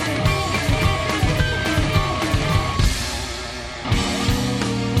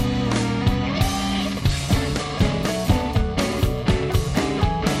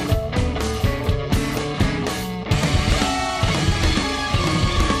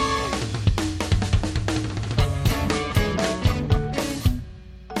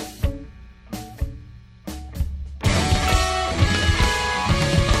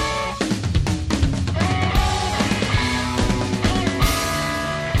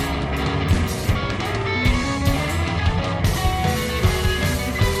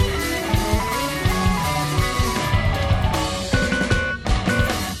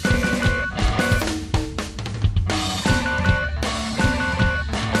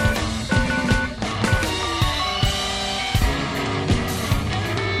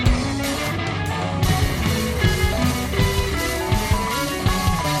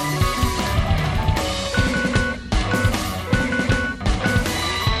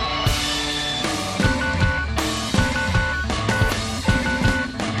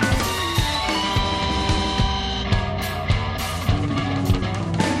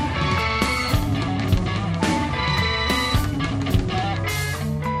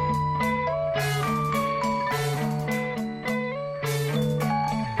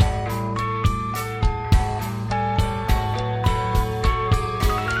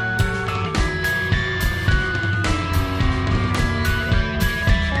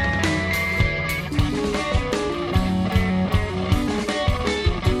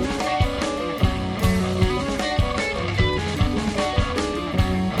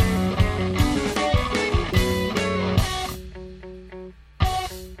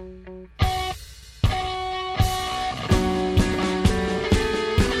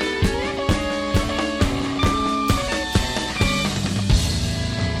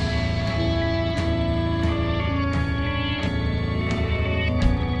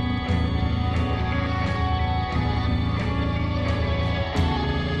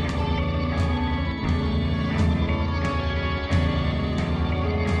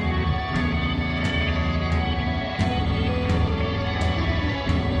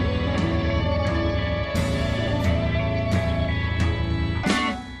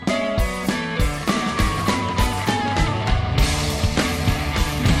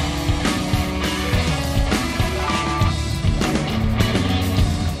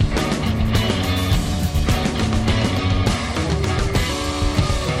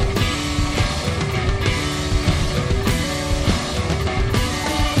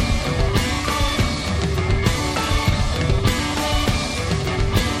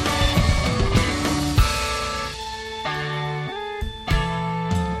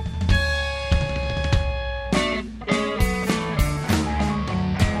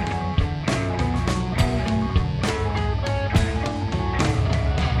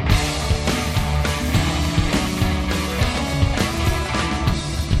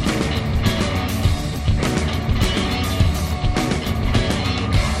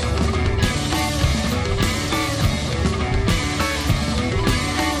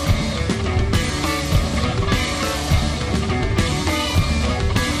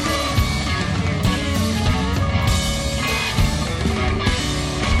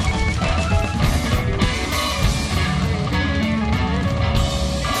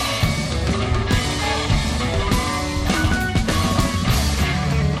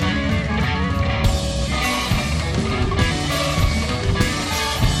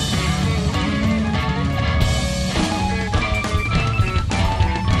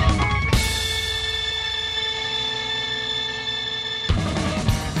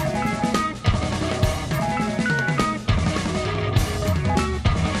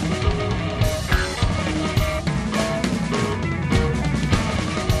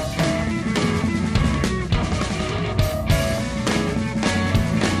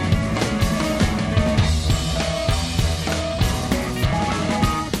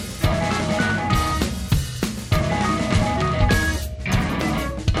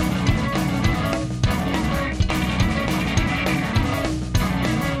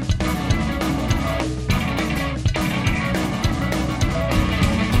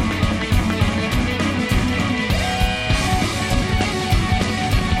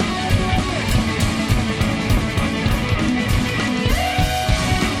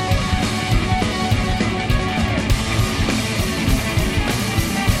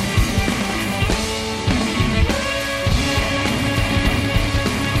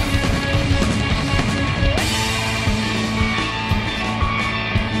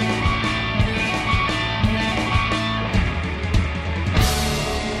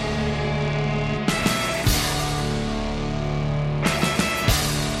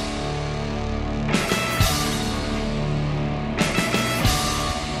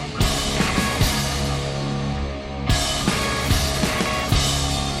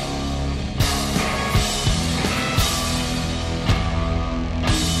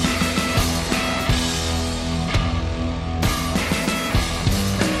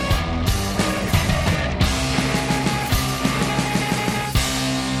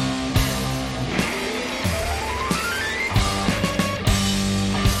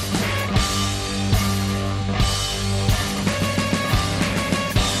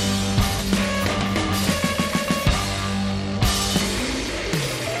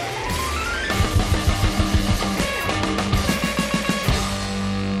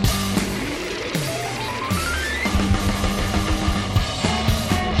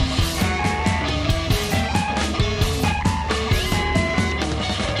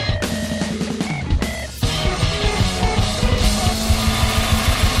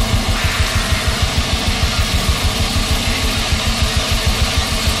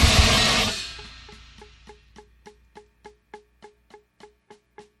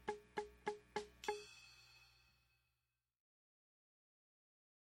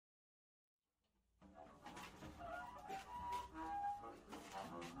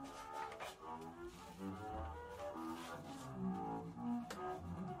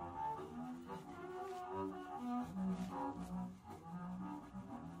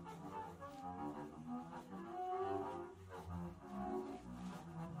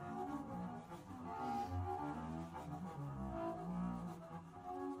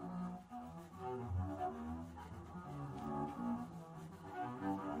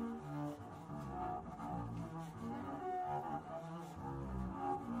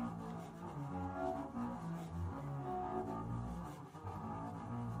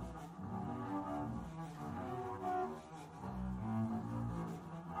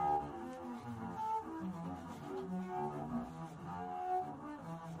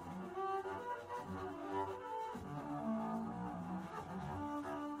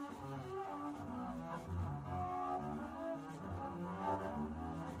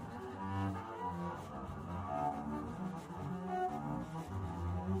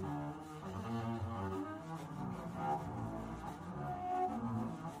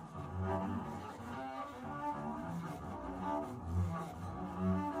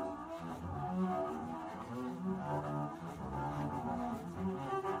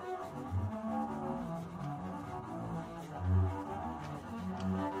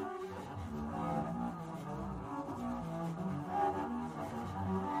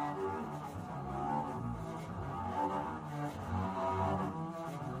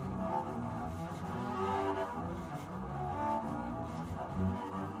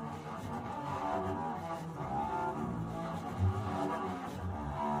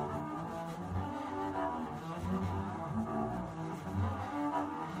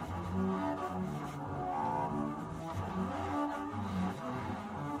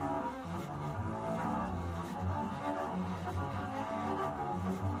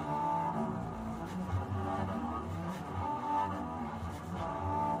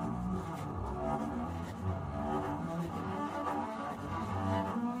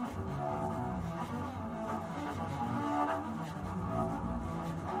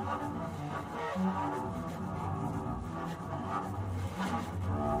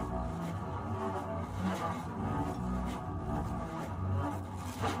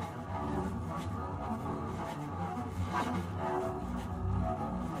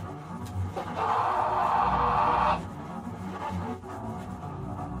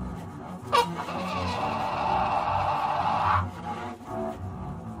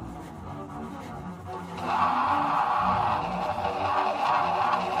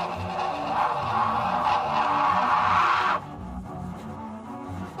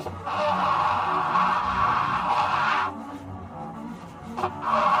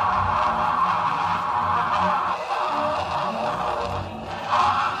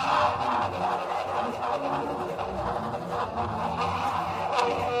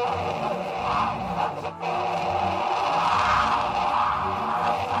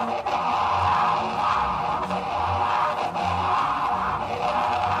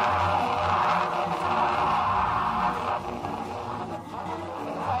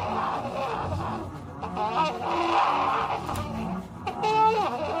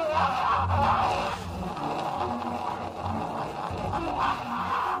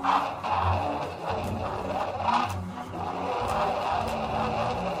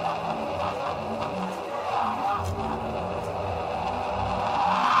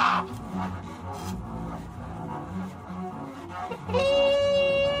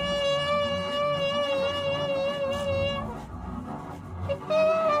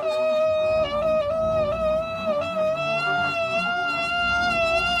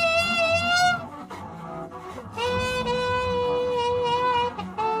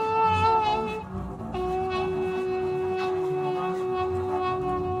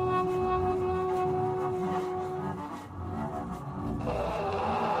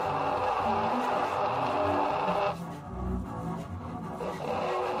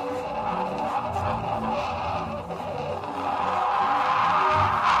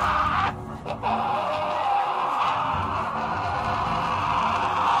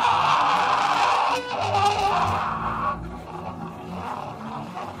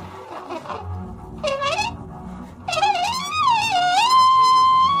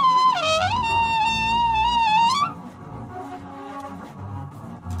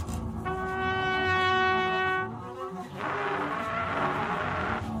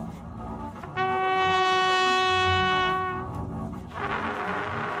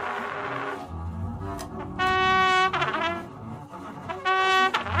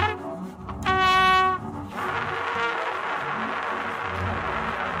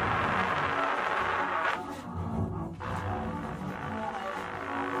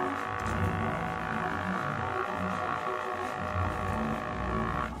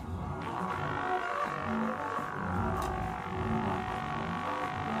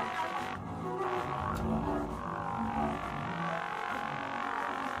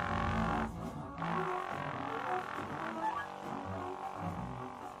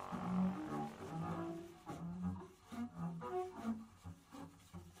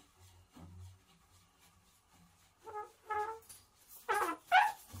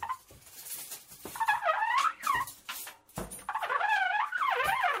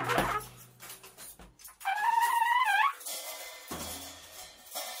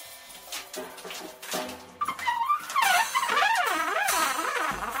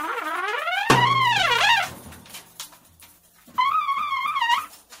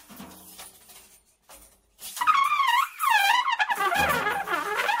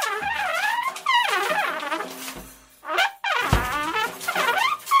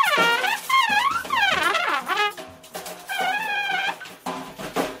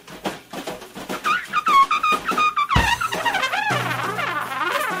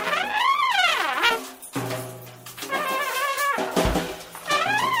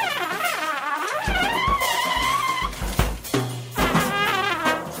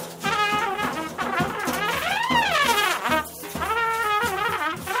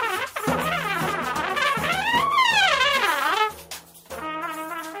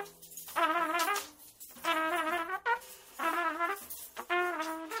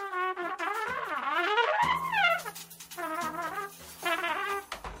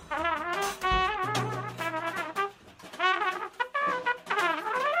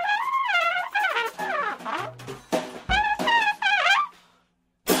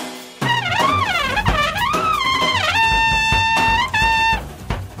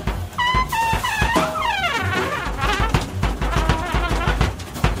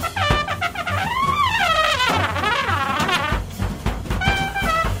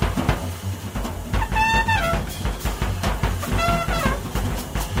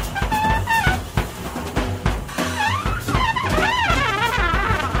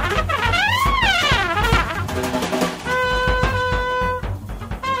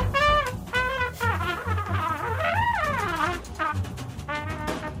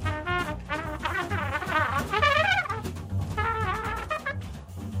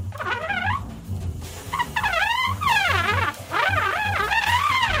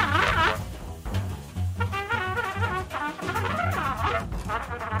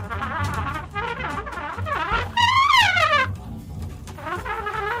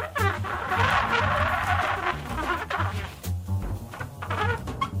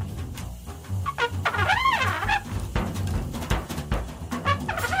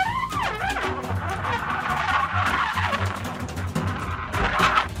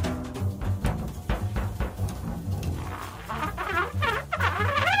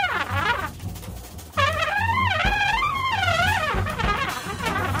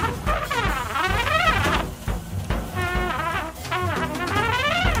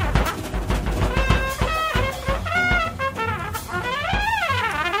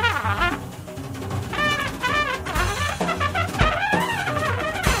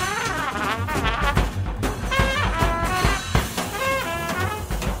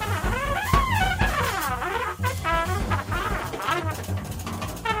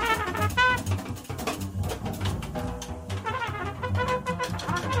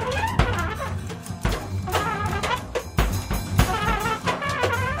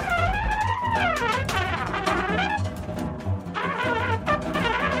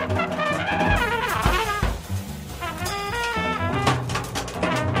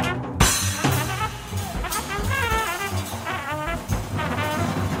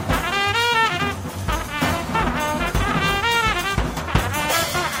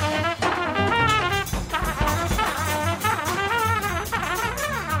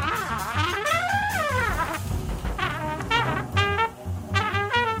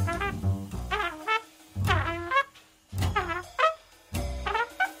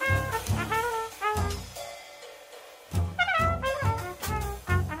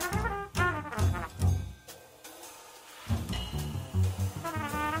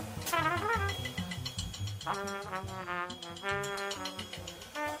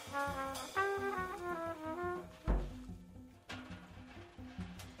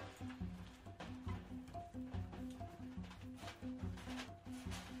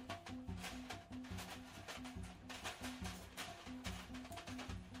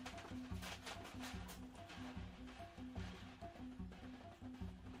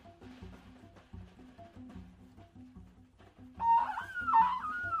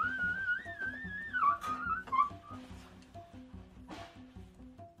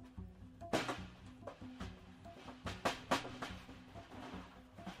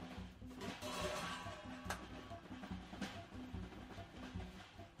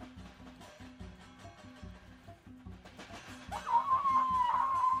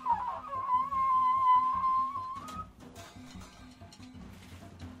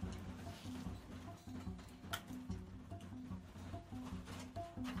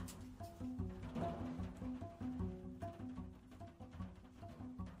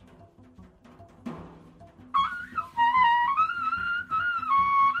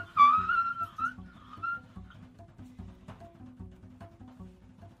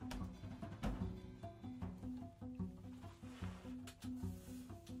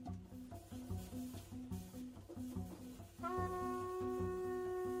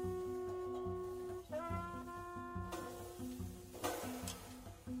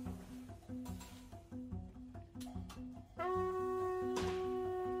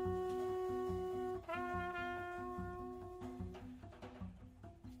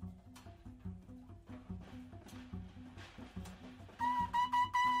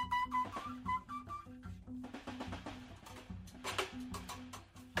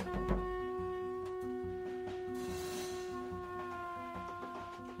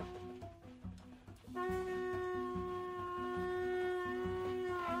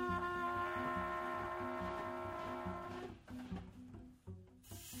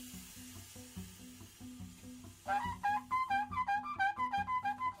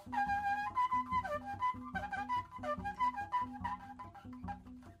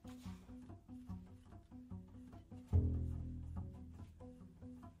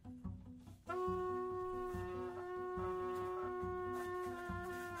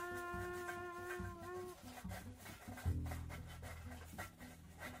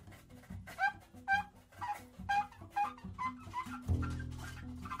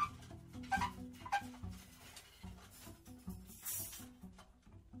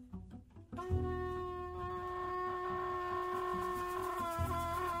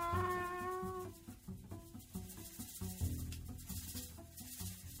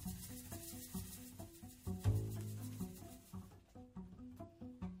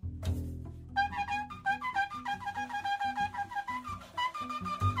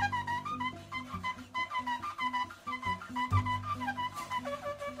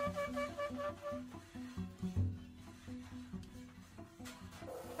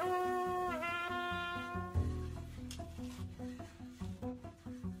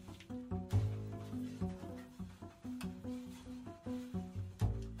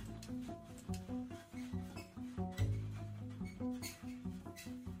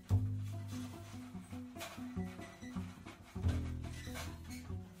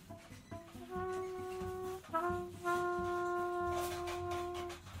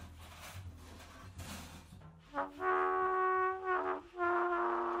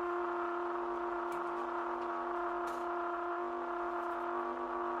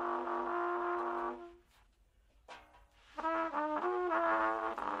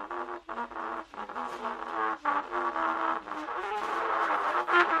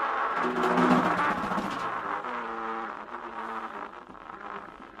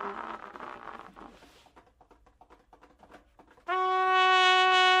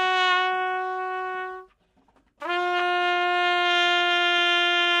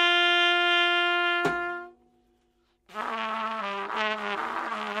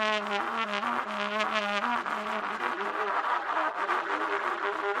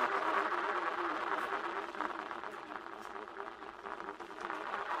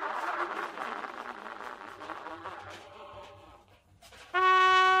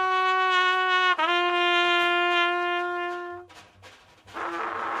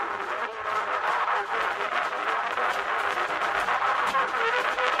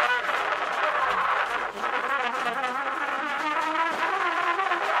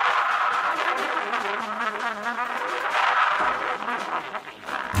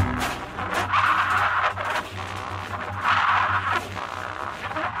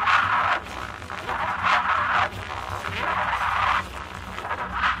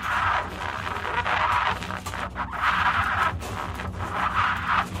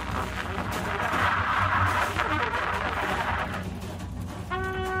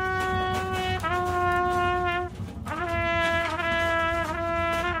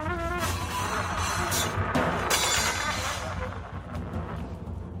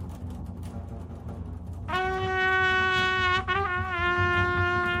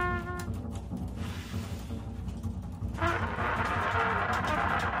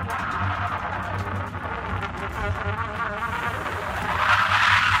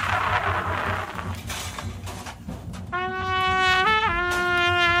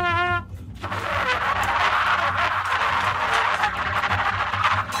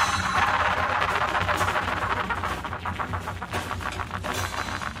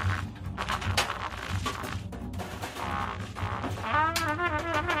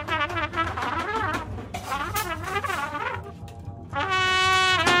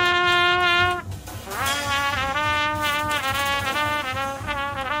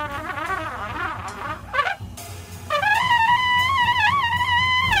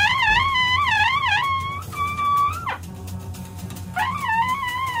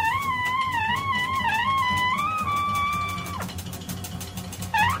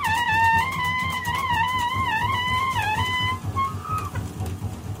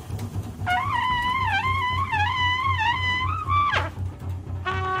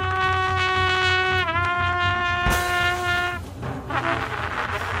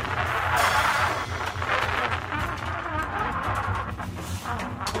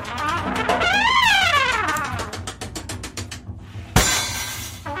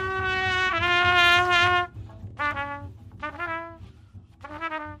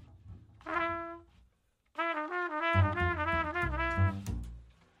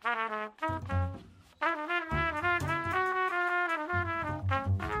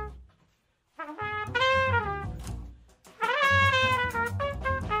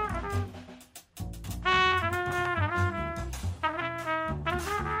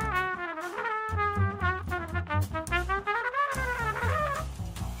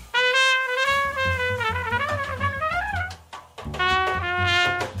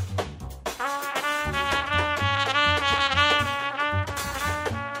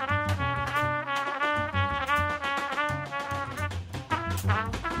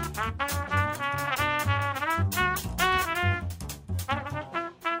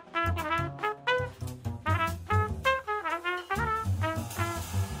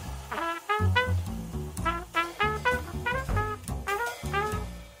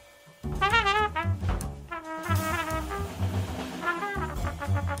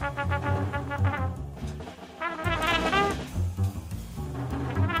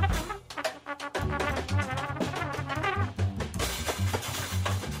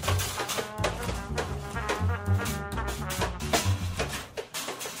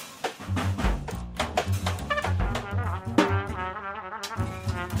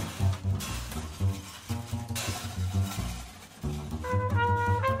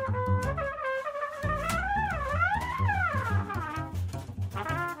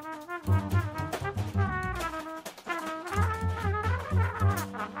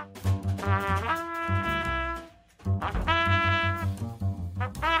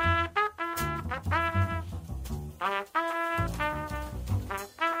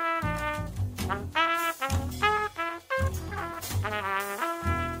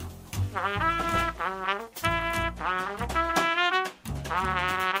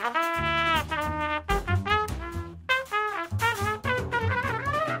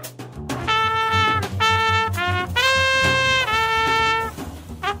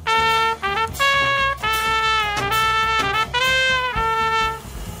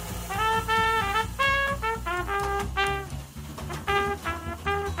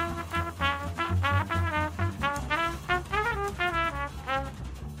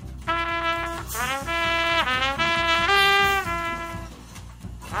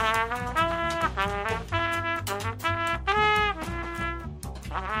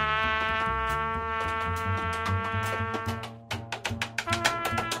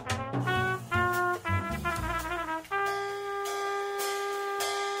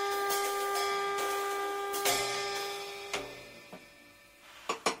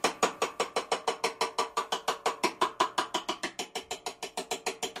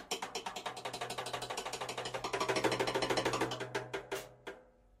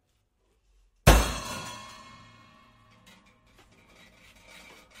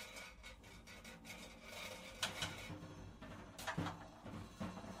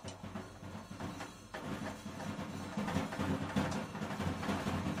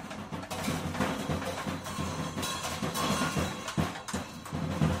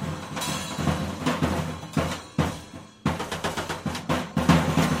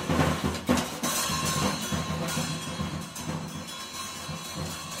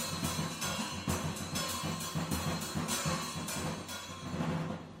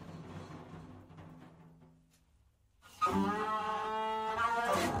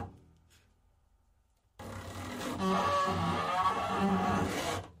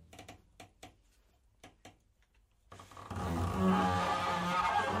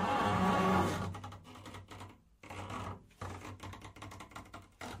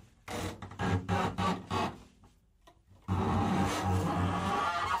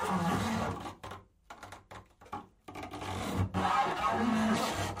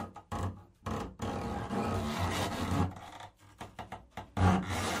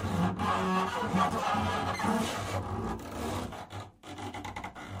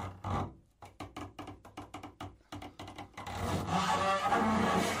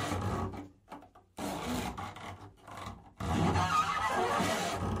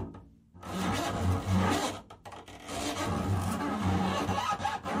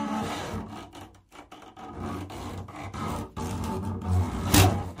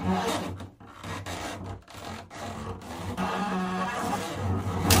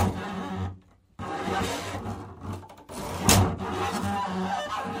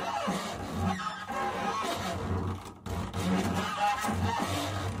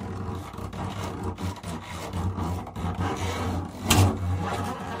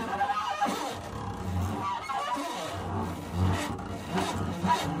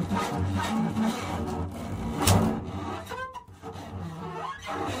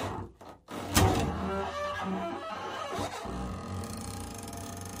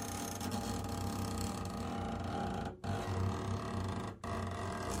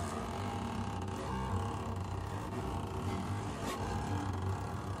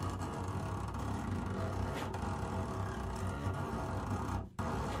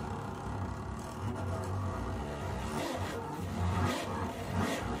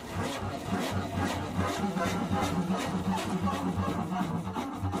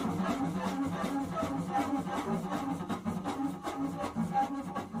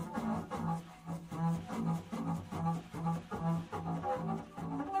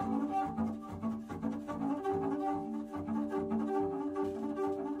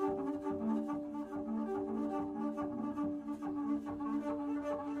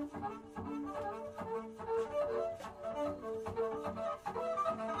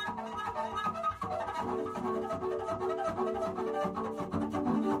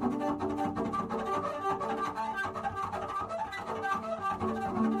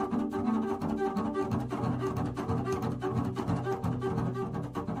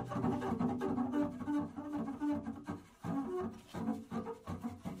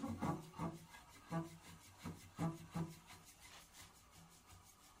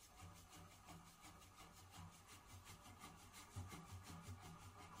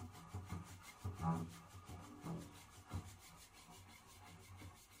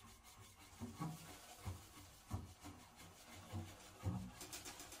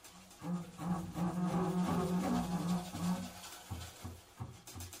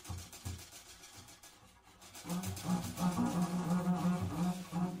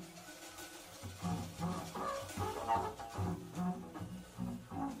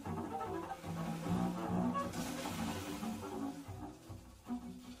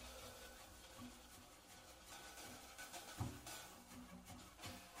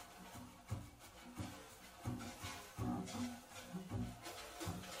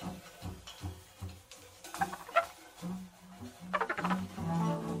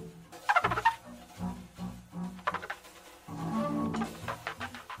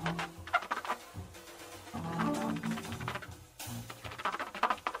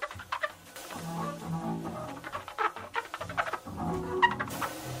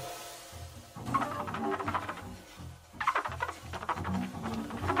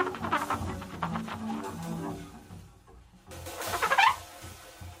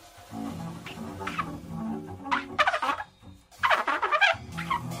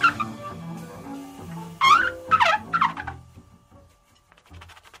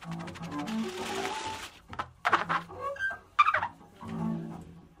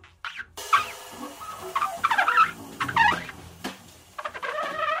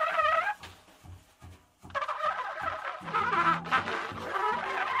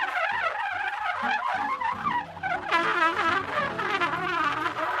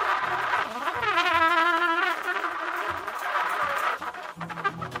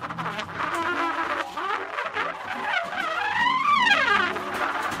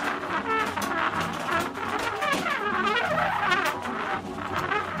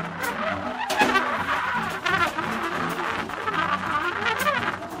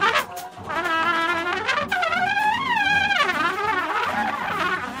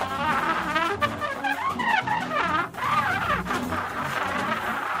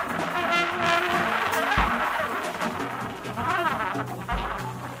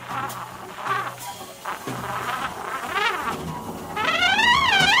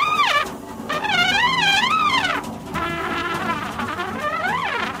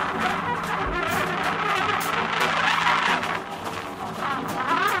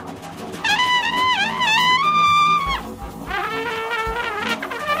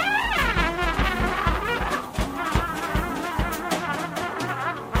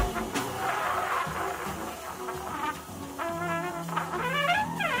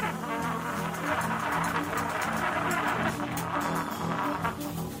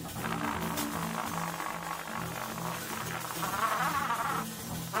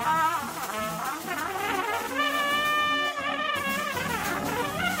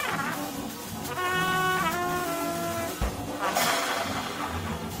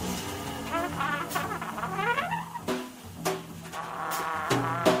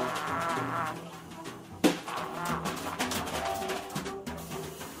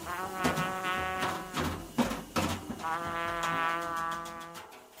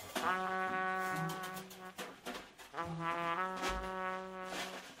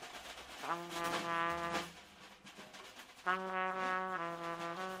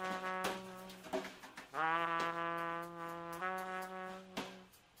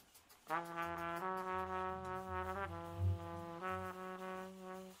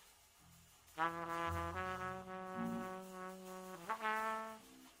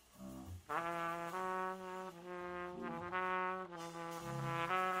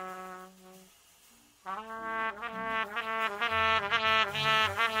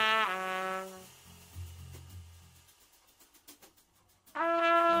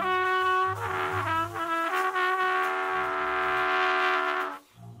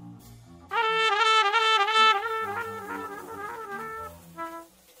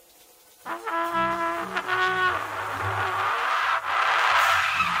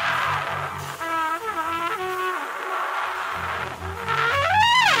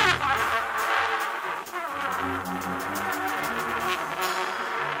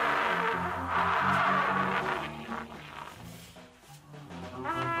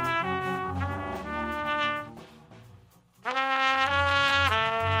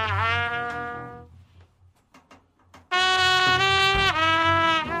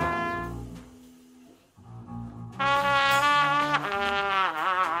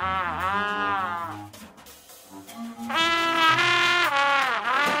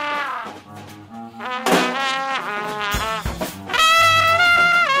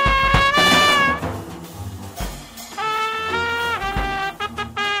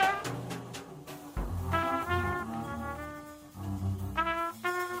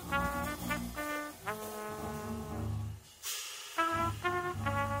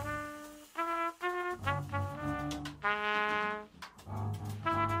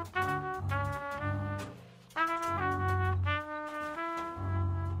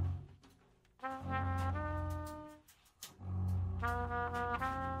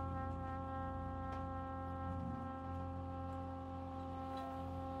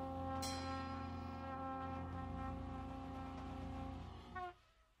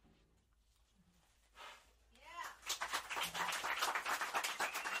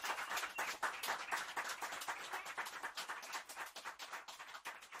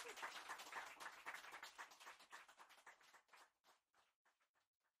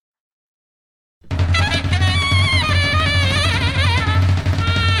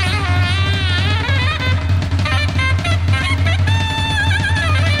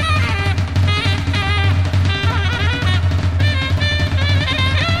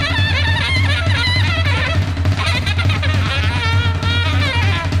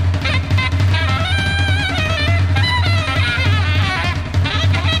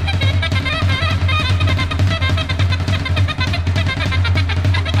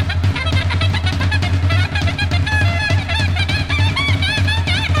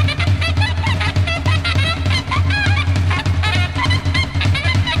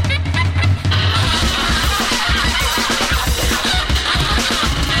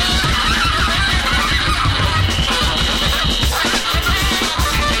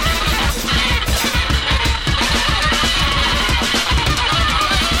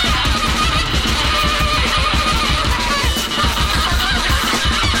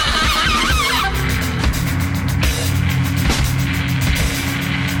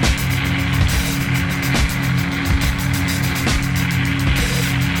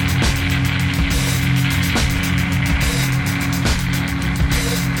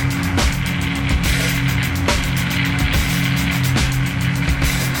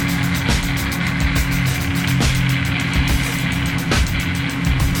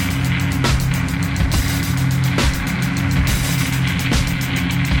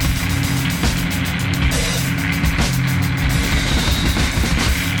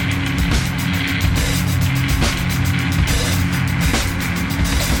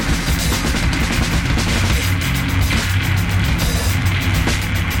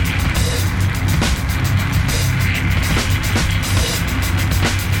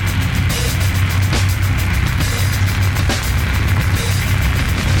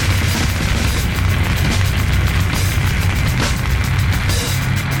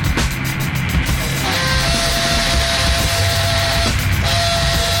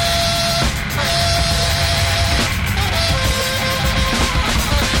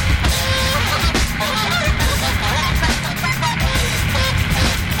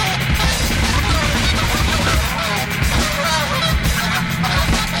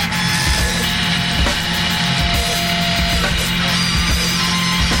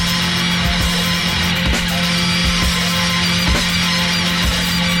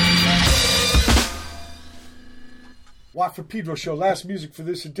 Watt for Pedro Show. Last music for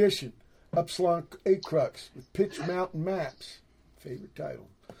this edition. Upsilon Acrux with Pitch Mountain Maps. Favorite title.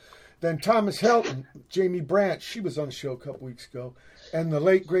 Then Thomas Helton, Jamie Branch. She was on the show a couple weeks ago. And the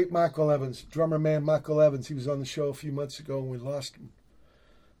late, great Michael Evans. Drummer man Michael Evans. He was on the show a few months ago and we lost him.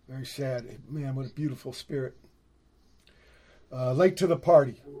 Very sad. Man, what a beautiful spirit. Late to the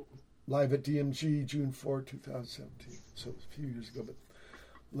Party. Live at DMG, June 4, 2017. So it was a few years ago, but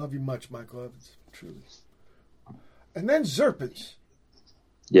love you much, Michael Evans. Truly. And then Zerpins.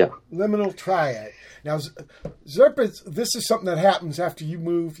 Yeah. Liminal Triad. Now, Zerpins, this is something that happens after you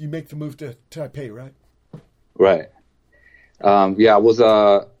make the move to Taipei, right? Right. Yeah,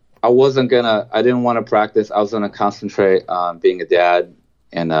 I didn't want to practice. I was going to concentrate on being a dad.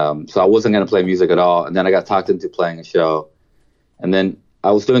 And so I wasn't going to play music at all. And then I got talked into playing a show. And then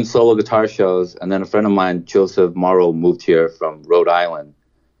I was doing solo guitar shows. And then a friend of mine, Joseph Morrow, moved here from Rhode Island.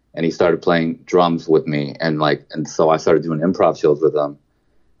 And he started playing drums with me. And so I started doing improv shows with him.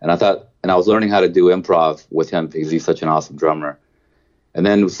 And I was learning how to do improv with him because he's such an awesome drummer. And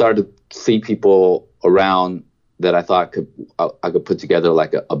then we started to see people around that I thought I could put together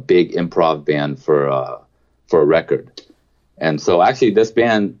like a big improv band for a record. And so actually this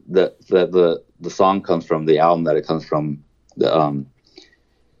band, the song comes from, the album that it comes from,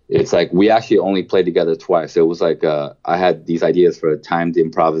 it's like we actually only played together twice. It was like I had these ideas for timed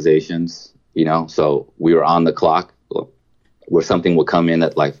improvisations, so we were on the clock where something would come in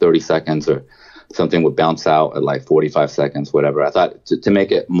at like 30 seconds or something would bounce out at like 45 seconds, whatever. I thought to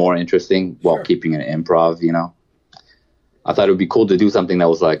make it more interesting while keeping it improv, I thought it would be cool to do something that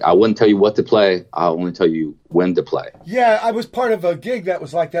was like, I wouldn't tell you what to play. I'll only tell you when to play. Yeah, I was part of a gig that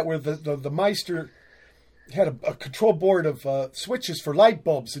was like that where the Meister had a control board of switches for light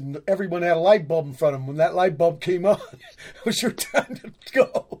bulbs, and everyone had a light bulb in front of them. When that light bulb came on, it was your time to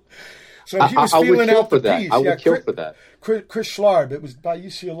go. So he was feeling out the piece. I would kill for that. Chris Schlarb, it was by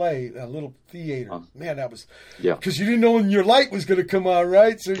UCLA, a little theater. Man, that was... Yeah. Because you didn't know when your light was going to come on,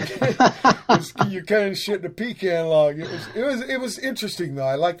 right? So you're kind of shitting a pecan log. It was interesting, though.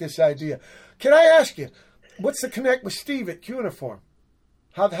 I like this idea. Can I ask you, what's the connect with Steve at Cuneiform?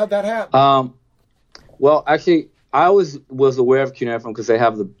 How'd that happen? Well, actually, I was aware of Cuneiform because they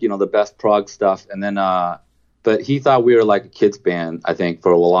have the best prog stuff. And then... but he thought we were like a kids band, I think,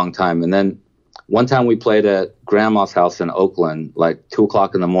 for a long time. And then one time we played at Grandma's house in Oakland, like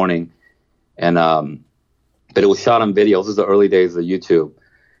 2:00 in the morning. And, but it was shot on video. This was the early days of YouTube.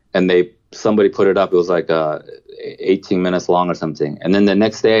 And somebody put it up. It was like 18 minutes long or something. And then the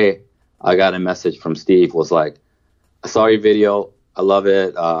next day I got a message from Steve, was like, I saw your video. I love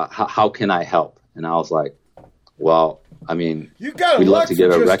it. How can I help? And I was like, well, I mean, you got we'd love to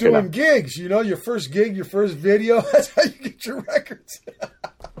get a record doing out. Gigs, your first gig, your first video. That's how you get your records.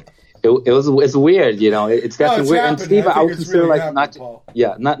 It's weird, It's definitely weird. And Steve, I would consider really not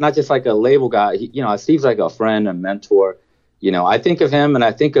just like a label guy. Steve's like a friend, a mentor. I think of him, and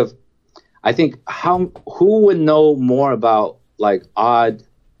I think who would know more about like odd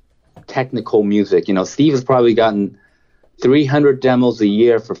technical music? Steve has probably gotten 300 demos a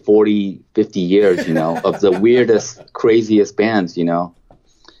year for 40, 50 years, of the weirdest, craziest bands,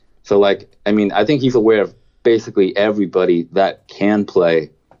 So like, I mean, I think he's aware of basically everybody that can play,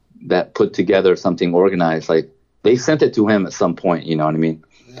 that put together something organized. Like they sent it to him at some point, you know what I mean?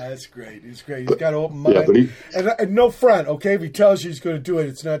 Yeah, that's great. He's great. He's got an open mind. And no front, okay? If he tells you he's going to do it,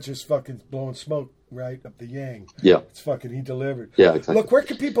 it's not just fucking blowing smoke right up the yang. Yeah. It's fucking, he delivered. Yeah, exactly. Look, where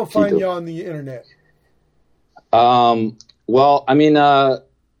can people find you on the internet? Well, I mean,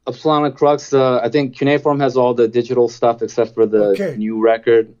 Upsilon Acrux, I think Cuneiform has all the digital stuff except for the new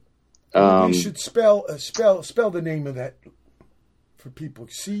record. You should spell the name of that for people.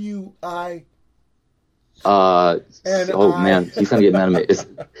 C-U-I. Man, he's gonna get mad at me. It's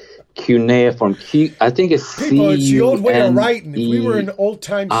Cuneiform. I think it's people. It's the old way of writing. If we were in old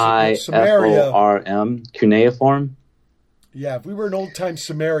time Samaria, Cuneiform. Cuneiform. Yeah, if we were in old time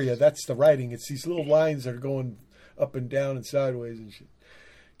Samaria, that's the writing. It's these little lines that are going up and down and sideways and shit.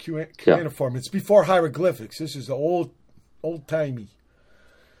 Cuneiform. It's before hieroglyphics. This is the old timey.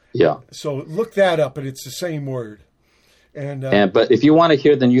 Yeah. So look that up, and it's the same word. But if you want to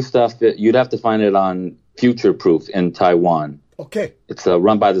hear the new stuff, you'd have to find it on Future Proof in Taiwan. Okay. It's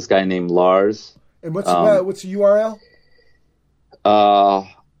run by this guy named Lars. And what's the URL?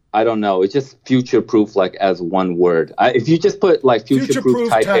 I don't know. It's just Future Proof, like as one word. If you just put like Future Proof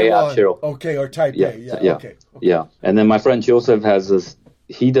Taipei, okay, or Taipei. Yeah. Okay. Yeah. And then my friend Joseph has this.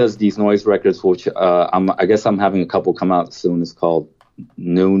 He does these noise records, which I guess I'm having a couple come out soon. It's called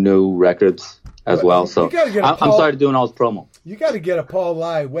New Records as well. So I'm started doing all this promo. You got to get a Paul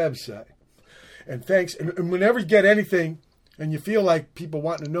Lai website. And thanks. And whenever you get anything and you feel like people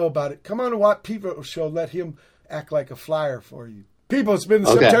wanting to know about it, come on and watch Pedro Show. Let him act like a flyer for you. People, it's been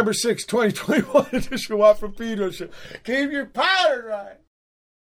the September 6, 2021 edition of What from Pedro Show. Keep your powder dry.